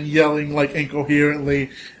gun and yelling incoherently.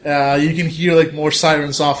 You can hear more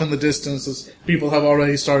sirens off in the distance as people have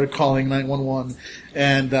already started calling 911.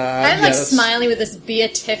 And I'm smiling with this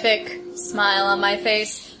beatific smile on my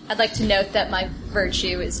face. I'd like to note that my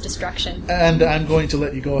virtue is destruction. And I'm going to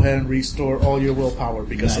let you go ahead and restore all your willpower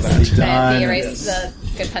because of that. And we erase the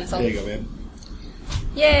good pencil. There you go, babe.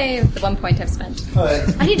 Yay, the 1 point I've spent.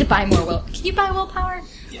 I need to buy more will. Can you buy willpower?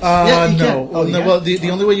 No. Well, the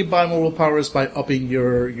only way you buy more willpower is by upping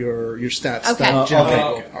your stats. Okay. That generate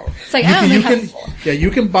willpower. It's I only have 4. Yeah, you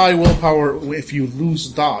can buy willpower if you lose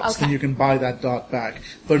dots. Okay. Then you can buy that dot back.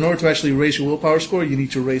 But in order to actually raise your willpower score, you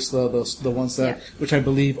need to raise the ones that which I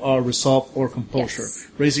believe are resolve or composure. Yes.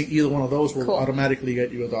 Raising either one of those will automatically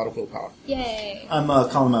get you a dot of willpower. Yay! I'm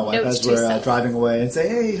calling my wife as we're driving away and say,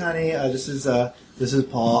 "Hey, honey, this is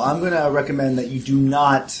Paul. I'm going to recommend that you do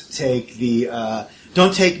not take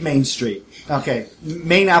don't take Main Street. Okay,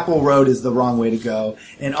 Main Apple Road is the wrong way to go,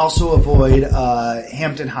 and also avoid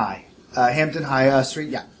Hampton High. Hampton High Street.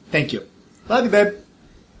 Yeah, thank you. Love you, babe."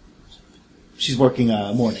 She's working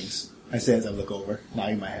mornings. I say as I look over,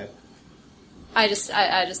 nodding my head. I just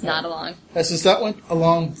nod along. Since that went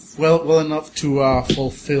along well enough to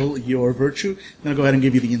fulfill your virtue, I'm going to go ahead and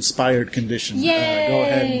give you the inspired condition. Yay! Go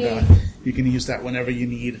ahead and you can use that whenever you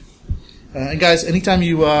need. And guys, anytime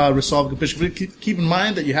you resolve a condition, keep in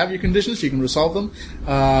mind that you have your conditions, you can resolve them,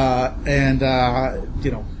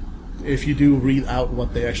 if you do read out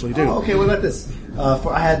what they actually do. Oh, okay, what about this?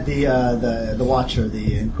 I had the Watcher,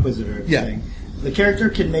 the Inquisitor thing. The character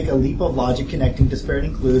can make a leap of logic connecting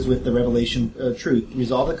disparate clues with the revelation truth.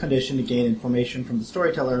 Resolve the condition to gain information from the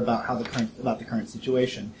storyteller about the current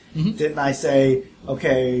situation. Mm-hmm. Didn't I say,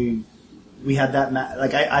 okay, we had that map?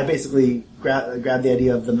 I basically grabbed the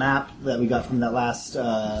idea of the map that we got from the last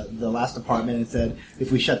apartment and said,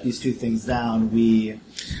 if we shut these two things down, we...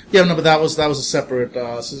 Yeah, no, but that was a separate.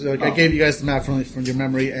 I gave you guys the map from your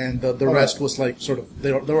memory, and the rest was they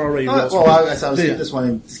were already. I guess I'll skip this one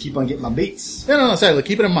and just keep on getting my beats. Yeah, no, exactly.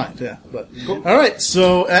 Keep it in mind. Yeah, but cool. All right.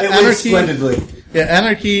 So Anarchy, splendidly. Yeah,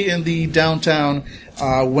 Anarchy in the downtown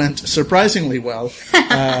went surprisingly well.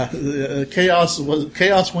 Chaos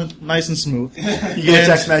went nice and smooth. You get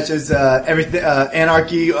text messages, everything,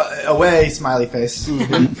 Anarchy away, smiley face.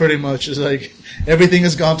 Mm-hmm. Pretty much, it's everything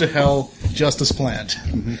has gone to hell just as planned.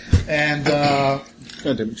 Mm-hmm. And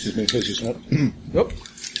excuse me, please use that. Yep.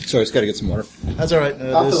 Sorry, it's got to get some water. That's all right.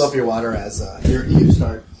 I'll fill up your water as you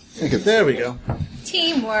start. Okay. There we go.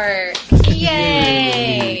 Teamwork!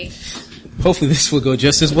 Yay! Hopefully this will go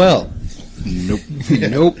just as well. Nope.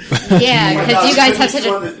 Nope. Yeah, because you guys have such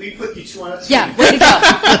a... We put each one at Yeah, way to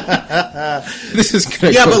go. This is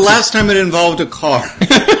good. Yeah, but last time it involved a car.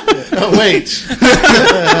 Oh, wait.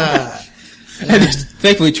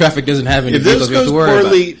 Thankfully, traffic doesn't have any vehicles we have to worry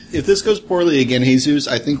about. If this goes poorly again, Jesus,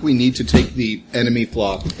 I think we need to take the enemy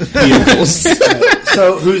flock vehicles.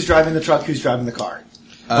 So, who's driving the truck? Who's driving the car?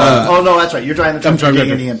 Oh no, that's right. You're driving the truck. I'm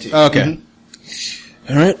driving an EMT. Okay.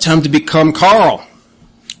 Mm-hmm. All right, time to become Carl.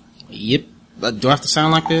 Yep. Do I have to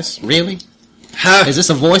sound like this? Really? Is this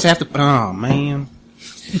a voice I have to... Oh, man.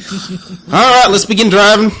 All right, let's begin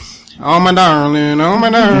driving. Oh, my darling. Oh, my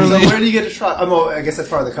darling. So where do you get a truck? Oh, I guess that's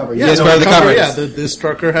part of the cover. Yeah, that's part of the cover. Yeah, this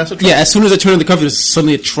trucker has a truck. Yeah, as soon as I turn on the cover, there's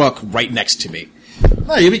suddenly a truck right next to me.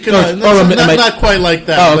 No, you become not quite like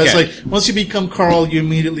that. Oh, But okay. it's like once you become Carl, you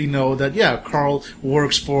immediately know that Carl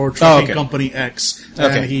works for trucking company X,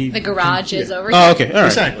 and Okay. The garage is over here. Oh, okay. All right.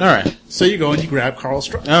 Exactly. All right. So you go and you grab Carl's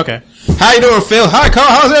truck. Okay. How you doing, Phil? Hi, Carl.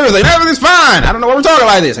 How's everything? Everything's fine. I don't know what we're talking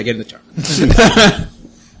about this. I get in the truck.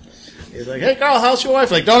 He's like, "Hey, Carl, how's your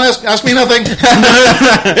wife?" Like, "Don't ask me nothing."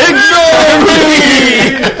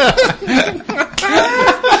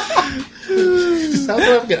 Sounds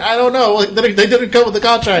like good. I don't know. They didn't come with the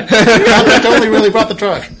contract. The contract only really brought the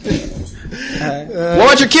truck. What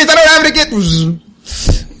about your kids? I don't have any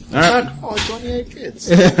kids. All right. Oh, 28 kids.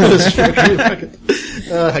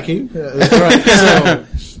 Hakeem? Right.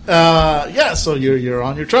 So, so you're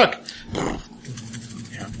on your truck.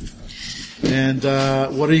 And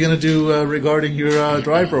what are you going to do regarding your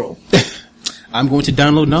drive roll? I'm going to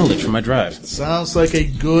download knowledge from my drive. Sounds like a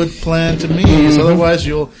good plan to me. So otherwise,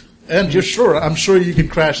 I'm sure you can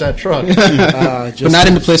crash that truck. But not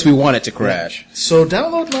in the place we want it to crash. So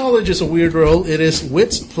download knowledge is a weird roll. It is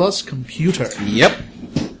wits plus computer. Yep.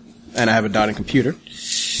 And I have a dot in computer.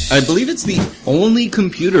 I believe it's the only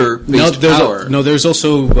computer-based power. There's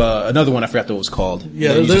also another one. I forgot what it was called.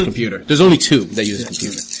 Yeah, that uses computer. There's only two that use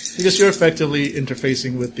computer. Because you're effectively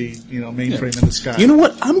interfacing with the mainframe in the sky. You know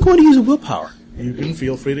what? I'm going to use a willpower. You can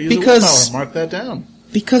feel free to use Because- the willpower. Mark that down.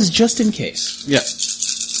 Because just in case. Yeah.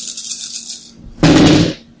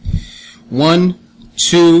 1,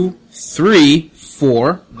 2, 3,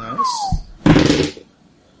 4, Nice.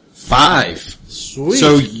 5. Sweet.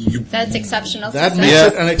 So you That's exceptional. that success.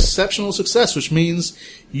 makes it an exceptional success, which means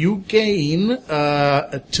you gain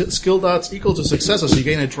skill dots equal to successes. So you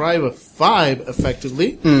gain a drive of 5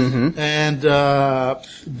 effectively, and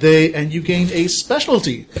you gain a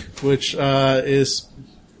specialty, which is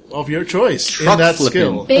of your choice Truck in that flipping.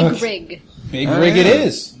 skill. Big rig. Big rig it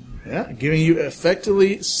is. Yeah, giving you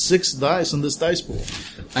effectively 6 dice in this dice pool.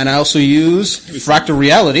 And I also use Fractal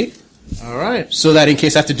Reality, All right. so that in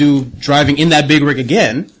case I have to do driving in that big rig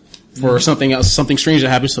again, for something else, something strange that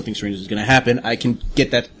happens, something strange is going to happen, I can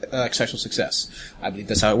get that exceptional success. I believe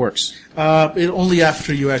that's how it works. It only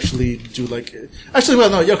after you actually do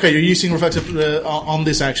okay, you're using reflective on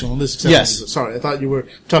this action, on this exception. Yes. Sorry, I thought you were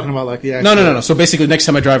talking about like the action. No. So basically, next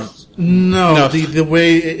time I drive, No, the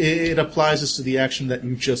way it applies is to the action that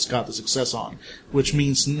you just got the success on, which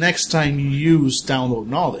means next time you use download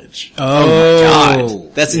knowledge,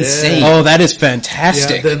 that's insane. Oh, that is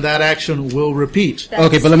fantastic. then that action will repeat.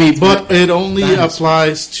 Okay, But it only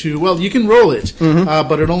applies to, you can roll it,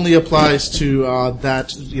 but it only applies to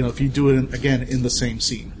that, if you do it again in the same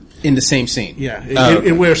scene. in the same scene. Yeah,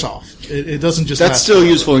 it wears off. It doesn't just That's last still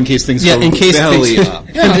forever. useful in case things Yeah, go in case belly things- up.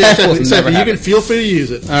 Yeah, exactly. Never You can happened. feel free to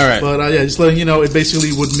use it. All right. But just letting you know, it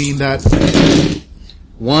basically would mean that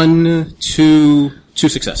 1, 2, 2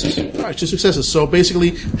 successes. all right, 2 successes. So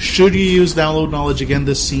basically, should you use download knowledge again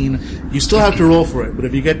this scene, you still have to roll for it. But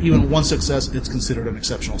if you get even 1 success, it's considered an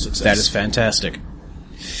exceptional success. That is fantastic.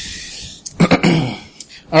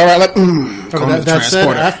 All right, That said,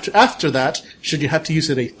 after that, should you have to use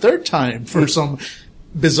it a 3rd time for some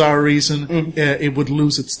bizarre reason, it would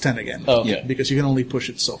lose its 10 again. Oh, okay. Because you can only push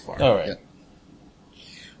it so far. All right.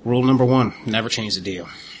 Rule number 1: never change the deal.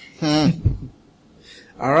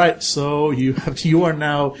 All right, so you are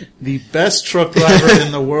now the best truck driver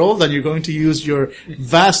in the world, and you're going to use your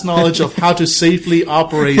vast knowledge of how to safely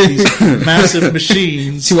operate these massive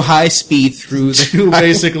machines To high speed through the. to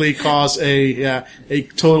basically cause a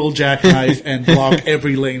total jackknife and block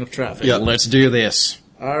every lane of traffic. Yeah. Let's do this.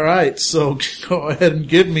 All right, so go ahead and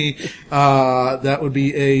give me that would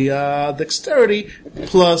be a dexterity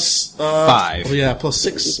plus 5. Oh yeah, plus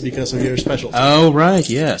 6 because of your specialty. Oh right,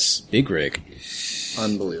 yes, big rig.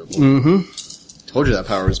 Unbelievable. Mm-hmm. Told you that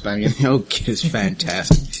power was banging. Oh, it is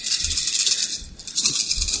fantastic.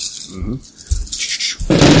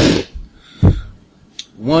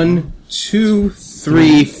 One, two,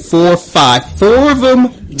 three, four, 5. 4 of them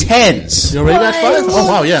 10s. You already got 5? Oh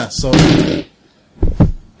wow, yeah. So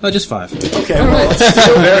Oh, just 5. okay, well, it's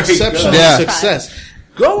still an exceptional Yeah. success.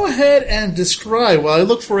 Go ahead and describe, while I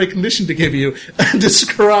look for a condition to give you,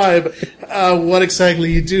 describe what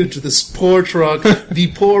exactly you do to this poor truck,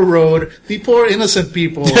 the poor road, the poor innocent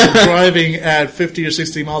people driving at 50 or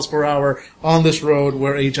 60 miles per hour on this road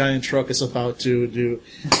where a giant truck is about to do.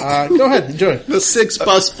 Go ahead, enjoy. The 6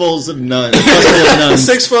 busfuls of nuns. Busful of nuns.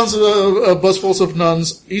 6 busfuls of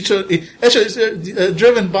nuns, each actually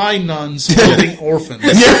driven by nuns holding orphans.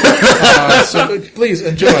 So please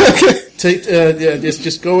enjoy. Take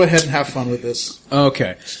just go ahead and have fun with this.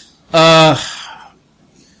 Okay.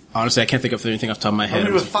 Honestly, I can't think of anything off the top of my I head.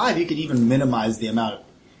 mean, with 5, you could even minimize the amount of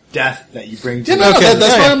death that you bring to You know, Okay, that's all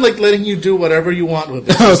why right. I'm like letting you do whatever you want with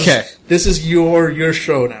this. Okay. This is your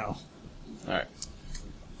show now. All right.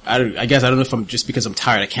 I guess I don't know if I'm just because I'm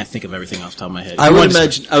tired. I can't think of everything off the top of my head. I You would want to-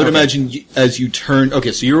 imagine. I would imagine as you turn.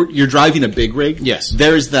 Okay, so you're driving a big rig. Yes.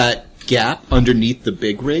 There's that gap underneath the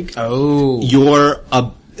big rig. Oh.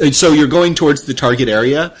 So you're going towards the target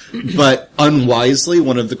area, but unwisely,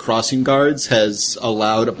 one of the crossing guards has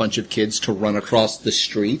allowed a bunch of kids to run across the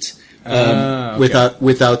street Okay. without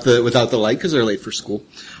the light because they're late for school.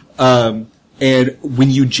 And when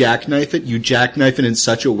you jackknife it in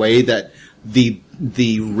such a way that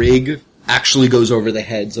the rig actually goes over the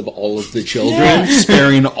heads of all of the children,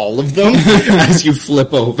 sparing all of them as you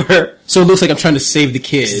flip over. So it looks like I'm trying to save the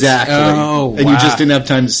kids. Exactly. Oh, And you just didn't have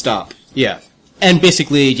time to stop. Yeah. And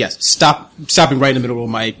basically, yes, stopping right in the middle of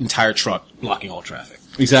my entire truck, blocking all traffic.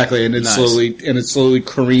 Exactly, and it Nice. slowly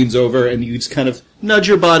careens over, and you just kind of nudge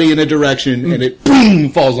your body in a direction, and it boom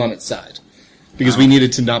falls on its side because we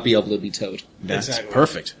needed to not be able to be towed. That's Exactly.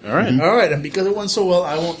 perfect. All right. All right, and because it went so well,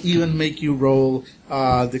 I won't even make you roll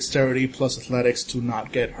dexterity plus athletics to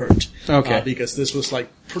not get hurt. Okay. Because this was like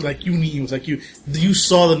you knew, it was like you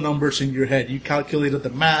saw the numbers in your head. You calculated the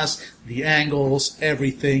mass, the angles,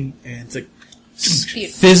 everything, and it's like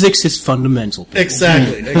Beautiful. Physics is fundamental.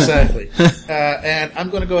 exactly. And I'm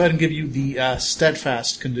going to go ahead and give you the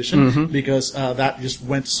steadfast condition because that just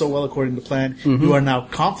went so well according to plan. You are now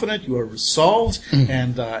confident, you are resolved,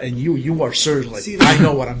 and you are certain. Like, See, I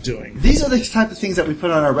know what I'm doing. These are the type of things that we put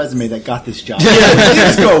on our resume that got this job. When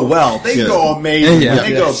things go well. They go amazing. Yeah. When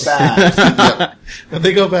they go bad. When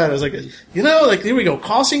they go bad, I was like, here we go.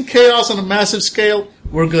 Causing chaos on a massive scale,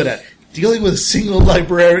 we're good at. Dealing with a scared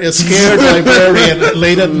librarian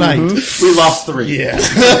late at night. We lost 3. Yeah.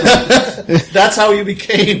 That's how you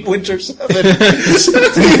became Winter 7.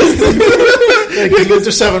 Like,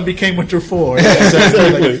 Winter 7 became Winter 4. Yeah,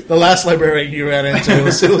 exactly. Like, the last librarian you ran into, it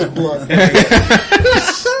was blood.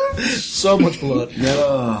 So much blood.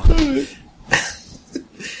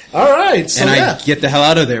 All right. So, And yeah. I get the hell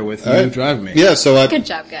out of there with you right. driving me. Yeah, so Good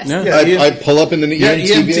job, guys. Yeah. Yeah, I pull up in the Yeah, EMT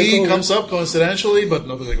EMT vehicle. comes up coincidentally, but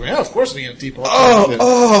nobody's like, yeah, of course an EMT pops up.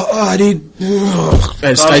 I need.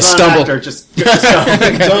 I stumble. Just go.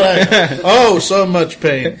 Oh, so much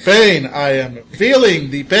pain. Pain. I am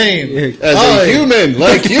feeling the pain. As a human,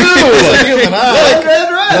 like you. As a human,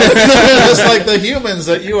 just like the humans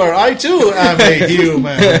that you are, I too am a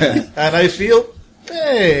human. And I feel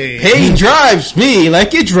pain. Pain drives me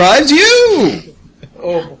like it drives you.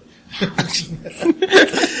 Oh.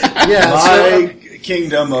 Yeah, so, My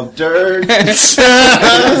kingdom of dirt. Is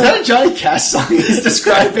that a Johnny Cash song he's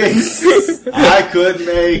describing? I could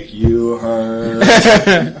make you hurt.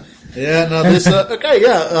 yeah, no, this,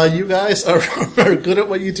 you guys are good at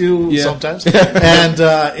what you do Yeah. sometimes, and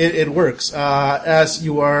it works. As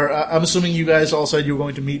you are, I'm assuming you guys all said you were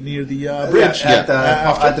going to meet near the bridge. At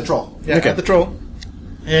after. the troll. Yeah, at the troll.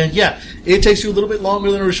 And yeah, it takes you a little bit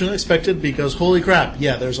longer than originally expected because holy crap,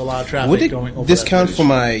 yeah, there's a lot of traffic Would going over this that count bridge. for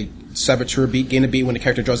my saboteur beat, gain a beat when the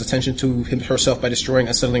character draws attention to herself by destroying,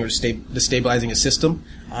 unsettling, or destabilizing a system?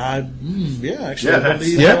 Yeah, actually, Yeah, I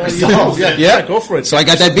believe, that's- you know, yeah. yeah, go for it. So I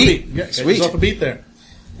got Get that yourself a beat. Yeah, get Sweet. yourself a beat there.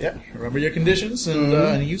 Yeah, remember your conditions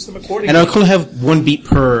and use them accordingly. And I'll only have one beat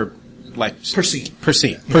per, per scene. Per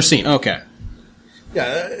scene, okay.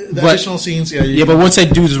 Yeah, the But- additional scenes. Yeah, Yeah, but once I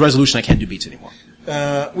do the resolution, I can't do beats anymore.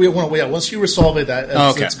 once you resolve it,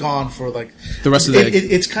 Okay. it's gone for like The rest of the-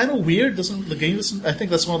 It's kind of weird. The game doesn't? I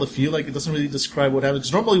think that's one of the feel like it doesn't really describe what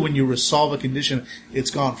happens. Normally, when you resolve a condition,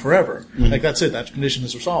 it's gone forever. Like that's it. That condition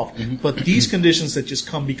is resolved. But these conditions that just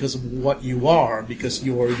come because of what you are, because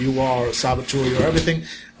you are a saboteur, you are everything.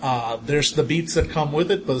 There's the beats that come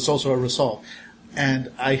with it, but it's also a resolve.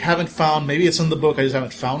 And I haven't found, maybe it's in the book, I just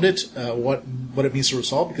haven't found it, what it means to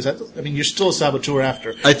resolve, because you're still a saboteur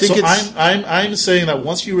after. I think so it's- I'm saying that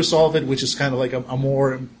once you resolve it, which is kind of like a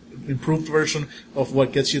more improved version of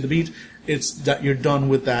what gets you the beat, it's that you're done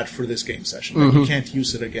with that for this game session. Like, you can't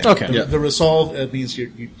use it again. Okay. The resolve means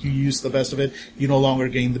you use the best of it. You no longer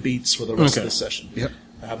gain the beats for the rest of Okay. this session. Yep.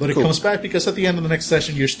 But it comes back because at the end of the next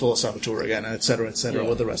session, you're still a saboteur again, et cetera,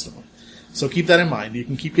 with the rest of them. So keep that in mind. You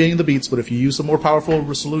can keep getting the beats, but if you use a more powerful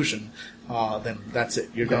resolution, then that's it.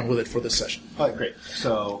 You're done with it for this session. Oh, great.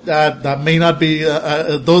 So That may not be,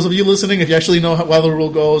 those of you listening, if you actually know how the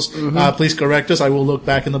rule goes, please correct us. I will look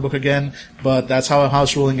back in the book again, but that's how I'm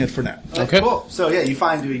house ruling it for now. Okay. Cool. So yeah, you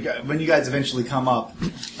find when you guys eventually come up,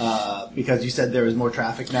 because you said there is more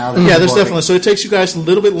traffic now. Yeah, there's definitely. So it takes you guys a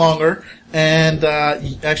little bit longer. And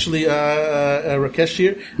actually, Rakesh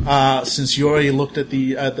here, since you already looked at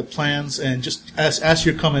the plans, and just as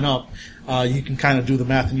you're coming up, you can kind of do the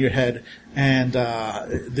math in your head, and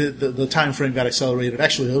the time frame got accelerated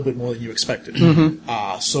actually a little bit more than you expected.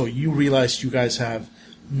 So you realize you guys have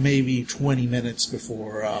maybe 20 minutes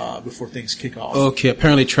before things kick off. Okay,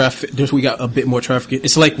 apparently we got a bit more traffic.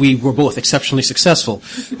 It's like we were both exceptionally successful.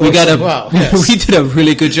 We did a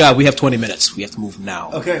really good job. We have 20 minutes. We have to move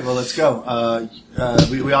now. Okay, well, let's go.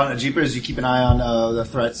 We on Jeepers, you keep an eye on the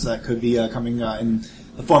threats that could be coming in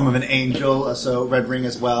the form of an angel, so Red Ring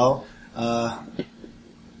as well.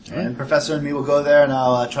 And Professor and me will go there, and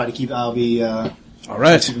I'll try to keep. I'll be all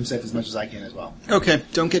right. Keep him safe as much as I can as well. Okay,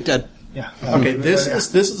 don't get dead. Yeah. Okay, this is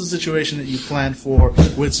the situation that you planned for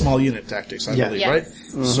with small unit tactics, I believe, Yes.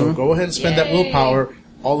 right? So go ahead and spend that willpower.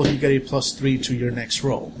 All of you get a +3 to your next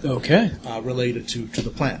roll. Okay. Related to the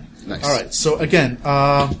plan. Nice. All right. So again,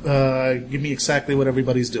 give me exactly what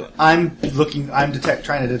everybody's doing. I'm trying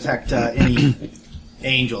to detect any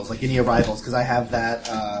angels, like any arrivals, because I have that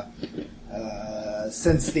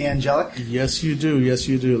sense the angelic. Yes, you do. Yes,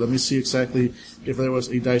 you do. Let me see exactly if there was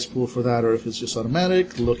a dice pool for that, or if it's just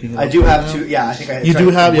automatic. Looking. I do have to. Yeah, I think I had You do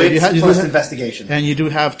have. Yeah, wits you plus have investigation. and you do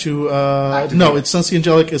have to. Activate. No, it's Sense the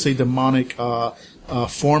Angelic is a demonic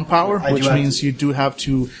form power, I which do have means to- you do have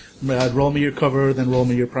to roll me your cover, then roll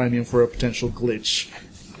me your premium for a potential glitch.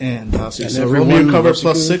 And so roll me your everyone cover must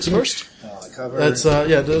 +6 first. Cover. That's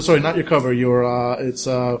sorry, not your cover. Your it's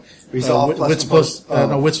Resolve plus wits compose-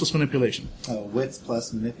 wits plus manipulation. Wits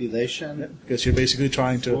plus manipulation. Because you're basically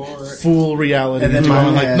trying to Four. fool reality And then into my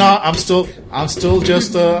going like, hand. no, I'm still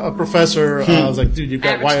just a professor. I was like, dude, you've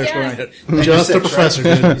got Average wires guy. going on here. And Just a six, professor,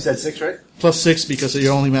 right? dude. You said 6, right? +6 because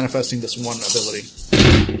you're only manifesting this one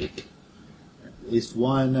ability. At least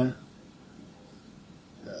 1,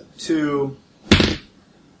 2,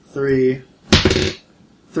 3,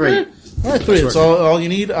 3. All right, 3. That's all you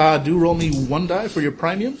need. Do roll me 1 die for your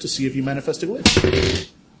premium to see if you manifest a glitch.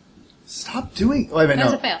 Stop doing. Wait a minute.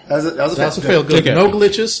 That was no. a fail. That was a That's a fail. fail. Good. Okay. No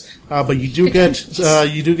glitches, but you do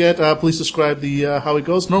get. Please describe the how it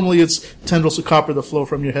goes. Normally, it's tendrils of copper that flow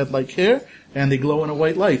from your head like hair, and they glow in a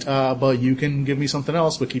white light. But you can give me something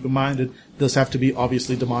else. But keep in mind, it does have to be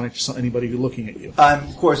obviously demonic to anybody who's looking at you. I'm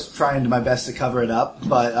of course trying my best to cover it up,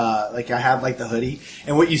 but like I have like the hoodie,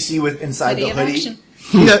 and what you see with inside Hoodie the of hoodie. action.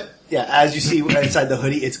 Yeah, as you see inside the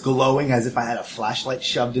hoodie, it's glowing as if I had a flashlight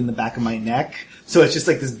shoved in the back of my neck. So it's just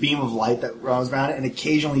like this beam of light that runs around it, and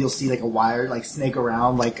occasionally you'll see like a wire like snake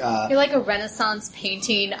around, like You're like a Renaissance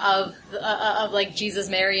painting of like Jesus,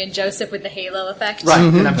 Mary, and Joseph with the halo effect. right.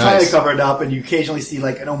 And I'm trying Nice. to cover it up, and you occasionally see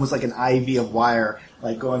like almost like an ivy of wire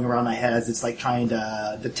like going around my head as it's like trying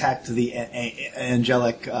to detect the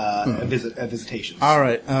angelic visitation. All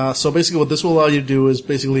right. So basically, what this will allow you to do is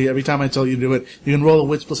basically every time I tell you to do it, you can roll a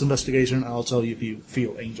wits plus investigation. And I'll tell you if you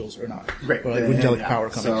feel angels or not. Great. Or like Yeah, angelic yeah. power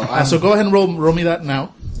coming. So So go ahead and roll me that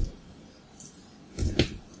now.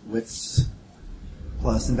 Wits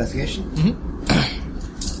plus investigation.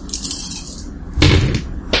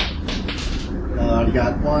 I already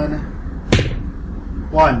got 1.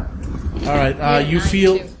 1. All right. You Nine,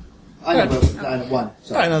 feel. two. I know, but 1. All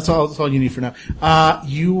right, that's all you need for now.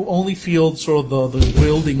 You only feel sort of the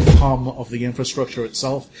wielding hum of the infrastructure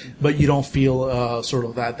itself, but you don't feel sort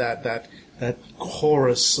of that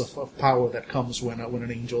chorus of power that comes when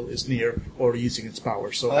an angel is near or using its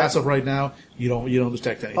power. So as of right now, you don't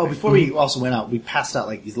detect anything. Oh, before we also went out, we passed out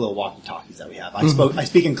like these little walkie-talkies that we have. I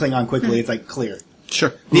speak in Klingon quickly. It's like clear.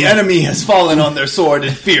 Sure. The enemy has fallen on their sword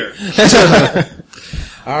in fear.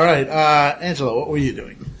 All right, Angela, what were you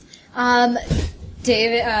doing?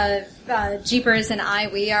 David, Jeepers and I,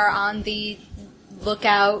 we are on the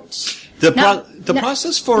lookout. The No.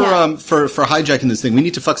 process for Yeah. for hijacking this thing, we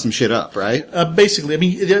need to fuck some shit up, right? Basically, I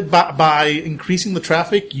mean, by increasing the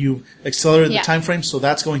traffic, you've accelerated Yeah. the time frame, so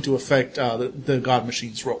that's going to affect the God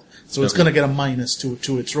Machine's roll. So it's going to get a minus to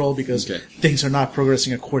its roll because Okay. things are not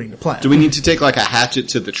progressing according to plan. Do we need to take like a hatchet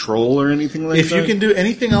to the troll or anything like If that? you can do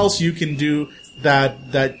anything else, you can do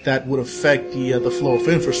that would affect the flow of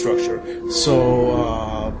infrastructure.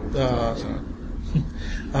 So,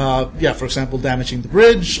 for example, damaging the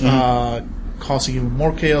bridge, causing even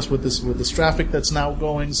more chaos with this traffic that's now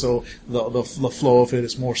going. So the flow of it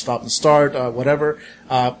is more stop and start, whatever.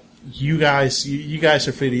 You guys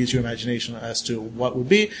are free to use your imagination as to what would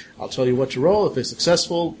be. I'll tell you what to roll. If it's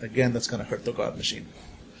successful, again, that's going to hurt the God Machine.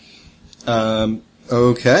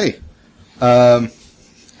 Okay.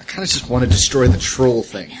 I kind of just want to destroy the troll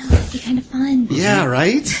thing. That'd be kind of fun. Yeah,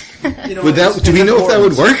 right? You know, Would that? Do we know if that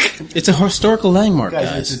would work? It's a historical landmark, Guys,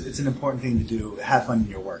 guys. it's an important thing to do. Have fun in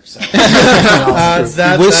your work. So.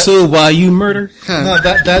 Whistle while you murder. No,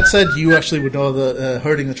 that said, you actually would know the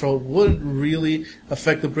hurting the troll wouldn't really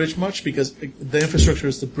affect the bridge much because the infrastructure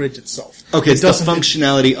is the bridge itself. Okay, it's the doesn't-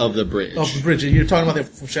 functionality of the bridge. of the bridge. You're talking about the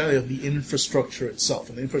functionality of the infrastructure itself,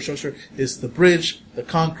 and the infrastructure is the bridge, the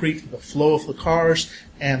concrete, the flow of the cars,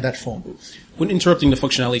 and that phone booth. Wouldn't interrupting the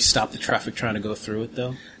functionality stop the traffic trying to go through it,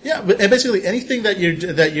 though? Yeah, but and basically anything that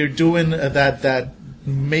you're doing that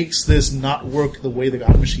makes this not work the way the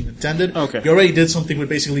God Machine intended. Okay. You already did something with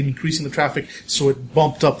basically increasing the traffic, so it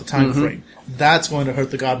bumped up the time frame. That's going to hurt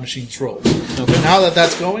the God Machine's roll. Okay. Now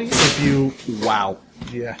that's going, if you Wow.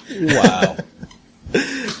 yeah. Wow.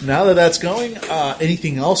 Now that's going,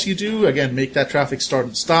 anything else you do, again, make that traffic start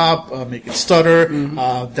and stop, make it stutter,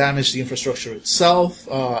 damage the infrastructure itself,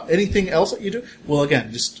 anything else that you do, well,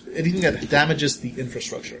 again, just anything that damages the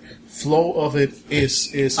infrastructure. Flow of it is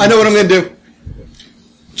I know what I'm going to do.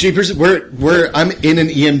 Jeepers, I'm in an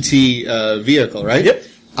EMT vehicle, right? Yep.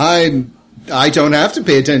 I don't have to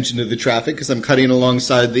pay attention to the traffic because I'm cutting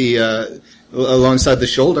alongside the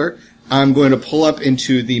shoulder. I'm going to pull up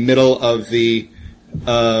into the middle of the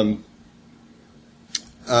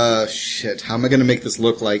shit. How am I going to make this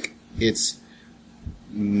look like it's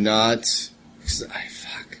not?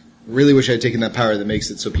 Really wish I had taken that power that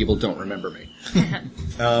makes it so people don't remember me.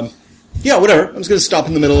 Yeah, whatever. I'm just going to stop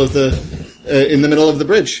in the middle of the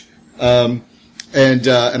bridge, and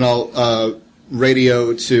I'll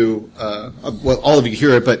radio to well, all of you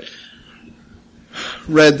hear it, but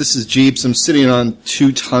Red, this is Jeeps. I'm sitting on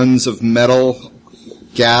 2 tons of metal,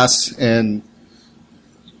 gas, and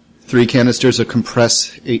 3 canisters of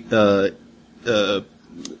compressed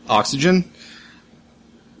oxygen.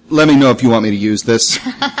 Let me know if you want me to use this.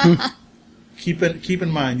 Keep in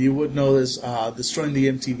mind, you would know this, destroying the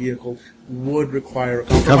empty vehicle would require a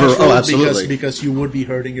Cover, compromise roll absolutely. because you would be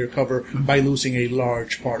hurting your cover by losing a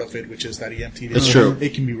large part of it, which is that empty vehicle. That's true.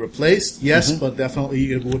 It can be replaced, yes, but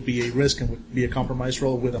definitely it would be a risk and would be a compromise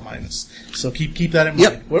roll with a minus. So keep that in mind.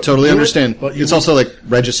 Yep, We're- totally do it, understand. but you It's would- also like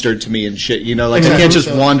registered to me and shit, you know, like I Exactly. can't just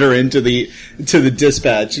So- wander into the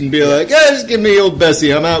dispatch and be like, just give me old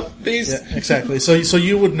Bessie, I'm out, peace. Yeah, exactly. So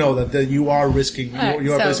you would know that you are risking, All right,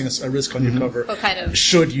 you are so- placing a risk on your cover. What kind of-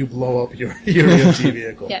 should you blow up your empty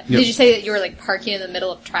vehicle? Yeah. Did you say that you were like parking in the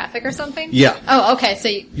middle of traffic or something? Yeah. Oh, okay. So,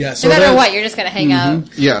 Yeah, so no matter there's- what, you're just going to hang out.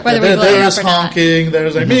 Yeah. Whether we blow you There's up or not. honking.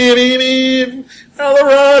 There's like beep beep beep. On the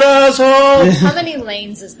road, asshole. How many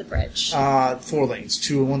lanes is the bridge? 4 lanes,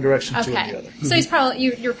 2 in one direction, 2 in the Okay. other. So he's probably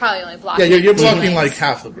you're probably only blocking. Yeah, you're 2 blocking lanes. like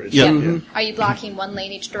half the bridge. Yeah. Are you blocking 1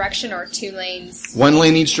 lane each direction or 2 lanes? 1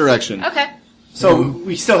 lane each direction. Okay. So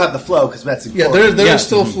we still have the flow because that's Yeah, important. there's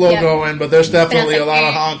still flow Yeah. going, but there's definitely But a it's lot like,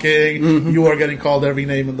 of honking. You are getting called every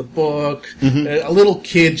name in the book. A little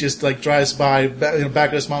kid just like drives by, back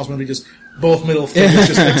of his mom's maybe just both middle fingers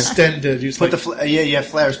just extended. Just Put like, the you have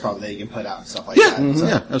flares probably that you can put out and stuff like Yeah, that. So.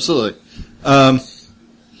 yeah, absolutely.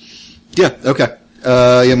 Yeah, okay.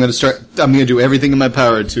 I'm gonna do everything in my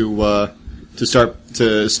power to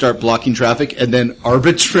start blocking traffic and then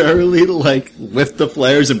arbitrarily like lift the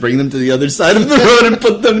flares and bring them to the other side of the road and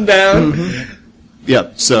put them down.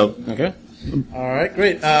 Yeah, so Okay. all right,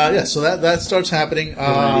 great. Yeah, so that starts happening.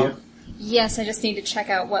 Yes, I just need to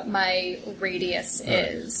check out what my radius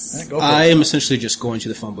is. Go for I it. am essentially just going to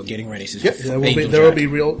the phone book, getting ready to. Yep, there will be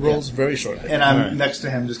real rolls very shortly. And I'm next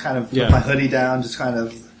to him, just kind of Yeah. with my hoodie down, just kind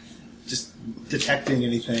of just detecting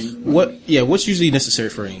anything. What? Yeah. What's usually necessary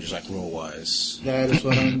for angels, like roll wise? That is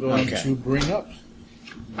what I'm going Okay. to bring up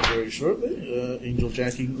very shortly. Angel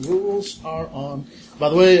jacking rules are on. By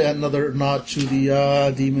the way, another nod to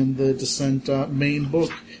the Demon the Descent main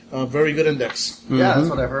book. Very good index. Yeah, that's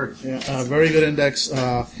what I've heard. Yeah, very good index.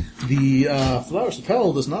 The Flowers to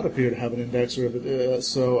Petal does not appear to have an index,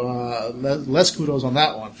 so less kudos on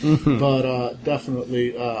that one. But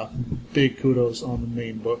definitely big kudos on the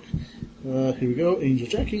main book. Here we go. Angel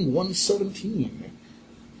jacking 117.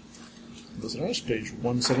 Listeners, page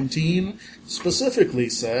 117 specifically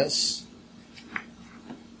says,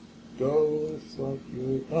 "Go fuck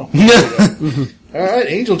you." Oh, there we go. All right,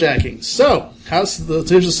 angel jacking. So, here's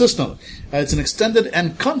the system. It's an extended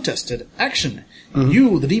and contested action.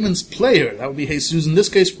 You, the demon's player, that would be Jesus in this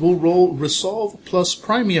case, will roll Resolve plus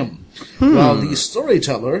Premium, while the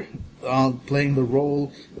storyteller, playing the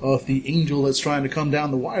role of the angel that's trying to come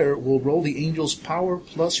down the wire, will roll the angel's Power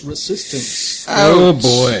plus Resistance. Oh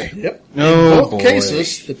boy. Yep. Oh, In both boy.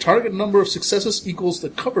 cases, the target number of successes equals the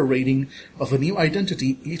cover rating of a new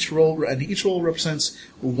identity. Each roll represents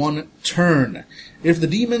 1 turn. If the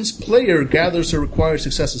demon's player gathers the required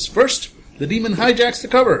successes first, The demon hijacks the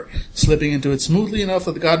cover, slipping into it smoothly enough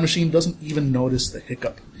that the God Machine doesn't even notice the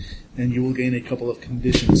hiccup. And you will gain a couple of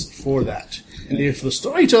conditions for that. If the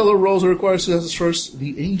storyteller rolls a required success first,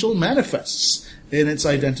 the angel manifests in its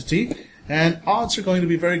identity, and odds are going to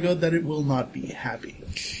be very good that it will not be happy.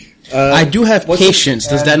 I do have patience.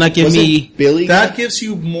 Does that not give me... Billy? That gives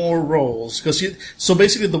you more rolls so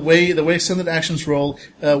basically the way extended actions roll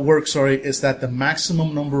works is that the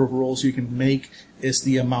maximum number of rolls you can make is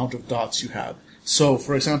the amount of dots you have. So,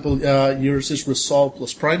 for example, yours is Resolve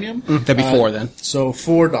plus Premium. That'd be 4 then. So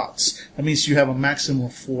 4 dots. That means you have a maximum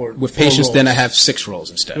of 4. With 4 patience, rolls. then I have 6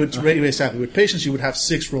 rolls instead. Exactly. With patience, you would have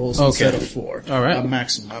 6 rolls instead of 4. All right. A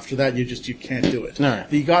maximum. After that, you can't do it. All right.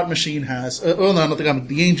 The God Machine has,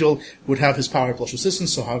 the Angel would have his power plus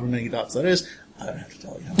resistance, so however many dots that is, I don't have to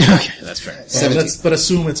tell you. Okay, that's fair. But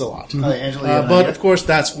assume it's a lot. Angela, you have an But idea? of course,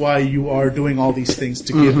 that's why you are doing all these things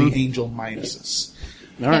to give the Angel minuses.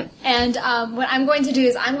 All right. And what I'm going to do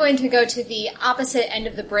is I'm going to go to the opposite end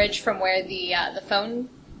of the bridge from where the phone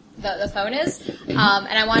is, and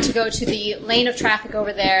I want to go to the lane of traffic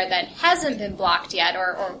over there that hasn't been blocked yet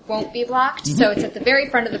or won't be blocked. So it's at the very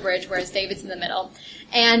front of the bridge, whereas David's in the middle.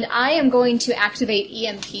 And I am going to activate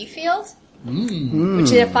EMP field,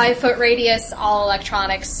 which is a 5-foot radius. All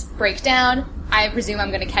electronics break down. I presume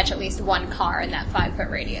I'm going to catch at least one car in that 5-foot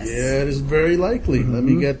radius. Yeah, it is very likely. Let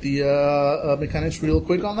me get the mechanics real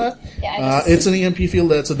quick on that. Yeah, it's an EMP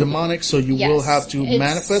field that's a demonic, so you will have to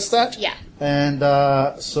manifest that. Yeah. And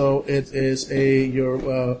so it is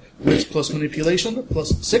your wits plus manipulation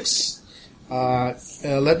plus 6.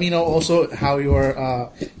 Let me know also how you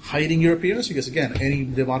are hiding your appearance, because again, any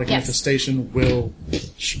demonic manifestation will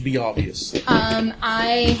be obvious.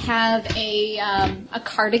 I have a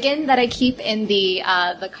cardigan that I keep in the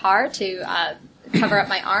car to cover up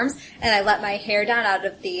my arms, and I let my hair down out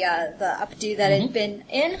of the updo that had been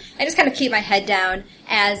in. I just kind of keep my head down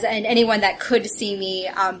and anyone that could see me,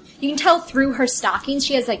 you can tell through her stockings.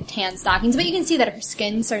 She has like tan stockings, but you can see that her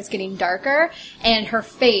skin starts getting darker, and her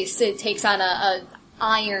face, it takes on a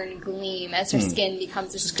iron gleam as her skin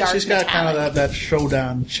becomes this dark She's got metallic. kind of that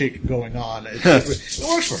showdown chick going on. It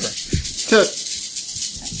works for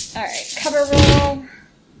her. Alright, cover roll.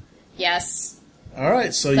 Yes.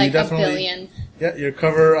 Alright, so Like you definitely... a billion. Yeah, your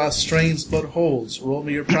cover strains but holds. Roll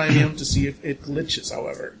me your premium to see if it glitches,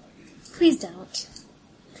 however. Please don't.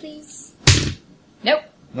 Please. Nope.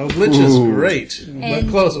 No glitches, great. But And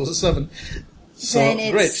close, it was a 7. So,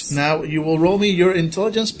 then great. it's- Now, you will roll me your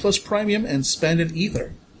intelligence plus premium and spend an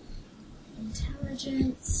ether.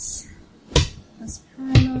 Intelligence plus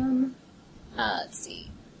primum. Let's see.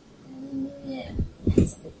 Yeah.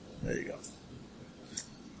 There you go.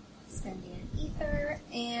 Spending an ether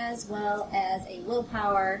as well as a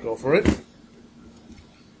willpower. Go for it.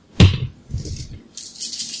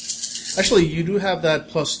 Actually, you do have that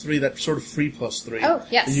 +3, that sort of free +3. Oh,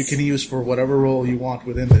 yes. That you can use for whatever role you want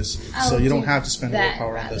within this. So you don't do have to spend that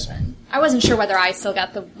willpower on rather this one. than- I wasn't sure whether I still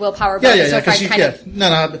got the willpower Yeah, bonus or if I because you kind can. of... No,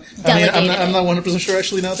 I mean, delegated I'm not it. 100% sure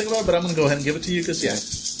actually now I think about it, but I'm going to go ahead and give it to you because,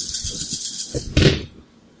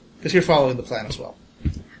 because you're following the plan as well.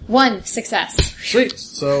 1 success. Sweet.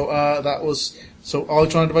 So that was so all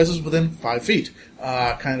electronic devices within 5 feet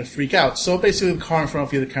kind of freak out. So basically, the car in front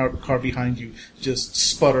of you, the car behind you, just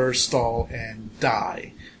sputter, stall, and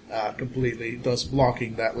die completely, thus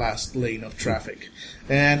blocking that last lane of traffic.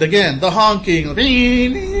 And again, the honking, what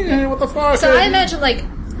the fuck? So I imagine, like,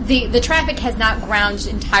 the traffic has not ground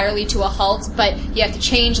entirely to a halt, but you have to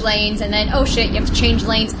change lanes, and then, oh shit, you have to change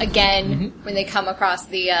lanes again when they come across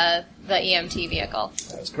the EMT vehicle.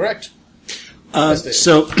 That's correct.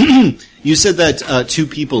 So you said that 2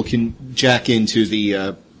 people can jack into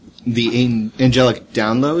the angelic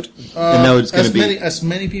download, and now it's going to be as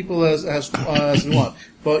many people as we want.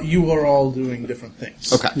 But you are all doing different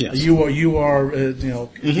things. Okay. Yes. You are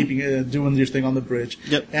keeping doing your thing on the bridge.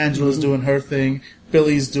 Yep. Angela's doing her thing.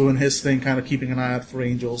 Billy's doing his thing, kind of keeping an eye out for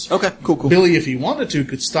angels. Okay, cool. Billy, if he wanted to,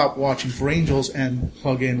 could stop watching for angels and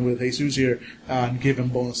plug in with Jesus here and give him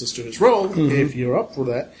bonuses to his roll if you're up for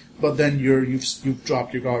that. But then you've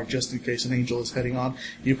dropped your guard just in case an angel is heading on.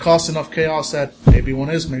 You've caused enough chaos that maybe one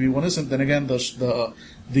is, maybe one isn't. Then again,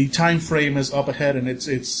 the time frame is up ahead, and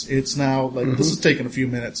it's now like this has taken a few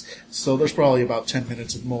minutes, so there's probably about 10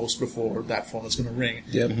 minutes at most before that phone is going to ring.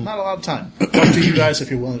 Yep. Not a lot of time. Up to you guys if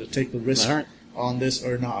you're willing to take the risk All right. on this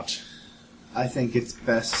or not. I think it's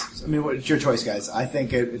best. I mean, it's your choice, guys. I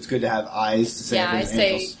think it's good to have eyes to say Yeah, if I there's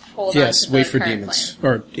say angels. hold Yes, on to wait the for current demons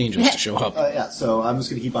plan. or angels to show up. Yeah, so I'm just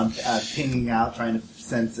going to keep on pinging out, trying to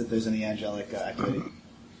sense if there's any angelic activity.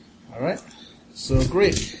 All right. So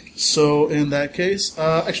great. So in that case,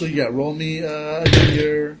 roll me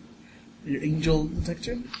again Your angel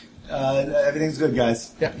detection? Everything's good,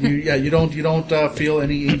 guys. Yeah, you don't feel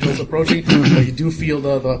any angels approaching, but you do feel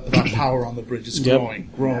the power on the bridge is growing.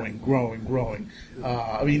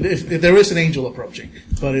 I mean, if there is an angel approaching,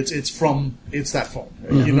 but it's that foam.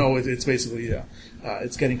 You know, it's basically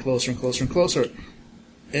it's getting closer and closer and closer.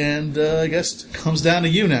 And I guess it comes down to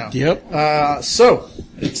you now. Yep. So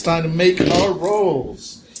it's time to make our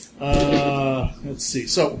rolls. Let's see.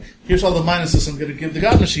 So here's all the minuses I'm going to give the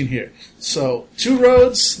God Machine here. So 2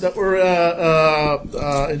 roads that were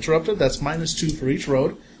interrupted. That's -2 for each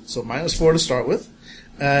road. So -4 to start with,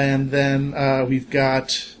 and then we've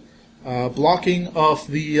got blocking of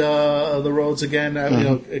the roads again.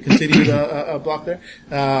 Continued block there.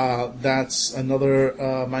 That's another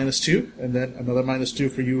 -2, and then another -2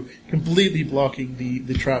 for you completely blocking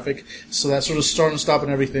the traffic. So that's sort of start and stop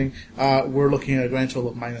and everything. We're looking at a grand total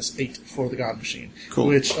of -8 for the God Machine, Cool.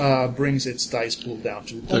 which brings its dice pool down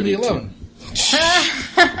to only 11.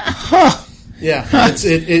 Yeah,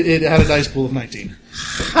 it had a dice pool of 19.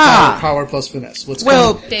 Power plus finesse. What's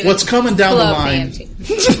coming down the Blow up line? AMT.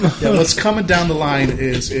 What's coming down the line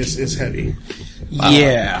is heavy.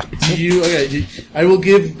 Yeah. I will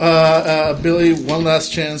give Billy one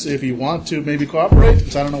last chance if you want to maybe cooperate.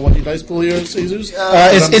 Because I don't know what your dice pool here is, Jesus.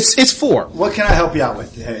 It's 4. What can I help you out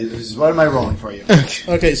with? Hey, what am I rolling for you?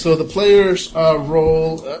 Okay, so the players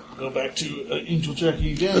roll. Go back to Angel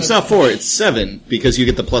Jackie again. It's not 4, it's 7, because you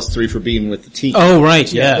get the +3 for being with the team. Oh, right,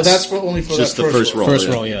 yes. But that's only for Just that the first roll. First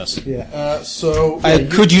roll, yes. Yeah. I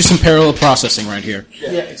could use some parallel processing right here.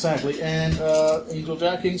 Yeah, exactly. And Angel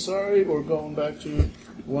Jacking, sorry, we're going back to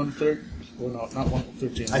 1/3. Well, no, not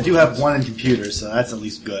 1/13. I do have 1 in computers, so that's at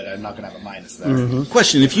least good. I'm not going to have a minus there.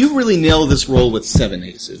 Question, if you really nail this roll with 7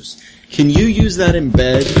 aces, can you use that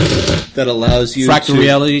embed that allows you Fractal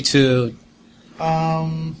reality to...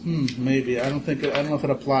 Maybe. I don't know if it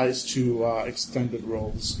applies to extended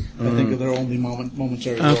rolls. I think they're only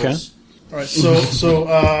momentary Okay. rolls. All right, so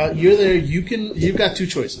you're there. You've got 2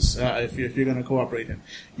 choices if you're going to cooperate him.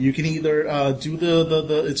 You can either do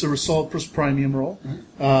the it's a resolve plus premium roll,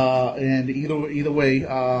 and either way,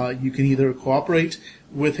 you can either cooperate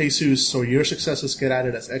with Jesus, so your successes get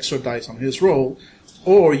added as extra dice on his roll,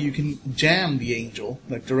 or you can jam the angel,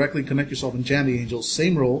 like directly connect yourself and jam the angel.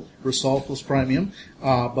 Same roll, resolve plus premium,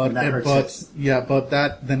 but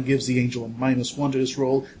that then gives the angel a -1 to his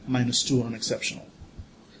roll, -2 on exceptional.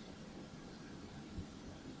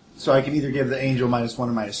 So I can either give the angel -1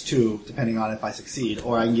 or -2, depending on if I succeed,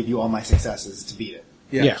 or I can give you all my successes to beat it.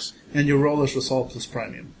 Yes. And your roll is resolve plus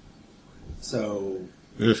premium. So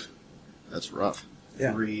Ugh, that's rough.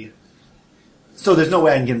 Yeah. 3. So there's no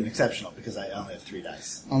way I can get an exceptional because I only have 3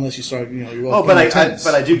 dice. Unless you start, you roll. Oh, but I tens.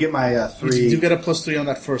 do get my 3. You do get a +3 on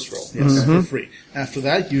that first roll. Yes, for free. After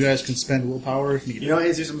that, you guys can spend willpower if needed. You know what,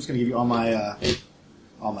 Jesus? I'm just going to give you all my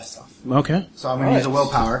stuff. Okay. So I'm going to use a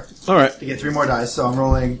willpower All right. to get 3 more dice. So I'm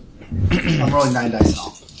rolling 9 dice in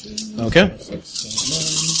all. Okay.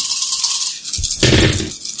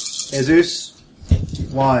 Jesus,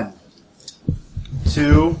 1,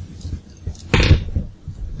 2.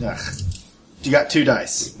 Ugh. You got 2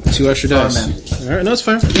 dice. 2 extra Sorry, dice. man. All right, no, it's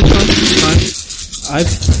fine. It's fine.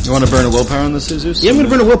 You want to burn a willpower on this, Jesus? Yeah, I'm going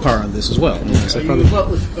to burn a willpower on this as well. So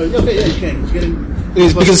Okay, yeah, you can. You're getting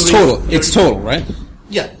because it's +3, total. It's total, right?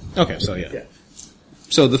 Yeah. Okay, so yeah. Yeah.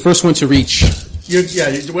 So the first one to reach... You're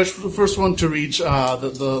the first one to reach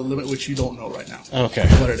the limit, which you don't know right now. Okay.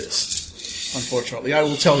 What it is. Unfortunately. I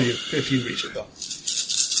will tell you if you reach it, though.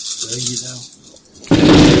 Will you know?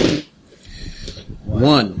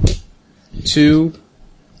 1, 2,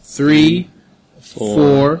 3,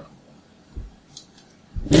 4,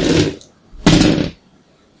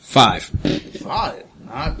 5. 5.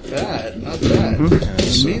 Not bad. Not bad.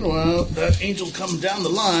 And meanwhile, that angel coming down the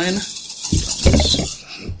line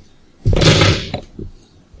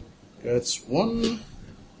gets 1,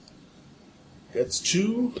 gets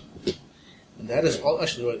 2, and that is all.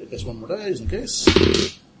 Actually, it gets 1 more dice in case.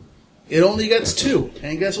 It only gets 2.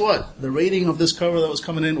 And guess what? The rating of this cover that was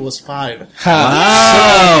coming in was 5.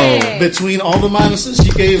 Hey. Between all the minuses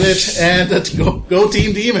you gave it, and go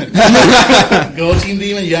Team Demon. Go Team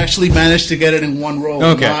Demon. You actually managed to get it in 1 roll.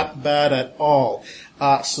 Okay. Not bad at all.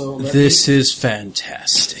 So This is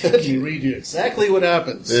fantastic. let me read you exactly what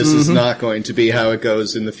happens. This is not going to be how it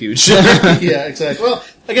goes in the future. Yeah, exactly. Well,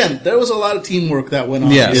 again, there was a lot of teamwork that went on.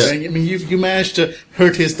 Yes. Here. I mean, you managed to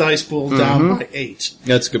hurt his dice pool down by 8.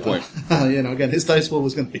 That's a good point. Again, his dice pool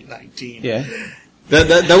was going to be 19. Yeah.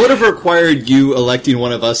 That would have required you electing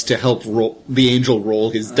one of us to help the angel roll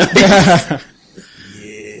his dice.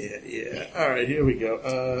 Yeah. All right, here we go.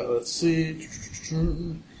 Let's see.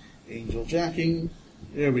 Angel jacking.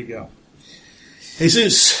 There we go.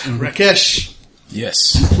 Jesus, Rakesh,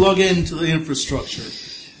 Yes. plug into the infrastructure.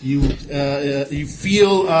 You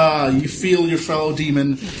feel your fellow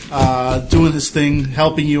demon doing his thing,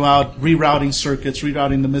 helping you out, rerouting circuits,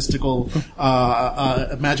 rerouting the mystical,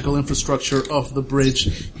 magical infrastructure of the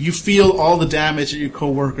bridge. You feel all the damage that your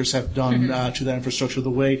coworkers have done to that infrastructure. The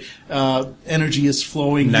way energy is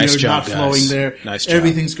flowing Nice here, job, not guys. flowing there. Nice job.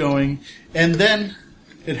 Everything's going, and then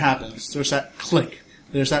it happens. There's that click.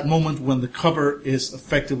 There's that moment when the cover is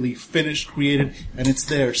effectively finished, created, and it's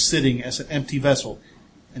there, sitting as an empty vessel.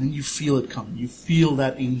 And then you feel it coming. You feel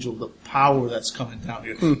that angel, the power that's coming down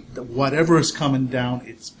here. Whatever is coming down,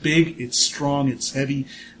 it's big, it's strong, it's heavy.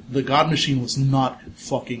 The God Machine was not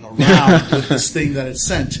fucking around with this thing that it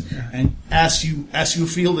sent. And as you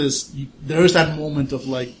feel this, there's that moment of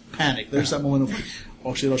like panic. There's that moment of,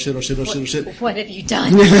 oh shit, oh shit, oh shit, oh shit, oh shit. What have you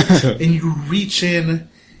done? And you reach in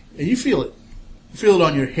and you feel it. You feel it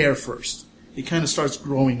on your hair first. It kind of starts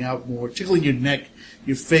growing out more, tickling your neck,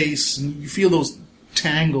 your face, and you feel those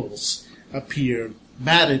tangles appear,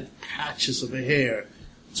 matted patches of hair.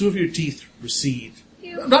 2 of your teeth recede.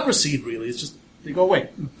 Ew. Not recede, really. It's just, they go away.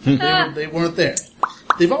 They weren't there.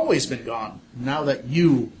 They've always been gone. Now that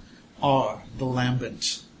you are the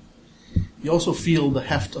lambent. You also feel the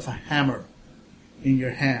heft of a hammer in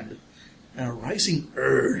your hand. And a rising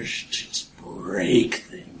urge to just break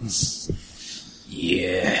things.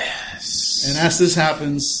 Yes. And as this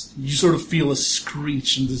happens, you sort of feel a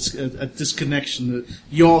screech and a disconnection.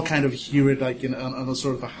 You all kind of hear it like on a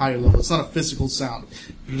sort of a higher level. It's not a physical sound,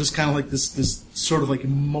 but it's just kind of like this sort of like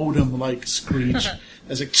modem-like screech.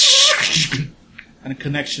 As and a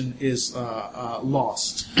connection is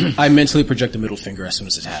lost. I mentally project a middle finger as soon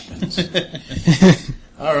as it happens.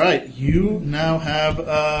 All right, you now have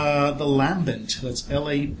the lambent. That's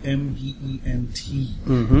Lambent.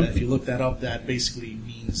 If you look that up, that basically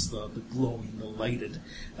means the glowing, the lighted.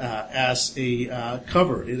 As a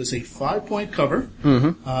cover, it is a 5-point cover.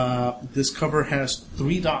 This cover has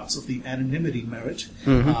 3 dots of the anonymity merit,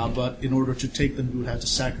 but in order to take them, you would have to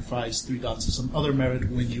sacrifice 3 dots of some other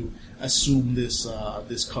merit when you assume this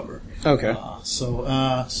cover. Okay.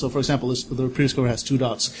 So for example, the previous cover has 2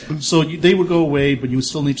 dots. So they would go away, but you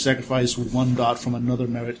would still need to sacrifice 1 dot from another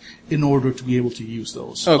merit in order to be able to use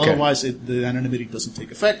those. Okay. Otherwise, the anonymity doesn't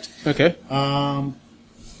take effect. Okay.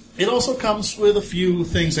 It also comes with a few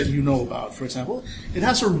things that you know about. For example, it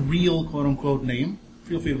has a real quote-unquote name.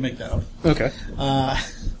 Feel free to make that up. Okay.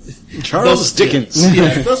 Charles Dickens.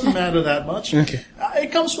 Yeah, it doesn't matter that much. Okay.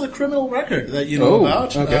 It comes with a criminal record that you know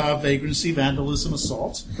about. Okay. Vagrancy, vandalism,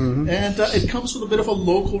 assault. And it comes with a bit of a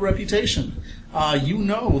local reputation. You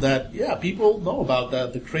know that, people know about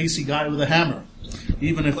the crazy guy with a hammer.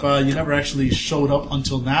 Even if you never actually showed up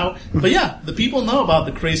until now. But the people know about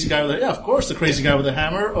the crazy guy with of course, the crazy guy with a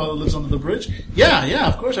hammer lives under the bridge. Yeah,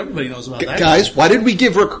 of course, everybody knows about that. Guys, why did we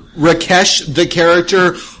give Rakesh the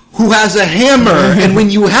character who has a hammer? And when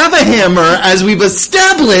you have a hammer, as we've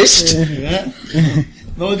established...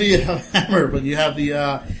 Not only do you have a hammer, but you have the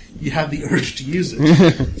urge to use it.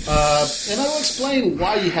 And I will explain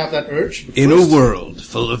why you have that urge. In a world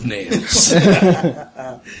full of nails.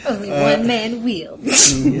 Only one man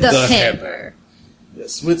wields the hammer.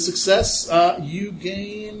 Yes, with success, you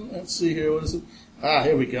gain, let's see here, what is it?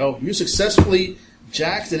 Here we go. You successfully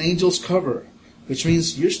jacked an angel's cover, which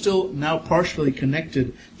means you're still now partially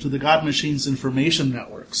connected to the God Machine's information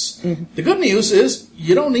networks. The good news is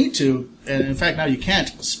you don't need to, and in fact now you can't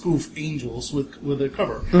spoof angels with a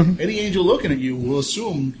cover. Any angel looking at you will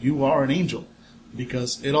assume you are an angel,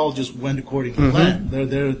 because it all just went according to plan.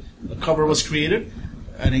 The cover was created,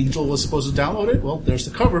 an angel was supposed to download it, well, there's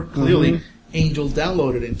the cover, clearly. Angel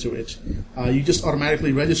downloaded into it. You just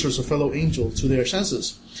automatically register as a fellow angel to their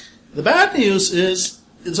senses. The bad news is,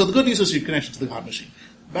 so the good news is you're connected to the God Machine.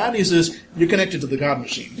 The bad news is you're connected to the God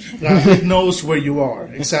Machine. It knows where you are,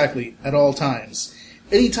 exactly, at all times.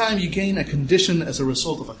 Anytime you gain a condition as a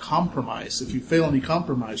result of a compromise, if you fail any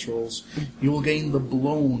compromise rolls, you will gain the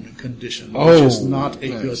blown condition, which is not a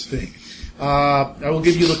good thing. I will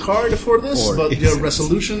give you the card for this, but the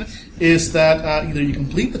resolution is that either you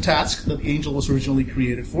complete the task that the angel was originally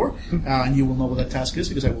created for, and you will know what that task is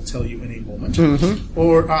because I will tell you in a moment,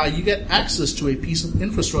 or you get access to a piece of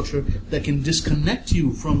infrastructure that can disconnect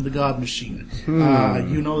you from the God Machine.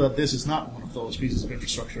 You know that this is not one of those pieces of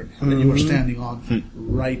infrastructure that you are standing on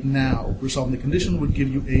right now. Resolving the condition would give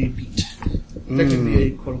you a beat. Technically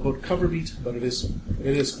a quote-unquote cover beat, but it is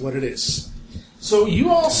what it is. So you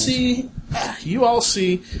all see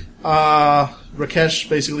Rakesh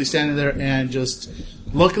basically standing there and just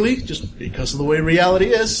luckily, just because of the way reality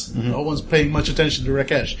is, no one's paying much attention to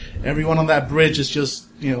Rakesh. Everyone on that bridge is just,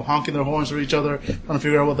 honking their horns for each other, trying to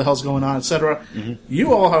figure out what the hell's going on, etc.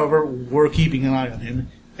 You all, however, were keeping an eye on him,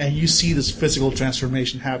 and you see this physical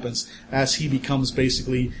transformation happens as he becomes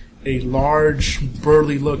basically a large,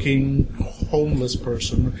 burly-looking, homeless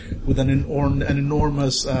person with an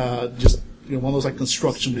enormous, one of those like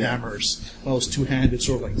construction hammers, one of those two-handed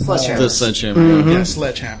sort of like Sledgehammer. The sledgehammer. Yeah,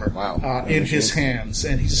 sledgehammer. Wow. In his hands,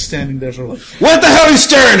 and he's standing there sort of like, What the hell are you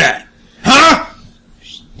staring at? Huh?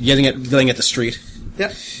 Yelling at the street.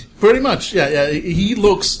 yeah, pretty much. Yeah. He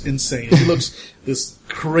looks insane. He looks this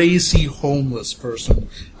crazy homeless person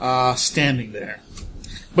standing there.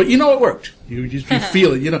 But it worked. You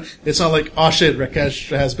feel it. It's not like, oh shit,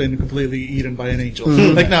 Rakesh has been completely eaten by an angel.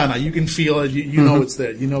 Like, no, you can feel it. You know it's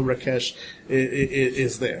there. You know Rakesh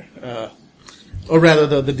is there. Or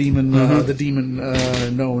rather, the demon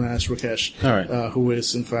known as Rakesh. All right. Who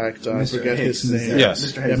is, in fact, I forget Higgs his is name. there.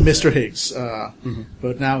 Yes. Mr. Higgs. Yeah, Mr. Higgs.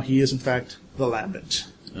 But now he is, in fact, the Lambent.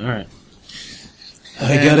 All right.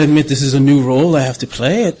 I gotta admit, this is a new role I have to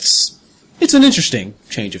play. It's an interesting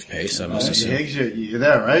change of pace, I must assume. Higgs, you're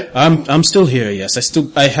there, right? I'm still here, yes.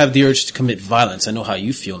 I have the urge to commit violence. I know how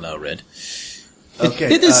you feel now, Red.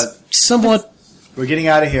 Okay. It is somewhat... We're getting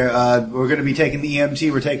out of here. We're going to be taking the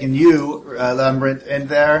EMT. We're taking you, Lambert, in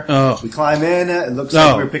there. Oh. We climb in. It looks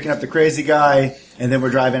like we're picking up the crazy guy, and then we're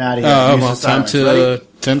driving out of here. Oh, Use well, the time sirens. to...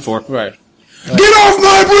 Ready? 10-4. Right. Get off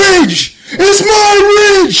my bridge! It's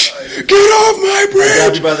my bridge! Get off my I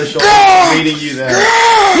grabbed you bridge! by the shoulder, leading you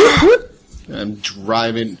there. I'm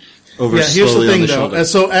driving over Yeah, here's slowly the on thing, the though. shoulder.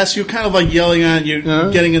 So as you're kind of like yelling at, you're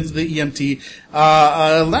getting into the EMT,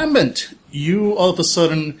 Lambent, you all of a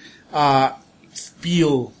sudden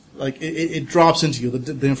feel like it drops into you.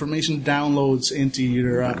 The information downloads into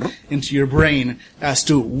your brain as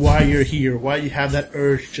to why you're here, why you have that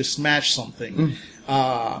urge to smash something.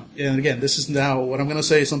 And again, this is now what I'm going to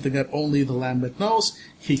say is something that only the Lambent knows.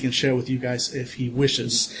 He can share with you guys if he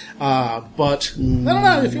wishes. But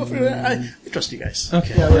no, feel free. I trust you guys.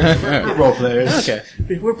 Okay. We're role players. Okay.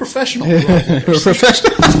 We're professional. We're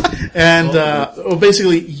professional. And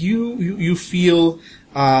basically, you feel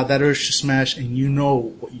that urge to smash, and you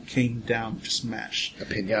know what you came down to smash. A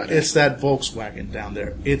pinata. It's that Volkswagen down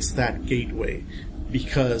there. It's that gateway,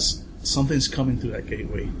 because something's coming through that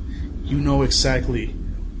gateway. You know exactly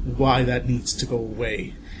why that needs to go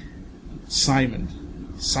away.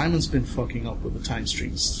 Simon's been fucking up with the time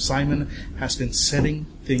streams. Simon has been setting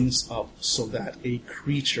things up so that a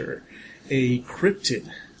creature, a cryptid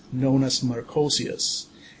known as Marcosius,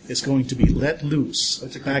 is going to be let loose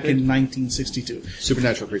back in 1962.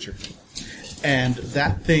 Supernatural creature. And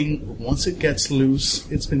that thing, once it gets loose,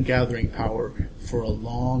 it's been gathering power for a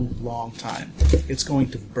long, long time. It's going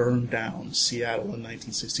to burn down Seattle in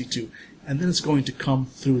 1962. And then it's going to come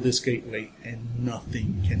through this gateway, and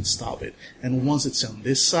nothing can stop it. And once it's on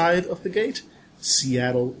this side of the gate,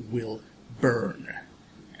 Seattle will burn.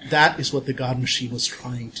 That is what the God Machine was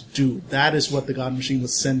trying to do. That is what the God Machine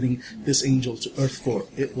was sending this angel to Earth for.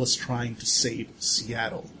 It was trying to save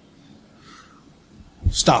Seattle.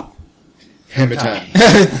 Stop. Hammer time.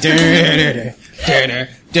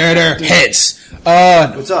 Heads.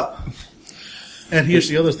 What's up? And here's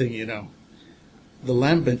the other thing, The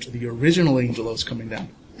Lambent, the original angel that was coming down,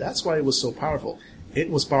 that's why it was so powerful. It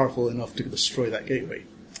was powerful enough to destroy that gateway.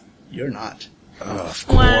 You're not. Of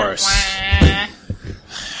course.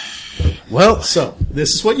 Well, So,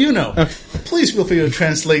 this is what you know. Please feel free to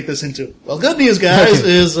translate this into, well, good news, guys,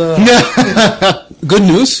 is, good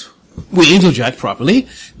news. We angel jacked properly.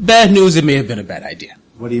 Bad news, it may have been a bad idea.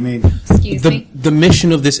 What do you mean? Excuse me. The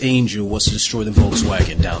mission of this angel was to destroy the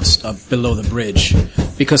Volkswagen down below the bridge,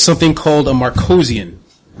 because something called a Marcosian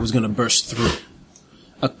was going to burst through.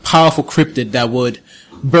 A powerful cryptid that would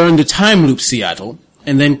burn the time loop Seattle,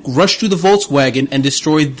 and then rush through the Volkswagen and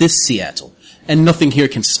destroy this Seattle. And nothing here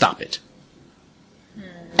can stop it.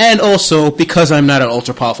 And also, because I'm not an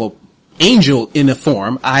ultra-powerful angel in a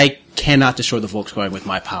form, I cannot destroy the Volkswagen with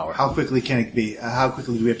my power. How quickly can it be? How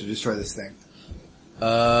quickly do we have to destroy this thing?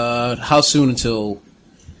 How soon until...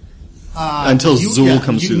 Until Zool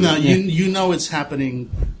comes through. You know it's happening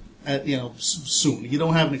at, soon. You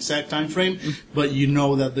don't have an exact time frame, but you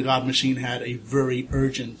know that the God Machine had a very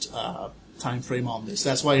urgent time frame on this.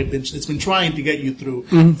 That's why it's been trying to get you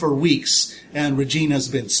through for weeks, and Regina's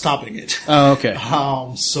been stopping it. Oh, okay.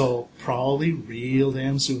 So probably real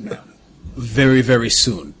damn soon now. Very, very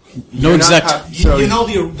soon. No You're not exact... ha- You know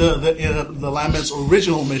the Lambent's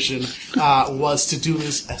original mission was to do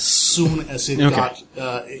this as soon as it got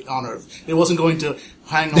on Earth. It wasn't going to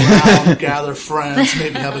hang around, gather friends,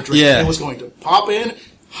 maybe have a drink. Yeah. It was going to pop in,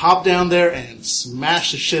 hop down there, and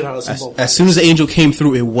smash the shit out of some Volkswagen. As soon as the angel came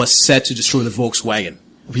through, it was set to destroy the Volkswagen.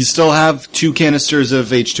 We still have 2 canisters of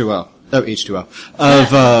H2O. Of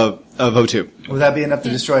O2. Would that be enough to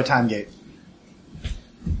destroy a time gate?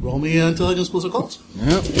 Roll me intelligence plus occult.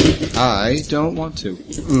 Yep. I don't want to.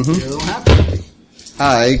 You don't have to.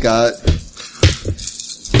 I got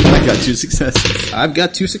 2 successes. I've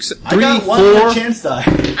got 2 successes. I got 1 on a chance die.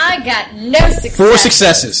 I got no success. 4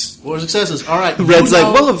 successes. 4 successes. All right. Red's you like,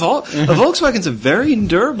 know- well, a Volkswagen's a very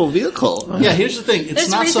endurable vehicle. Yeah, here's the thing. It's There's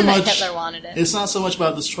a not so reason that much. Hitler wanted it. It's not so much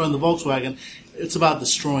about destroying the Volkswagen. It's about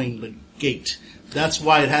destroying the gate. That's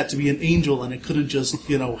why it had to be an angel, and it couldn't just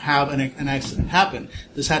have an accident happen.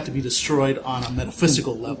 This had to be destroyed on a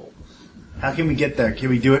metaphysical level. How can we get there? Can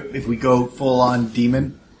we do it if we go full on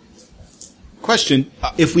demon? Question: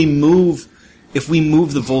 If we move the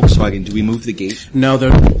Volkswagen, do we move the gate? No,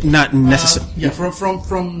 they're not necessary. Yeah,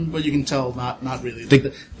 from what you can tell, not really.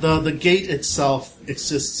 The gate itself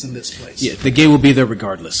exists in this place. Yeah, the gate will be there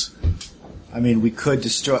regardless. I mean, we could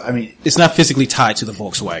destroy. I mean, It's not physically tied to the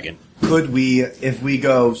Volkswagen. could we, if we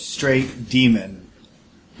go straight demon,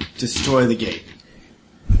 destroy the gate?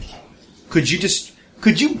 Could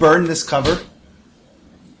you burn this cover?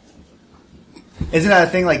 Isn't that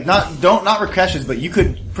a thing? Like, not Rakesh's, but you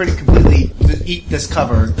could pretty completely eat this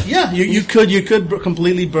cover. Yeah, you could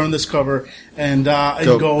completely burn this cover and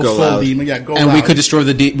go go full loud. demon. Yeah, go And loud. we could destroy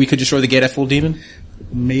the gate at full demon.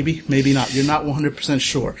 Maybe not. You're not 100%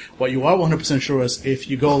 sure. What you are 100% sure is if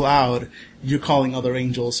you go loud, you're calling other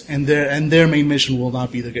angels, and their main mission will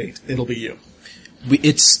not be the gate. It'll be you.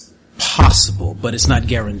 It's possible, but it's not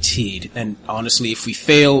guaranteed. And honestly, if we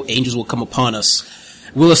fail, angels will come upon us.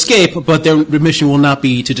 We'll escape, but their mission will not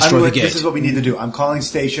be to destroy the gate. This is what we need to do. I'm calling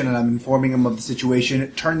station and I'm informing them of the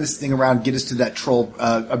situation. Turn this thing around, get us to that troll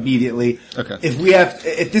immediately. Okay.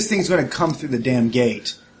 If this thing's going to come through the damn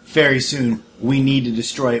gate very soon, we need to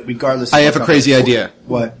destroy it, regardless. I of have a what crazy comes. idea.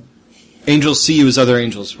 What? Angels see you as other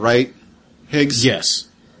angels, right, Higgs? Yes.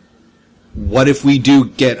 What if we do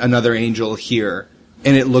get another angel here,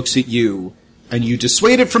 and it looks at you, and you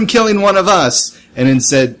dissuade it from killing one of us, and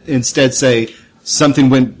instead say, something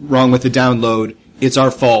went wrong with the download, it's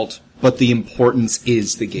our fault, but the importance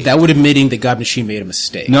is the gate. That would admitting the God Machine made a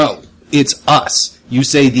mistake. No, it's us. You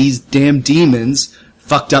say these damn demons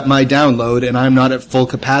fucked up my download, and I'm not at full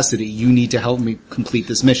capacity. You need to help me complete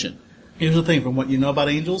this mission. Here's the thing: from what you know about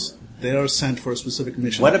angels, they are sent for a specific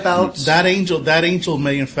mission. What about- that angel? That angel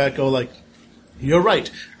may in fact go like, "You're right,"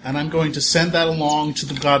 and I'm going to send that along to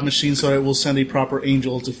the God Machine so it will send a proper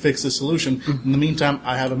angel to fix the solution. In the meantime,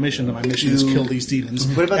 I have a mission, and my mission is kill these demons,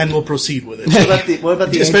 What about- and we'll proceed with it. What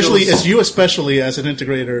about the especially angels? as an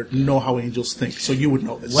integrator, know how angels think, so you would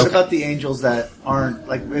know this. What about the angels that aren't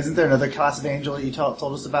like? Isn't there another class of angel that you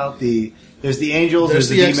told us about? There's the angels, there's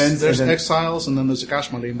the demons, there's and then, exiles, and then there's the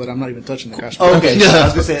Kashmalim, but I'm not even touching the Kashmalim. okay. So I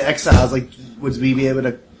was gonna say exiles. Like, would we be able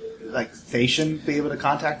to, like, Station be able to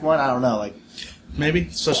contact one? I don't know. Like, Maybe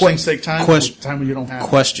such things take time. Time when you don't have.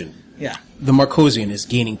 Question. Yeah. The Marcosian is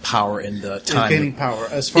gaining power in the It's time. gaining power.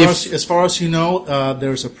 As far as you know,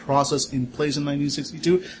 there's a process in place in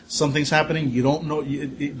 1962. Something's happening. You don't know.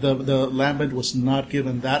 The Lambent was not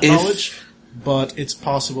given that knowledge, but it's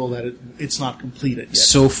possible that it's not completed yet.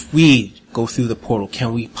 So if we go through the portal,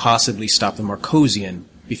 can we possibly stop the Marcosian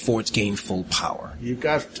before it's gained full power? You've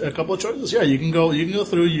got a couple of choices. Yeah, you can go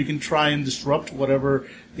through. You can try and disrupt whatever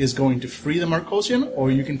is going to free the Marcosian, or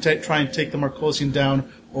you can try and take the Marcosian down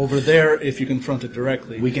over there if you confront it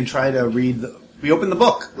directly. we can try to read. We open the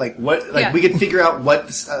book. Like what? Like Yeah. we can figure out what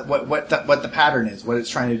the pattern is. What it's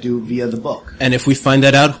trying to do via the book. And if we find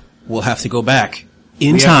that out, we'll have to go back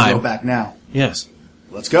in We have time. to go back now. Yes.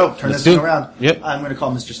 Let's go. Turn Let's this thing do it. around. Yep. I'm going to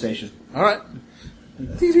call Mr. Station. All right.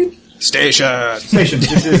 Station. Station.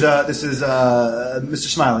 This is Mr.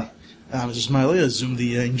 Smiley. Mr. Smiley, I assume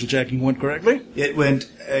the angel jacking went correctly. It went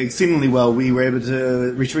exceedingly well. We were able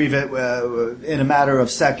to retrieve it in a matter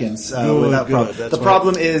of seconds without good. problem. That's The right.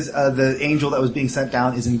 problem is the angel that was being sent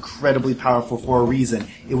down is incredibly powerful for a reason.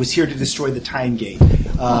 It was here to destroy the time gate.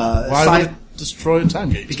 Why would it destroy a time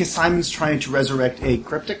gate? Because Simon's trying to resurrect a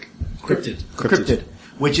cryptid, Cryptid.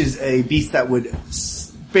 which is a beast that would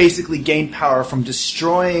basically gain power from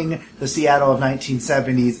destroying the Seattle of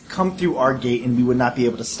 1970s, come through our gate, and we would not be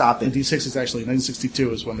able to stop it. 1960s actually.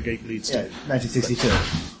 1962 is when the gate leads Yeah, to. 1962.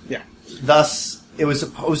 Yeah. Thus, it was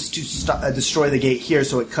supposed to destroy the gate here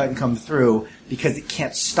so it couldn't come through because it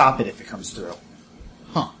can't stop it if it comes through.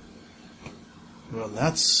 Huh. Well,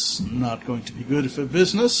 that's not going to be good for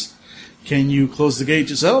business. Can you close the gate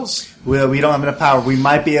yourselves? Well, we don't have enough power. We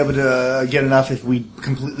might be able to get enough if we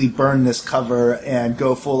completely burn this cover and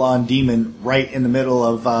go full-on demon right in the middle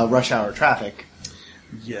of rush hour traffic.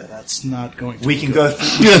 Yeah, that's not going to We be can good. go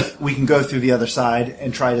through. We can go through the other side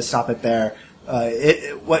and try to stop it there.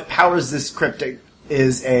 What powers this cryptic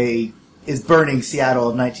is burning Seattle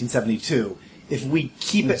of 1972. If we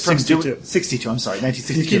keep it from 62, I'm sorry,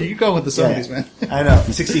 1962. You go with the 70s, man. I know,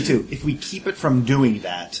 62. If we keep it from doing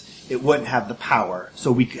that, it wouldn't have the power,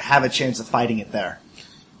 so we could have a chance of fighting it there.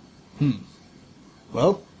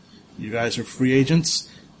 Well, you guys are free agents.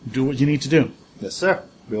 Do what you need to do. Yes, sir.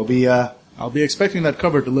 We'll be. I'll be expecting that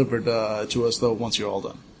cover delivered to us, though, once you're all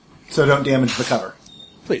done. So don't damage the cover.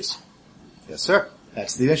 Please. Yes, sir.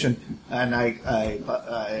 That's the mission. And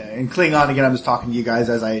in Klingon again, I was talking to you guys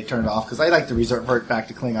as I turned off because I like to revert back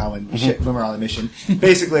to Klingon when we're on the mission.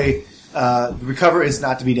 Basically, the cover is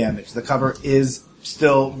not to be damaged. The cover is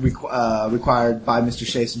still required by Mr.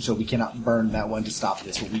 Shason, so we cannot burn that one to stop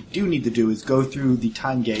this. What we do need to do is go through the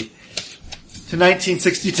time gate to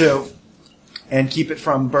 1962 and keep it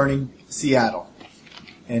from burning Seattle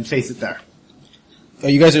and face it there.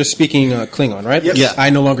 You guys are speaking Klingon, right? Yep. Yeah. I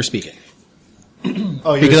no longer speak it.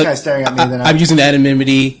 Oh, you're just kind of staring at me. Then I'm using the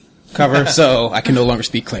anonymity cover, so I can no longer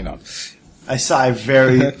speak Klingon. I sigh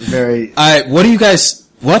very, very... What do you guys...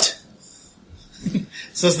 What?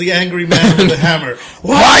 Says the angry man with the hammer.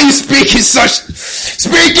 Why are you speaking such...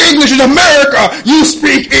 Speak English in America! You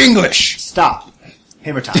speak English! Stop.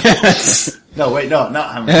 Hammer time. No, wait, no,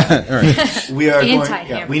 not hammer time. All right. We are going...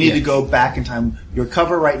 Anti-hammer. Yeah, we need to go back in time. Your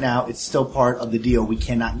cover right now, it's still part of the deal. We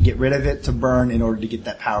cannot get rid of it to burn in order to get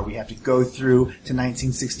that power. We have to go through to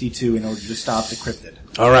 1962 in order to stop the cryptid.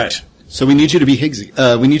 All right. So we need you to be Higgs.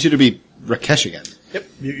 We need you to be Rakesh again. Yep,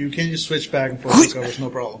 you can just switch back and forth the covers, no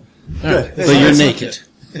problem. Good. So you're naked.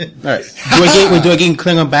 All right. Do I gain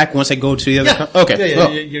Klingon back once I go to the other? Okay. Yeah,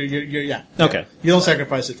 Well, yeah. Okay. You don't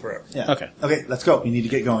sacrifice it forever. Yeah. Okay. Okay, let's go. We need to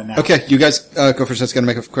get going now. Okay, you guys go first. Let's gotta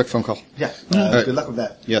make a quick phone call. Yeah. right. Good luck with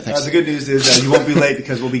that. Yeah, thanks. The good news is you won't be late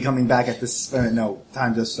because we'll be coming back at this. No,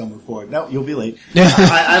 time does so move forward. No, you'll be late.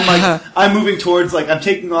 I'm moving towards I'm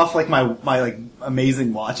taking off my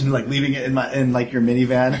amazing watch and leaving it in your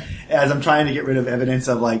minivan as I'm trying to get rid of evidence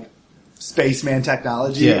of spaceman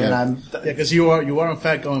technology. Yeah. And I'm because you are in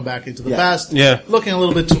fact going back into the past. Yeah. Looking a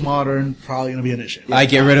little bit too modern, probably going to be an issue. I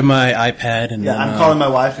get rid of my iPad and Yeah, then, I'm calling my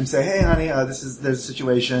wife and say, "Hey, honey, there's a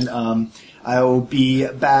situation. I will be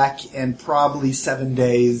back in probably 7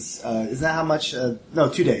 days. Isn't that how much? No,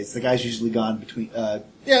 2 days. The guy's usually gone between.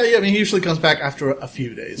 Yeah. I mean, he usually comes back after a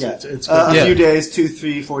few days. Yeah, It's a good. few days, 2,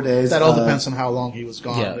 3, 4 days. That all depends on how long he was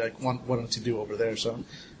gone. Yeah. What to do over there. So,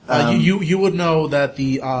 you would know that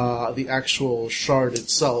the actual shard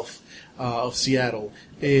itself of Seattle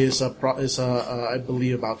is I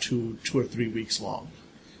believe about 2 or 3 weeks long.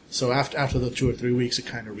 So after the 2 or 3 weeks, it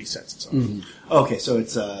kind of resets itself, Okay, so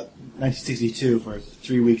it's 1962 for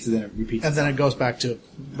 3 weeks, and then it repeats. and then it goes back to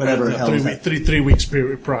Whatever the hell is that? 3 weeks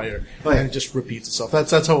prior, Oh, yeah. and it just repeats itself.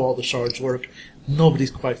 That's how all the shards work.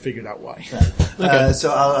 Nobody's quite figured out why.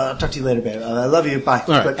 So I'll talk to you later, babe. I love you. Bye.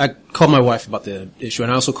 All right. But- I called my wife about the issue,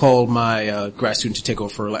 and I also called my grad student to take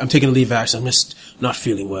over. I'm taking a leave act. I'm just not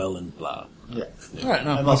feeling well, and blah. yeah. All right,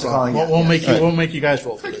 no, I'm no also problem. calling We'll you. we'll make you guys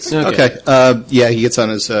roll for this. Okay. Yeah, he gets on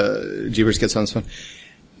his Jeebers gets on his phone.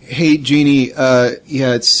 Hey, Jeannie.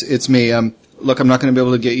 Yeah, it's me. Look, I'm not going to be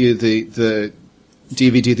able to get you the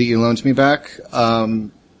DVD that you loaned me back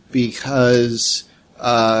because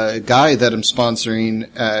a guy that I'm sponsoring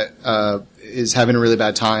is having a really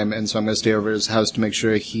bad time, and so I'm going to stay over at his house to make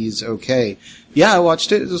sure he's okay. Yeah, I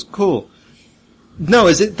watched it. It was cool. No,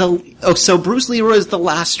 is it so Bruce Leroy is the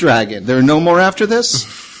last dragon. There are no more after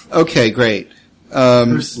this? Okay, great.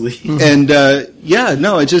 Bruce Lee. And,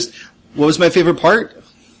 what was my favorite part?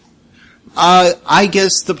 I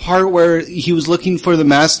guess the part where he was looking for the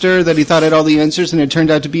master that he thought had all the answers and it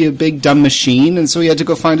turned out to be a big dumb machine and so he had to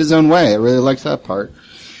go find his own way. I really liked that part.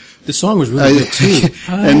 The song was really good too.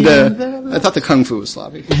 And, I thought the kung fu was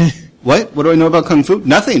sloppy. What? What do I know about kung fu?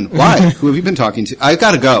 Nothing. Why? Who have you been talking to? I've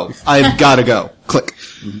gotta go. Click.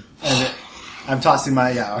 And I'm tossing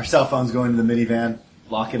our cell phones going to the minivan.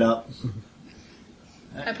 Lock it up.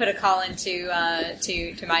 I put a call into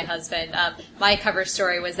to my husband. My cover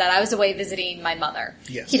story was that I was away visiting my mother.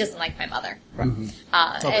 Yes. He doesn't like my mother. Nobody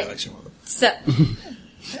likes your mother. So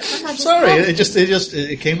Sorry,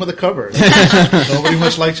 it came with a cover. Nobody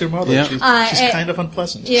much likes your mother. Yeah. She's kind of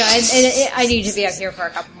unpleasant. yeah, and I need to be up here for a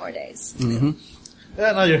couple more days.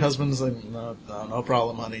 Yeah, no, your husband's like, no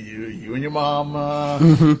problem, honey. You and your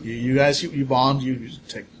mom, you guys, you bond. You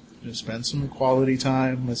take Just spend some quality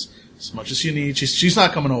time as much as you need. She's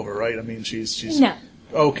not coming over, right? I mean, she's No.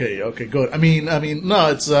 Okay, good. I mean,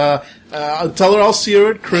 no, it's, I'll tell her I'll see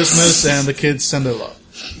her at Christmas and the kids send her love.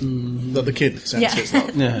 The kid sends his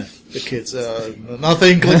love. Yeah. The kids,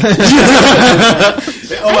 nothing.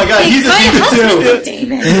 Oh my god, he's a demon too.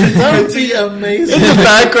 Damon. That would be amazing. In the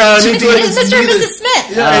background, It's Mr. and Mrs.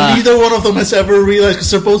 Smith. And neither one of them has ever realized,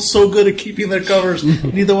 because they're both so good at keeping their covers,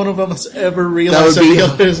 neither one of them has ever realized that the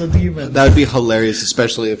other is a demon. that would be hilarious,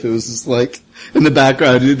 especially if it was just like in the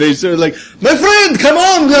background. They sort of like, my friend, come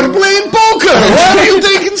on, we're playing poker. Why are you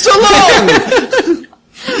taking so long?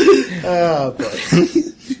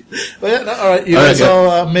 But yeah, no, all right, you guys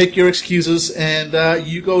all make your excuses, and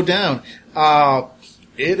you go down.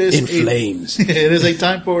 It is In flames. It is a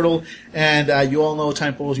time portal, and you all know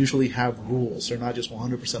time portals usually have rules. They're not just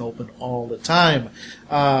 100% open all the time.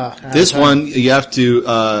 This one, you have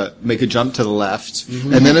to make a jump to the left,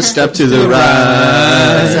 and then a step to the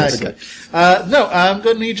right. Exactly. No, I'm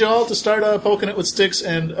going to need you all to start poking it with sticks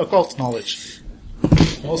and occult knowledge.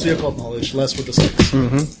 Mostly occult knowledge, less with the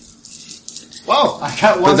sticks. Whoa, I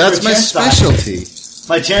got one. But that's for my chance die. specialty.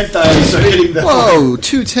 My chance dice are hitting the. Whoa,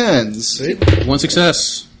 2 10s. See? One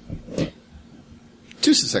success.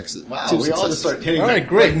 2 successes. Wow, Two we all just successes. start hitting. All right,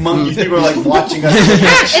 great. Like monkeys. They were like watching us.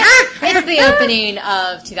 It's the opening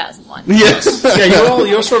of 2001. Yes. Yeah,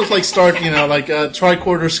 you'll sort of like start, like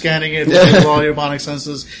tricorder scanning it with all your bionic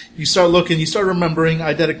senses. You start looking, you start remembering.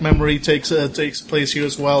 Eidetic memory takes place here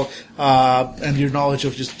as well, and your knowledge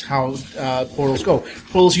of just how portals go.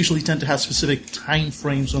 Portals usually tend to have specific time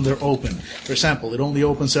frames when they're open. For example, it only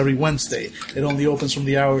opens every Wednesday. It only opens from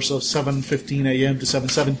the hours of 7:15 a.m. to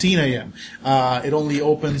 7:17 a.m. It only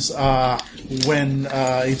opens when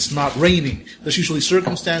it's not raining. There's usually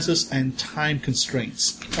circumstances and time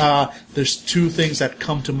constraints. There's two things that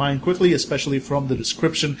come to mind quickly, especially from the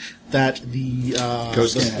description that the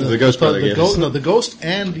Ghost brother gave us. the ghost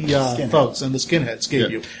and the thugs and the skinheads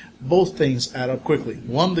gave you. Both things add up quickly.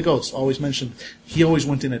 One, the ghost always mentioned he always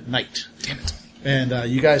went in at night. Damn it! And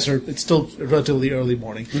you guys it's still relatively early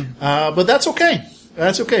morning, but that's okay.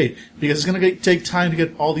 That's okay, because it's going to take time to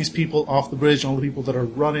get all these people off the bridge, all the people that are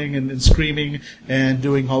running and screaming and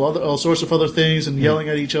doing all sorts of other things and yelling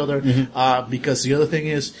at each other. Because the other thing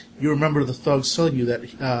is, you remember the thugs telling you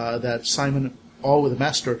that Simon, the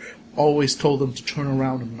master, always told them to turn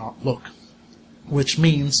around and not look. Which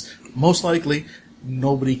means, most likely,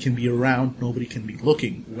 nobody can be around, nobody can be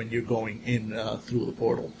looking when you're going in through the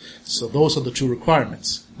portal. So those are the two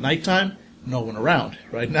requirements. Nighttime, no one around.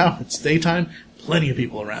 Right now, it's daytime, plenty of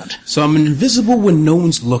people around. So I'm invisible when no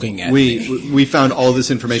one's looking at me. We found all this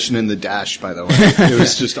information in the dash, by the way. It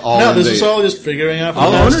was just all No, in this the is all just figuring out.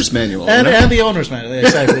 all the owner's manual. And, you know? and the owner's manual,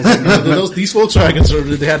 exactly. These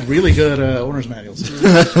Volkswagens, they had really good owner's manuals.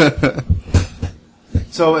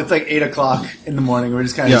 So it's like 8 o'clock in the morning. We're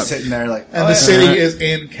just kind of Yeah. sitting there, like, And the city is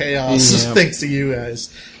in chaos, thanks to you guys.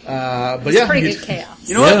 But It's yeah, pretty good chaos.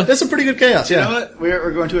 you know what? That's a pretty good chaos. You Yeah. know what?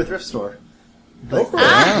 We're going to a thrift store. Go for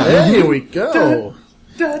it. Here we go.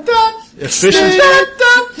 Efficient.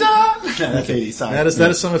 That's 80. Sorry. That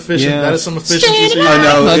is some efficient. Yeah. That is some efficiency. I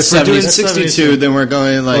know. That's If we're doing 70s. 62, then we're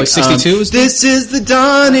going like 62 is this is the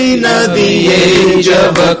dawning of the age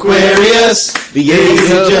of Aquarius. The age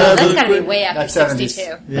of That's got to be way after That's 70s. 62.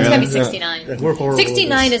 Yeah. It's got to be Yeah. 69. Yeah, we're horrible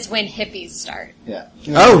 69 with is when hippies start. Yeah.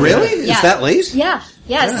 Oh, really? Is Yeah. that late? Yeah.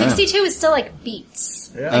 62 is still like beats.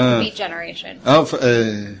 Yeah. Like the beat generation. Oh,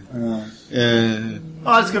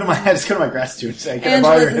 Oh, let's go to my grad student. Say, can I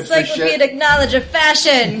borrow your Angela's hipster shit? encyclopedic knowledge of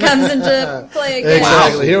fashion comes into play again.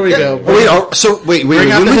 Exactly. Here we go. wait.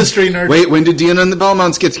 Bring out when the did- history nerd. Wait, when did Deanna and the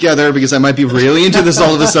Belmonts get together? Because I might be really into this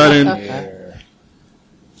all of a sudden.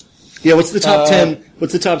 Yeah, what's the top 10?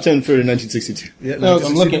 What's the top 10 for 1962? Yeah, No,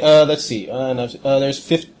 I'm looking. Let's see. There's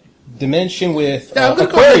Fifth Dimension with Yeah, I'm going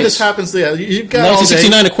to call it Aquarius. this happens. Yeah, you've got all day.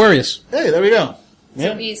 1969 Aquarius. Hey, there we go. So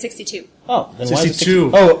it'd be 62. Oh, then why is it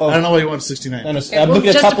 62. Oh, I don't know why you want 69. I'm well, looking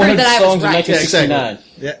at just top to prove 100 that I was songs in right. Yeah, exactly. 1969.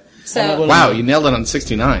 Yeah. So Wow, you nailed it on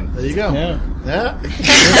 69. There you go. Yeah. Yeah.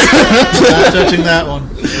 Not touching that one.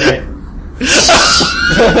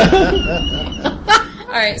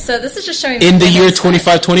 all right. So this is just showing In the me year like-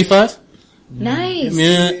 2525? Nice.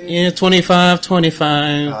 Yeah,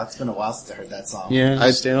 2525. Oh, it's been a while since I heard that song. Yeah,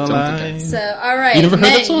 I still don't think I- alive. So all right, You never heard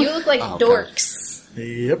men, that song? you look like Oh, okay. dorks.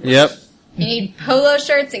 Yep. Yep. You need polo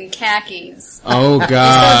shirts and khakis. Oh Still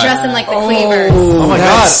God! dressed in like the cleavers. Oh my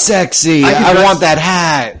God. That's sexy. I can I dress- want that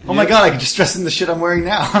hat. Oh my god, I can just dress in the shit I'm wearing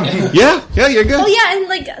now. I mean, Yeah, you're good. Oh yeah, and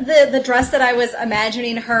like the dress that I was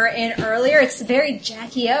imagining her in earlier, it's very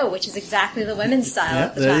Jackie O, which is exactly the women's style Yeah,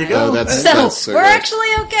 at the there time. you go. Oh, that's So so we're good. actually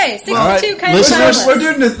okay. 62 right. kind of Listeners, timeless. we're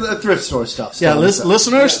doing this thrift store stuff. Yeah, still, so-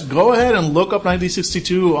 listeners, go ahead and look up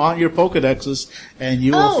 1962 on your Pokedexes, and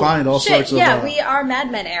you will find all shit, sorts of. yeah, we are Mad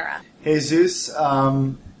Men era. Jesus,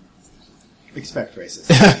 expect racist.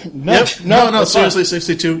 Yep. No, seriously,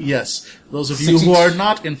 62, yes. Those of you who are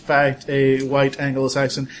not, in fact, a white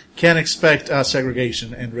Anglo-Saxon can expect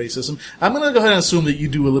segregation and racism. I'm going to go ahead and assume that you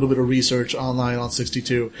do a little bit of research online on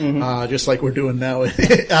 62, just like we're doing now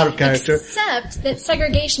out of character. Except that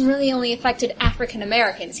segregation really only affected African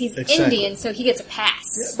Americans. He's Exactly. Indian, so he gets a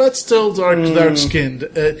pass. But still dark-skinned.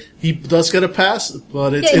 He does get a pass,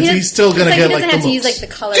 but he's still going to he get doesn't like have the to use looks. like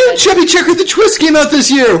the color. Dude, Chubby Checker the Twist came out this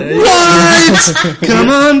year. What? Come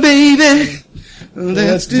on, baby.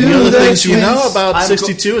 Let's do The other the things you know twist. about I'm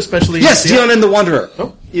 62, especially Yes, in Dion and the Wanderer.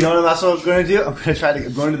 You know what I'm also going to do? I'm going to try to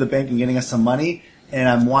going to the bank and getting us some money, and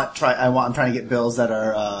I'm trying to get bills that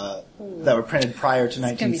are that were printed prior to It's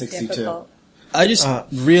gonna be 1962. difficult. I just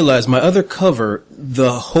realized my other cover,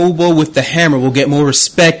 the hobo with the hammer, will get more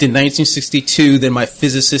respect in 1962 than my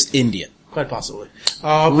physicist Indian. Quite possibly.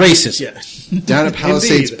 Racist. Yeah. Down at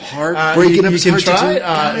Palisades Indeed. Park, breaking up you is can hard to try. do.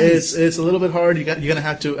 Guys. It's a little bit hard. You're going to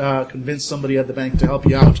have to convince somebody at the bank to help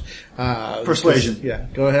you out. Persuasion. Yeah.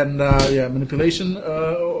 Go ahead and manipulation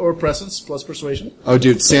or presence plus persuasion. Oh,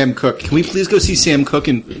 dude, Sam Cooke. Can we please go see Sam Cooke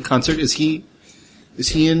in concert? Is he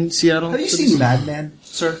in Seattle? Have you seen Mad Men,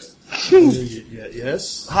 sir?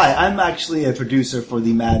 Yes. Hi, I'm actually a producer for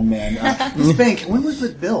the Mad Men. This bank, when was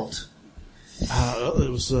it built?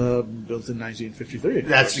 It was built in 1953.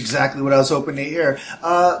 That's exactly what I was hoping to hear.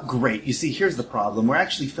 Great. You see, here's the problem. We're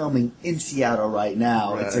actually filming in Seattle right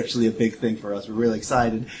now. It's Right. actually a big thing for us. We're really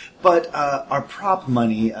excited. But our prop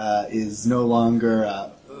money is no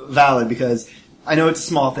longer valid because I know it's a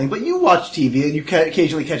small thing, but you watch TV and you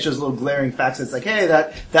occasionally catch those little glaring facts. It's like, hey,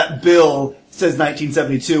 that bill says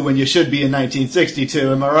 1972 when you should be in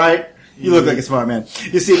 1962. Am I right? You look like a smart man.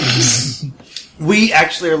 You see... We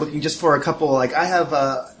actually are looking just for a couple. Like I have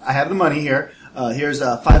the money here. Here's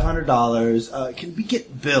 $500. Can we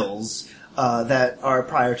get bills that are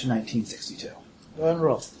prior to 1962? Go ahead and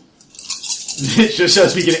roll. It just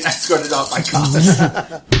shows me getting escorted off by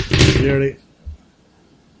cops. Clearly.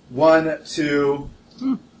 1, 2.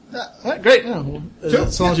 Great. No,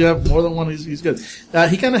 as long as you have more than one, he's good.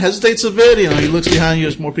 He kind of hesitates a bit. He looks behind you.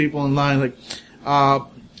 There's more people in line. Like, I'll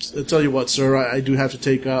tell you what, sir, I do have to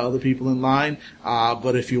take other people in line,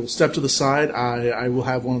 but if you'll step to the side, I will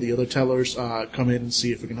have one of the other tellers come in and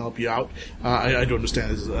see if we can help you out. I do understand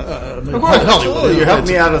this is Hollywood. You're helping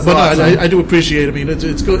me out as but well. no, I do appreciate it. I mean,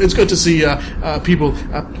 it's good to see people,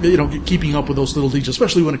 keeping up with those little details,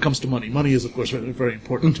 especially when it comes to money. Money is, of course, very, very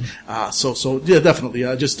important. So yeah, definitely.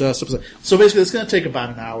 Just step aside. So basically, it's going to take about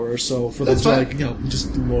an hour or so for them to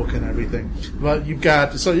just look and everything. But you've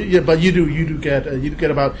got but you do get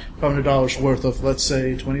about $500 worth of, let's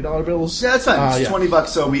say, $20 bills. Yeah, that's fine. It's $20,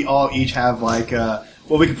 so we all each have like.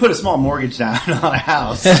 We can put a small mortgage down on a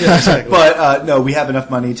house. Yeah, exactly. But no, we have enough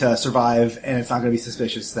money to survive, and it's not going to be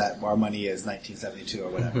suspicious that our money is 1972 or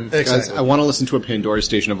whatever. Exactly. Guys, I want to listen to a Pandora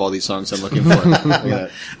station of all these songs I'm looking for.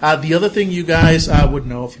 The other thing you guys would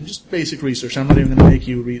know from just basic research, I'm not even going to make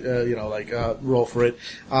you roll for it,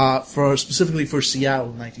 specifically for Seattle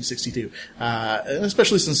in 1962, and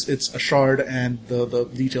especially since it's a shard and the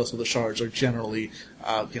details of the shards are generally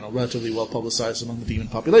relatively well publicized among the demon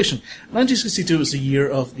population. 1962 is the year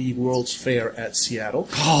of the World's Fair at Seattle,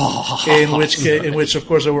 in which of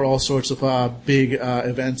course there were all sorts of big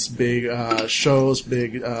events, big shows,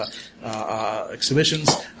 big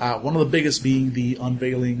exhibitions. One of the biggest being the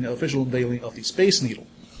official unveiling of the Space Needle,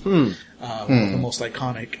 one of the most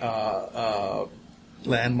iconic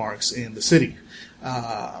landmarks in the city.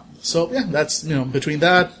 So yeah, that's between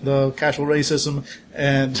that, the casual racism,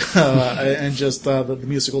 and just the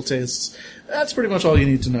musical tastes. That's pretty much all you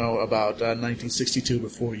need to know about 1962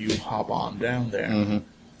 before you hop on down there. Mm-hmm.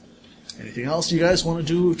 Anything else you guys want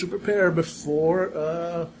to do to prepare before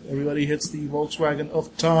everybody hits the Volkswagen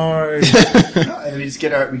of time? And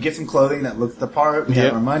we get some clothing that looks the part. We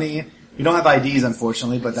have our money. We don't have IDs,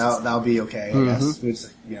 unfortunately, but that'll be okay. I guess. We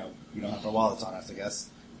just, we don't have our wallets on us, I guess.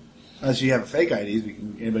 Unless you have fake IDs,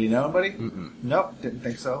 anybody know anybody? Nope, didn't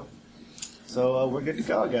think so. So we're good to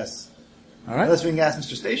go, I guess. All right. Unless we can ask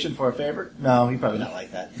Mr. Station for a favor. No, he'd probably not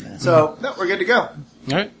like that. So, no, we're good to go. All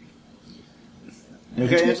right. You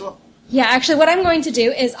okay, Angela? Yeah, actually, what I'm going to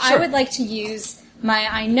do is I would like to use my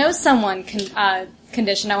I know someone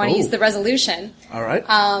condition. I want to use the resolution. All right.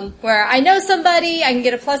 Where I know somebody, I can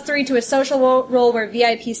get a +3 to a social role where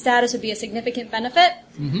VIP status would be a significant benefit.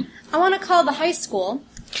 Mm-hmm. I want to call the high school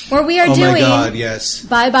where we are doing my God, yes.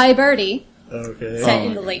 Bye Bye Birdie. Okay. Set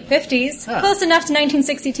in the late 50s, close enough to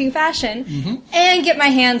 1962 fashion, and get my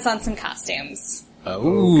hands on some costumes.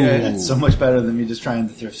 Oh. Okay. That's so much better than me just trying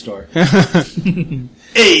the thrift store.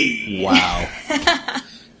 Hey! Wow.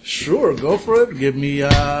 Sure, go for it. Give me,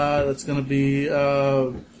 that's gonna be,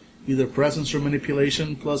 either presence or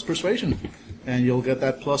manipulation plus persuasion. And you'll get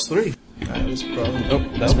that +3. That is probably... Oh,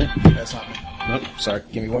 that's me. That's not me. Nope, sorry.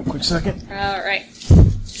 Give me one quick second. Alright.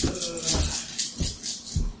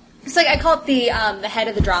 It's like, I call it the head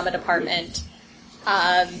of the drama department.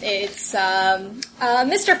 It's,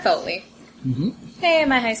 Mr. Foley. Mm-hmm. Hey,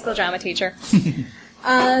 my high school drama teacher.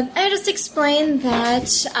 I just explained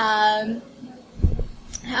that,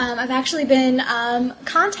 I've actually been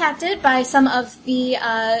contacted by some of the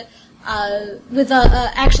with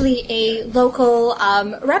actually a local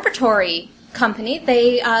repertory company.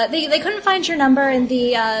 They couldn't find your number in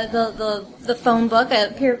the phone book.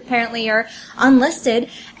 Apparently, you're unlisted,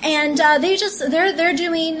 and they're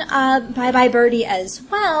doing Bye Bye Birdie as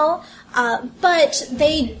well. But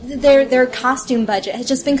their costume budget has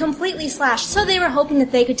just been completely slashed. So they were hoping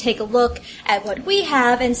that they could take a look at what we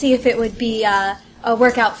have and see if it would be a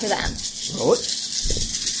workout for them. Roll it.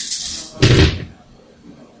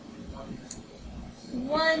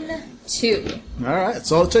 1, 2. All right,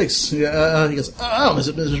 that's all it takes. He goes, "Oh,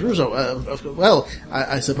 Mrs. Russo. Well,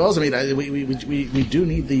 I suppose. I mean, we do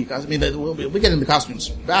need the. I mean, we'll be getting the costumes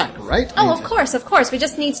back, right? Oh, of course. We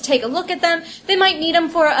just need to take a look at them. They might need them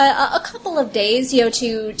for a couple of days,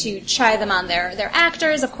 to try them on their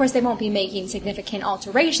actors. Of course, they won't be making significant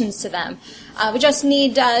alterations to them. We just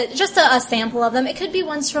need just a sample of them. It could be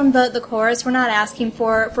ones from the chorus. We're not asking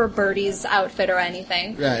for Birdie's outfit or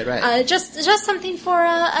anything. Right. Just something for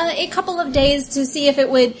a couple of days to see if it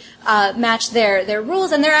would match their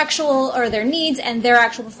rules and their actual or their needs and their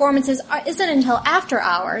actual performances. Isn't until after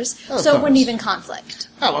hours, so it wouldn't even conflict.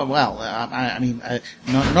 Oh, well, I mean,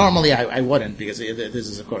 normally I wouldn't, because this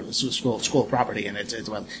is, of course, school property, and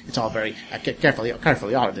it's all very carefully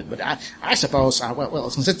audited. But I suppose, well,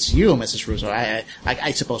 since it's you, Mrs. Russo,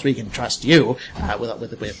 I suppose we can trust you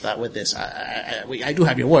with this. I do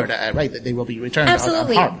have your word, right? That they will be returned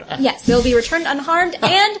Absolutely. unharmed. Yes, they'll be returned unharmed,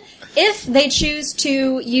 and if they choose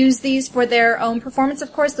to use these for their own performance,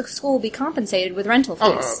 of course, the school will be compensated with rental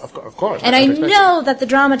fees. Of course. And I know that the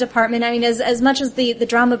drama department, I mean, as much as the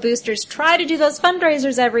drama boosters try to do those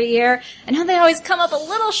fundraisers every year, I know they always come up a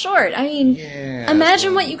little short. I mean,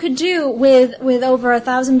 imagine what you could do with over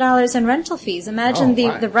 $1,000 in rental fees. Imagine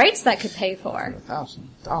the rights that could pay for.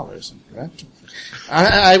 $1,000 in rental.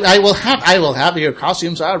 I will have your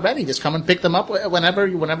costumes ready. Just come and pick them up whenever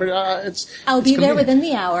it's. I'll be there within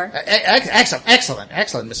the hour. Excellent,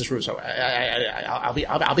 Mrs. Russo. I'll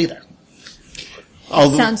be there.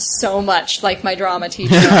 Sounds so much like my drama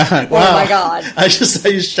teacher. Oh my God! I just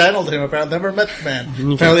channeled him. Apparently, never met the man.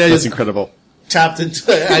 Apparently, That's incredible. tapped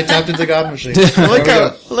into God Machine. I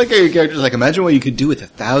like how your character's like, imagine what you could do with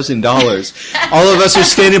 $1,000. All of us are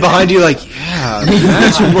standing behind you like, yeah,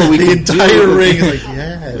 imagine what we could do. The entire ring is like,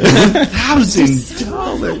 yeah.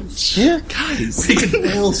 $1,000. Yeah, guys. We could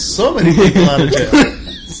bail so many people out of jail.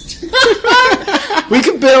 We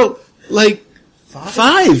could bail, like,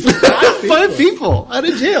 five people out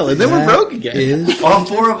of jail, and then we're broke again. All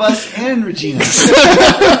four of us and Regina. So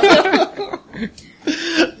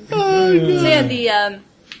yeah,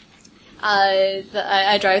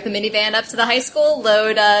 I drive the minivan up to the high school,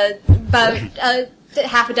 load about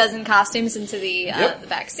half a dozen costumes into the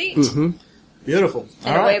back seat, Beautiful.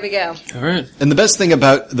 and away we go. All right. And the best thing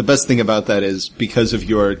about that is because of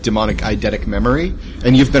your demonic eidetic memory,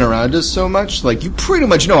 and you've been around us so much, like you pretty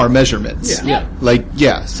much know our measurements.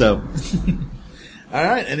 Yeah. So. All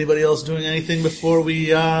right. Anybody else doing anything before we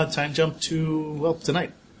time jump to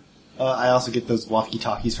tonight? I also get those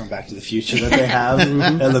walkie-talkies from Back to the Future that they have.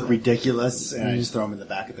 They look ridiculous, and I just throw them in the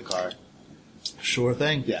back of the car. Sure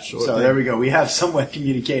thing. Yeah. Sure So thing. there we go. We have someone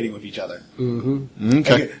communicating with each other.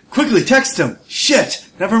 Okay. Quickly, text him. Shit.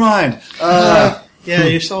 Never mind. Yeah,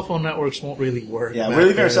 your cell phone networks won't really work. Yeah, back we're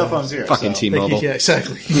leaving there. our cell phones here. Fucking so. T-Mobile. Yeah,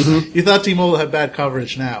 exactly. You thought T-Mobile had bad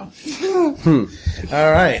coverage now.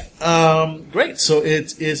 All right. Great. So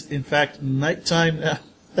it is, in fact, nighttime now.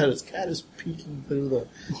 His cat is peeking through the...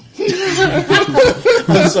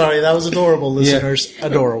 I'm sorry, that was adorable, listeners. Yeah.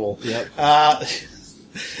 Adorable. Yep.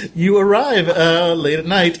 You arrive late at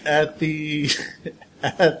night at the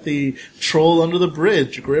at the troll under the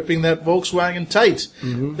bridge, gripping that Volkswagen tight.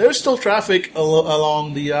 There's still traffic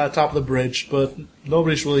along the top of the bridge, but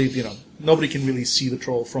nobody's really, nobody can really see the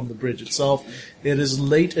troll from the bridge itself. It is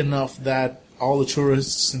late enough that all the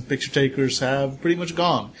tourists and picture takers have pretty much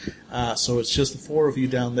gone. So it's just the four of you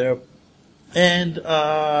down there. And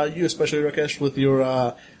you especially, Rakesh, with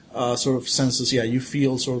your sort of senses, you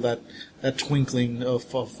feel sort of that twinkling of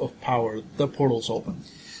power. The portal's open.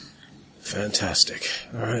 Fantastic.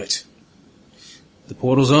 All right. The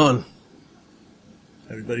portal's on.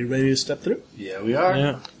 Everybody ready to step through? Yeah, we are.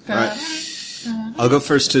 Yeah. All right. I'll go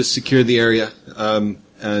first to secure the area,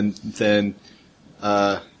 and then,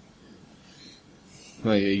 well,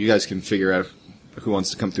 you guys can figure out who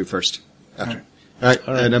wants to come through first. After. All right.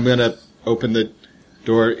 And I'm gonna open the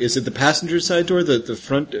door. Is it the passenger side door? The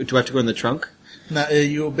front? Do I have to go in the trunk? Now,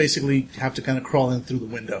 you basically have to kind of crawl in through the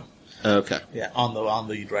window. Okay. Yeah, on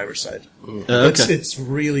the driver's side. Okay. It's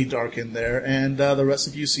really dark in there, and the rest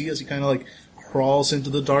of you see as he kind of like crawls into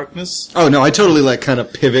the darkness. Oh no, I totally kind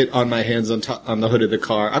of pivot on my hands on the hood of the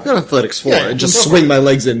car. I've got athletics 4 Yeah, and just go for swing it. my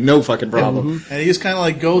legs in, no fucking problem. And he just kind of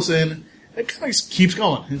like goes in. It kind of just keeps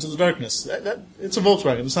going into the darkness. It's a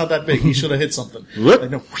Volkswagen. It's not that big. He should have hit something. Whoop. Like,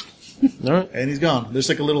 no, All right. and he's gone. There's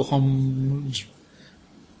like a little hum.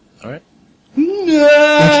 All right.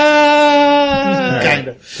 Kind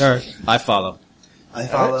of. All right. I follow. I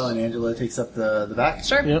follow, and Angela takes up the back.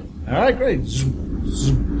 Sure. Yep. All right, great. Zoom,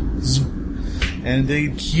 zoom, zoom. And they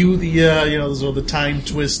cue the sort of the time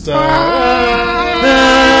twist. And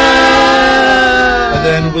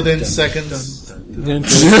then within seconds,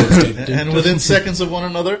 and within seconds of one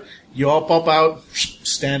another, you all pop out,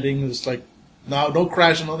 standing, just like no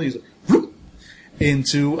crashing on these,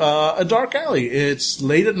 into a dark alley. It's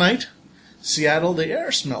late at night. Seattle, the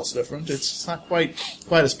air smells different. It's not quite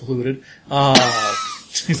as polluted.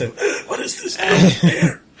 He's like, what is this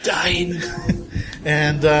air? Dying.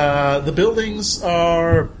 And the buildings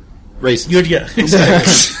are Racist. yeah,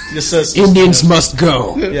 exactly. Just says Indians must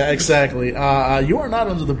go. Yeah, exactly. You are not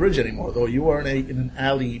under the bridge anymore, though. You are in an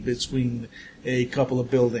alley between a couple of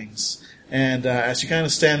buildings. And as you kind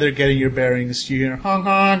of stand there getting your bearings, you hear honk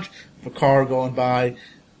honk, a car going by.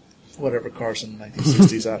 Whatever cars in the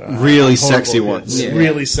 1960s, I don't know. Really Horrible, sexy yeah. ones. Yeah.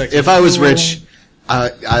 Really sexy. If I was rich,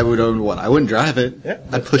 I would own one. I wouldn't drive it. Yeah,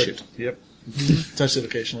 I'd push it. Yep. Touch it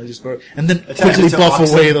occasionally, just and then Attach quickly it to buff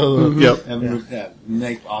oxen. away the. Yep. And move,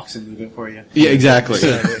 make oxen move it for you. Yeah, exactly.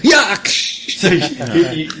 Yuck! So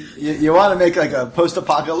you want to make like a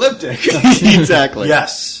post-apocalyptic. Exactly.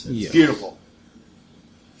 Yes. Yeah. Beautiful.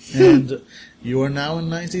 And you are now in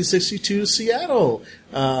 1962 Seattle.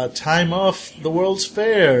 Time of the World's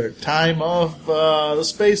Fair. Time of the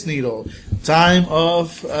Space Needle. Time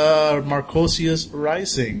of Marcosius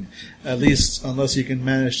Rising. At least, unless you can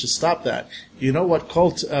manage to stop that. You know what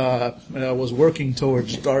cult was working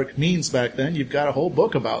towards dark means back then. You've got a whole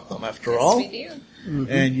book about them, after all. We do.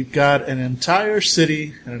 And you've got an entire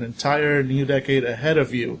city and an entire new decade ahead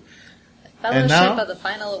of you. Fellowship now- of the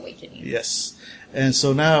Final Awakening. Yes. And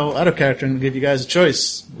so now, out of character, I'm going to give you guys a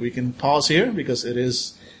choice. We can pause here because it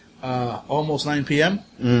is almost 9 p.m.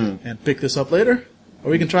 And pick this up later. Or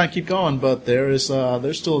we can try and keep going, but there's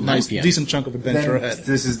still a 9 nice, p.m. decent chunk of adventure Then ahead.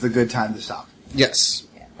 this is the good time to stop. Yes.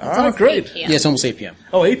 All right, great. 8 p.m. Yeah, it's almost 8 p.m.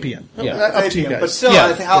 Oh, 8 p.m. Yeah. Up to you 8 p.m., guys. But still, Yeah.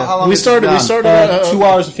 I think how long we is it started. gone? We started. 2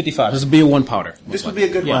 hours and 55. This will be a one powder. This would be a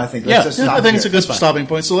good Yeah. one, I think. Yeah. Let's just Yeah, stop I think it's a here. good stopping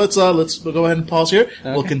point. So let's go ahead and pause here.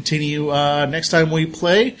 We'll continue next time we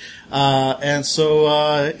play. And so,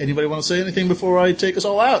 anybody want to say anything before I take us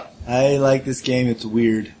all out? I like this game. It's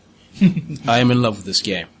weird. I am in love with this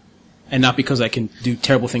game. And not because I can do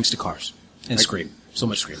terrible things to cars. And scream. So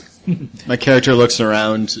much screaming. My character looks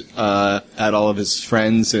around at all of his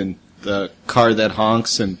friends and the car that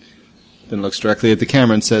honks, and then looks directly at the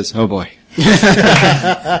camera and says, "Oh boy." And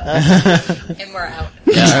we're out.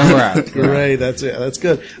 Yeah, we're out. Great, that's it. That's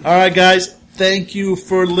good. All right, guys. Thank you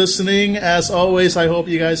for listening. As always, I hope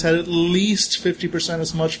you guys had at least 50%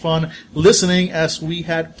 as much fun listening as we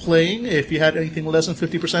had playing. If you had anything less than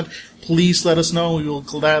 50%, please let us know. We will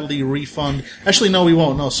gladly refund. Actually, no, we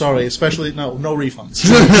won't. No, sorry. Especially, no refunds.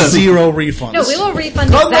 Zero refunds. No, we will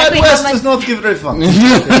refund Conrad exactly West how does much not give refunds.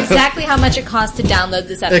 exactly how much it costs to download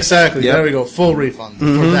this episode. Exactly. Yep. There we go. Full refund for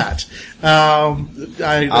that.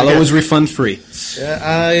 I'll always refund free.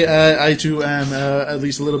 I too am at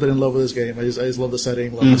least a little bit in love with this game. I just love the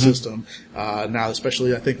setting, love the system. Now,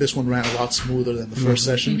 especially, I think this one ran a lot smoother than the first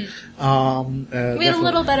session. We had a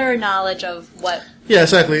little better knowledge of what. Yeah,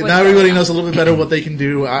 exactly. What's Now going everybody on? knows a little bit better what they can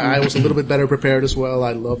do. I was a little bit better prepared as well.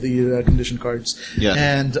 I love the condition cards. Yeah.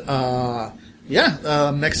 And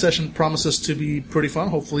next session promises to be pretty fun.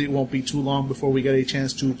 Hopefully, it won't be too long before we get a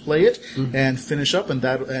chance to play it and finish up.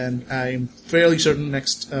 And I'm fairly certain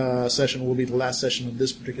next session will be the last session of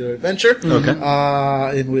this particular adventure.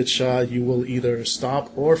 Okay. In which you will either stop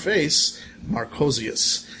or face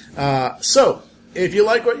Marcosius. So, if you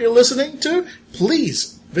like what you're listening to,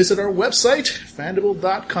 please visit our website,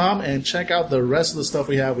 fandible.com, and check out the rest of the stuff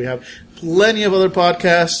we have. We have plenty of other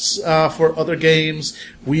podcasts for other games.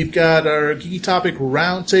 We've got our Geeky Topic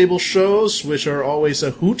Roundtable shows, which are always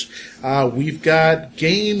a hoot. We've got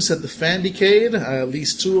games at the Fandicade, at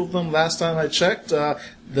least 2 of them last time I checked.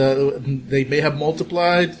 They may have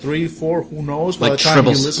multiplied 3, 4, who knows? By Like the time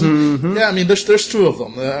tribbles. you listen, yeah. I mean, there's 2 of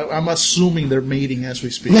them. I'm assuming they're mating as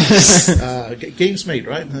we speak. Games mate,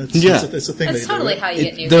 right? It's a thing. That's they totally do, right? how you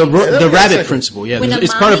get new The games. rabbit exactly. principle, yeah. When a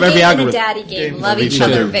It's part of mommy every game and a algorithm. daddy game Game love love each each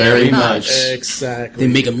other other very very much. much. Exactly.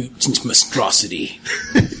 They make a mutant monstrosity.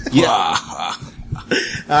 Yeah.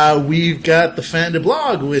 We've got the Fandom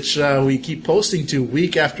blog, which we keep posting to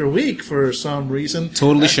week after week for some reason.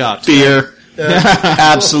 Totally shocked. Fear.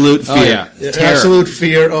 Absolute fear. Oh, yeah. Terror. Absolute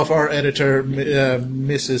fear of our editor,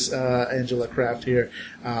 Mrs. Angela Kraft here,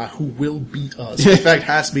 who will beat us. In fact,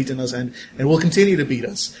 has beaten us and will continue to beat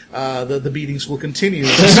us. The beatings will continue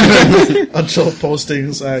until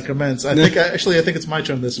postings commence. I think it's my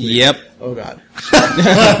turn this week. Yep. Oh God.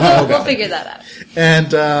 We'll figure that out.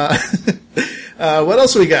 And what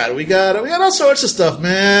else we got? We got all sorts of stuff,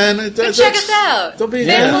 man. Go check us out. Don't be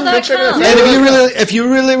Fandible.com. go check it out. And if you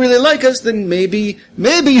really like us, then maybe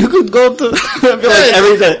you could go to I feel like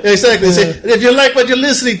everything. Exactly. If you like what you're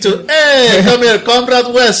listening to, hey, come here,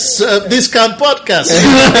 Comrade West Discount Podcast. The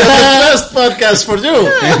best podcast for you.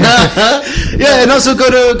 Yeah, and also go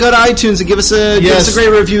to iTunes and give us a great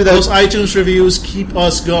review. Those iTunes reviews keep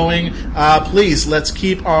us going. Please, let's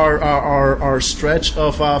keep our stretch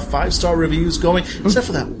of 5-star reviews going. Except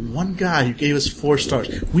for that one guy who gave us 4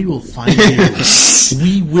 stars. We will find you.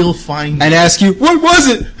 We will find you. and ask you, what was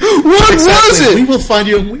it? What was it? We will find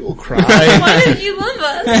you and we will cry. Why don't you love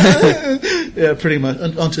us? Yeah, pretty much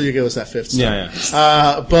until you give us that 5th star.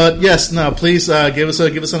 Yeah. But yes, no, please give us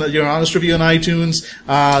your honest review on iTunes.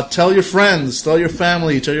 Tell your friends, tell your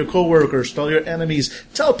family, tell your coworkers, tell your enemies,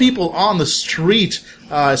 tell people on the street.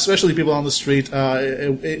 Especially people on the street,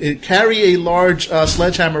 carry a large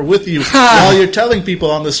sledgehammer with you while you're telling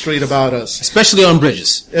people on the street about us. Especially on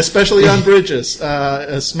bridges. Especially on bridges.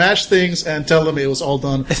 Smash things and tell them it was all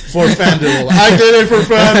done for Fandible. I did it for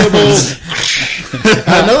Fandible.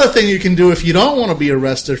 Another thing you can do if you don't want to be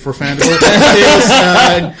arrested for Fandible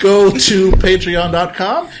is go to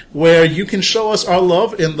patreon.com, where you can show us our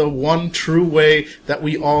love in the one true way that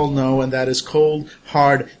we all know, and that is cold,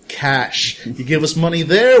 hard cash. You give us money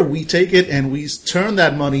there, we take it, and we turn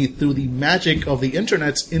that money through the magic of the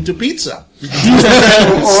internets into pizza.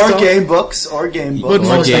 or game books. But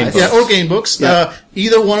most game times, or game books. Yeah.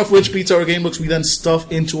 Either one of which pizza or game books we then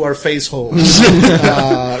stuff into our face holes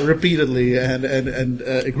repeatedly and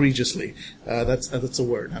egregiously. That's a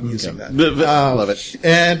word. I'm using that. Love it.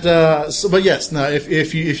 And but yes, now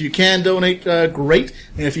if you can donate, great.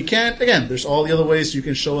 And if you can't, again, there's all the other ways you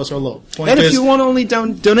can show us our love. Point And is, if you want to only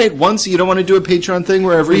donate once, you don't want to do a Patreon thing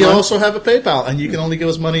where every we month. also have a PayPal, and you can only give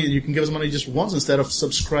us money. You can give us money just once instead of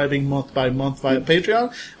subscribing month by month via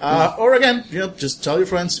Patreon. Or again, just tell your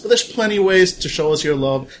friends. But there's plenty of ways to show us your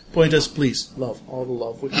love. Point is, please, love, all the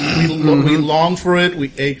love. We long for it.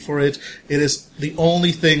 We ache for it. It is the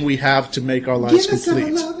only thing we have to make our lives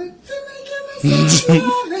complete.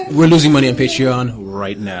 We're losing money on Patreon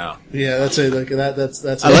right now. Yeah, that's it. Like that's.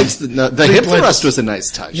 I liked the hip pledges. thrust was a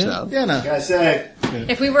nice touch, though. Yeah, no. I say,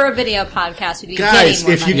 If we were a video podcast, we'd be Guys, getting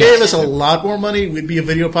more if you money. gave us a lot more money, we'd be a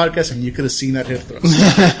video podcast, and you could have seen that hip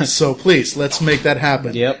thrust. So please, let's make that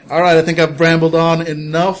happen. Yep. All right, I think I've brambled on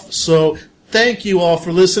enough. So thank you all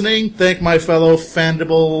for listening. Thank my fellow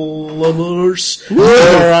Fandible lovers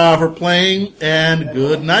for playing, and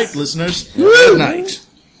good night, listeners. Good night.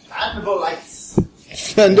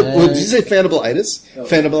 Did you say Fandible-itis?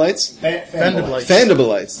 Fandible-ites? Fandible.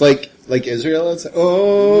 Fandible-ites. Like Israelites?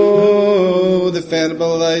 Oh, the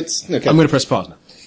Fandible-ites. Okay. I'm going to press pause now.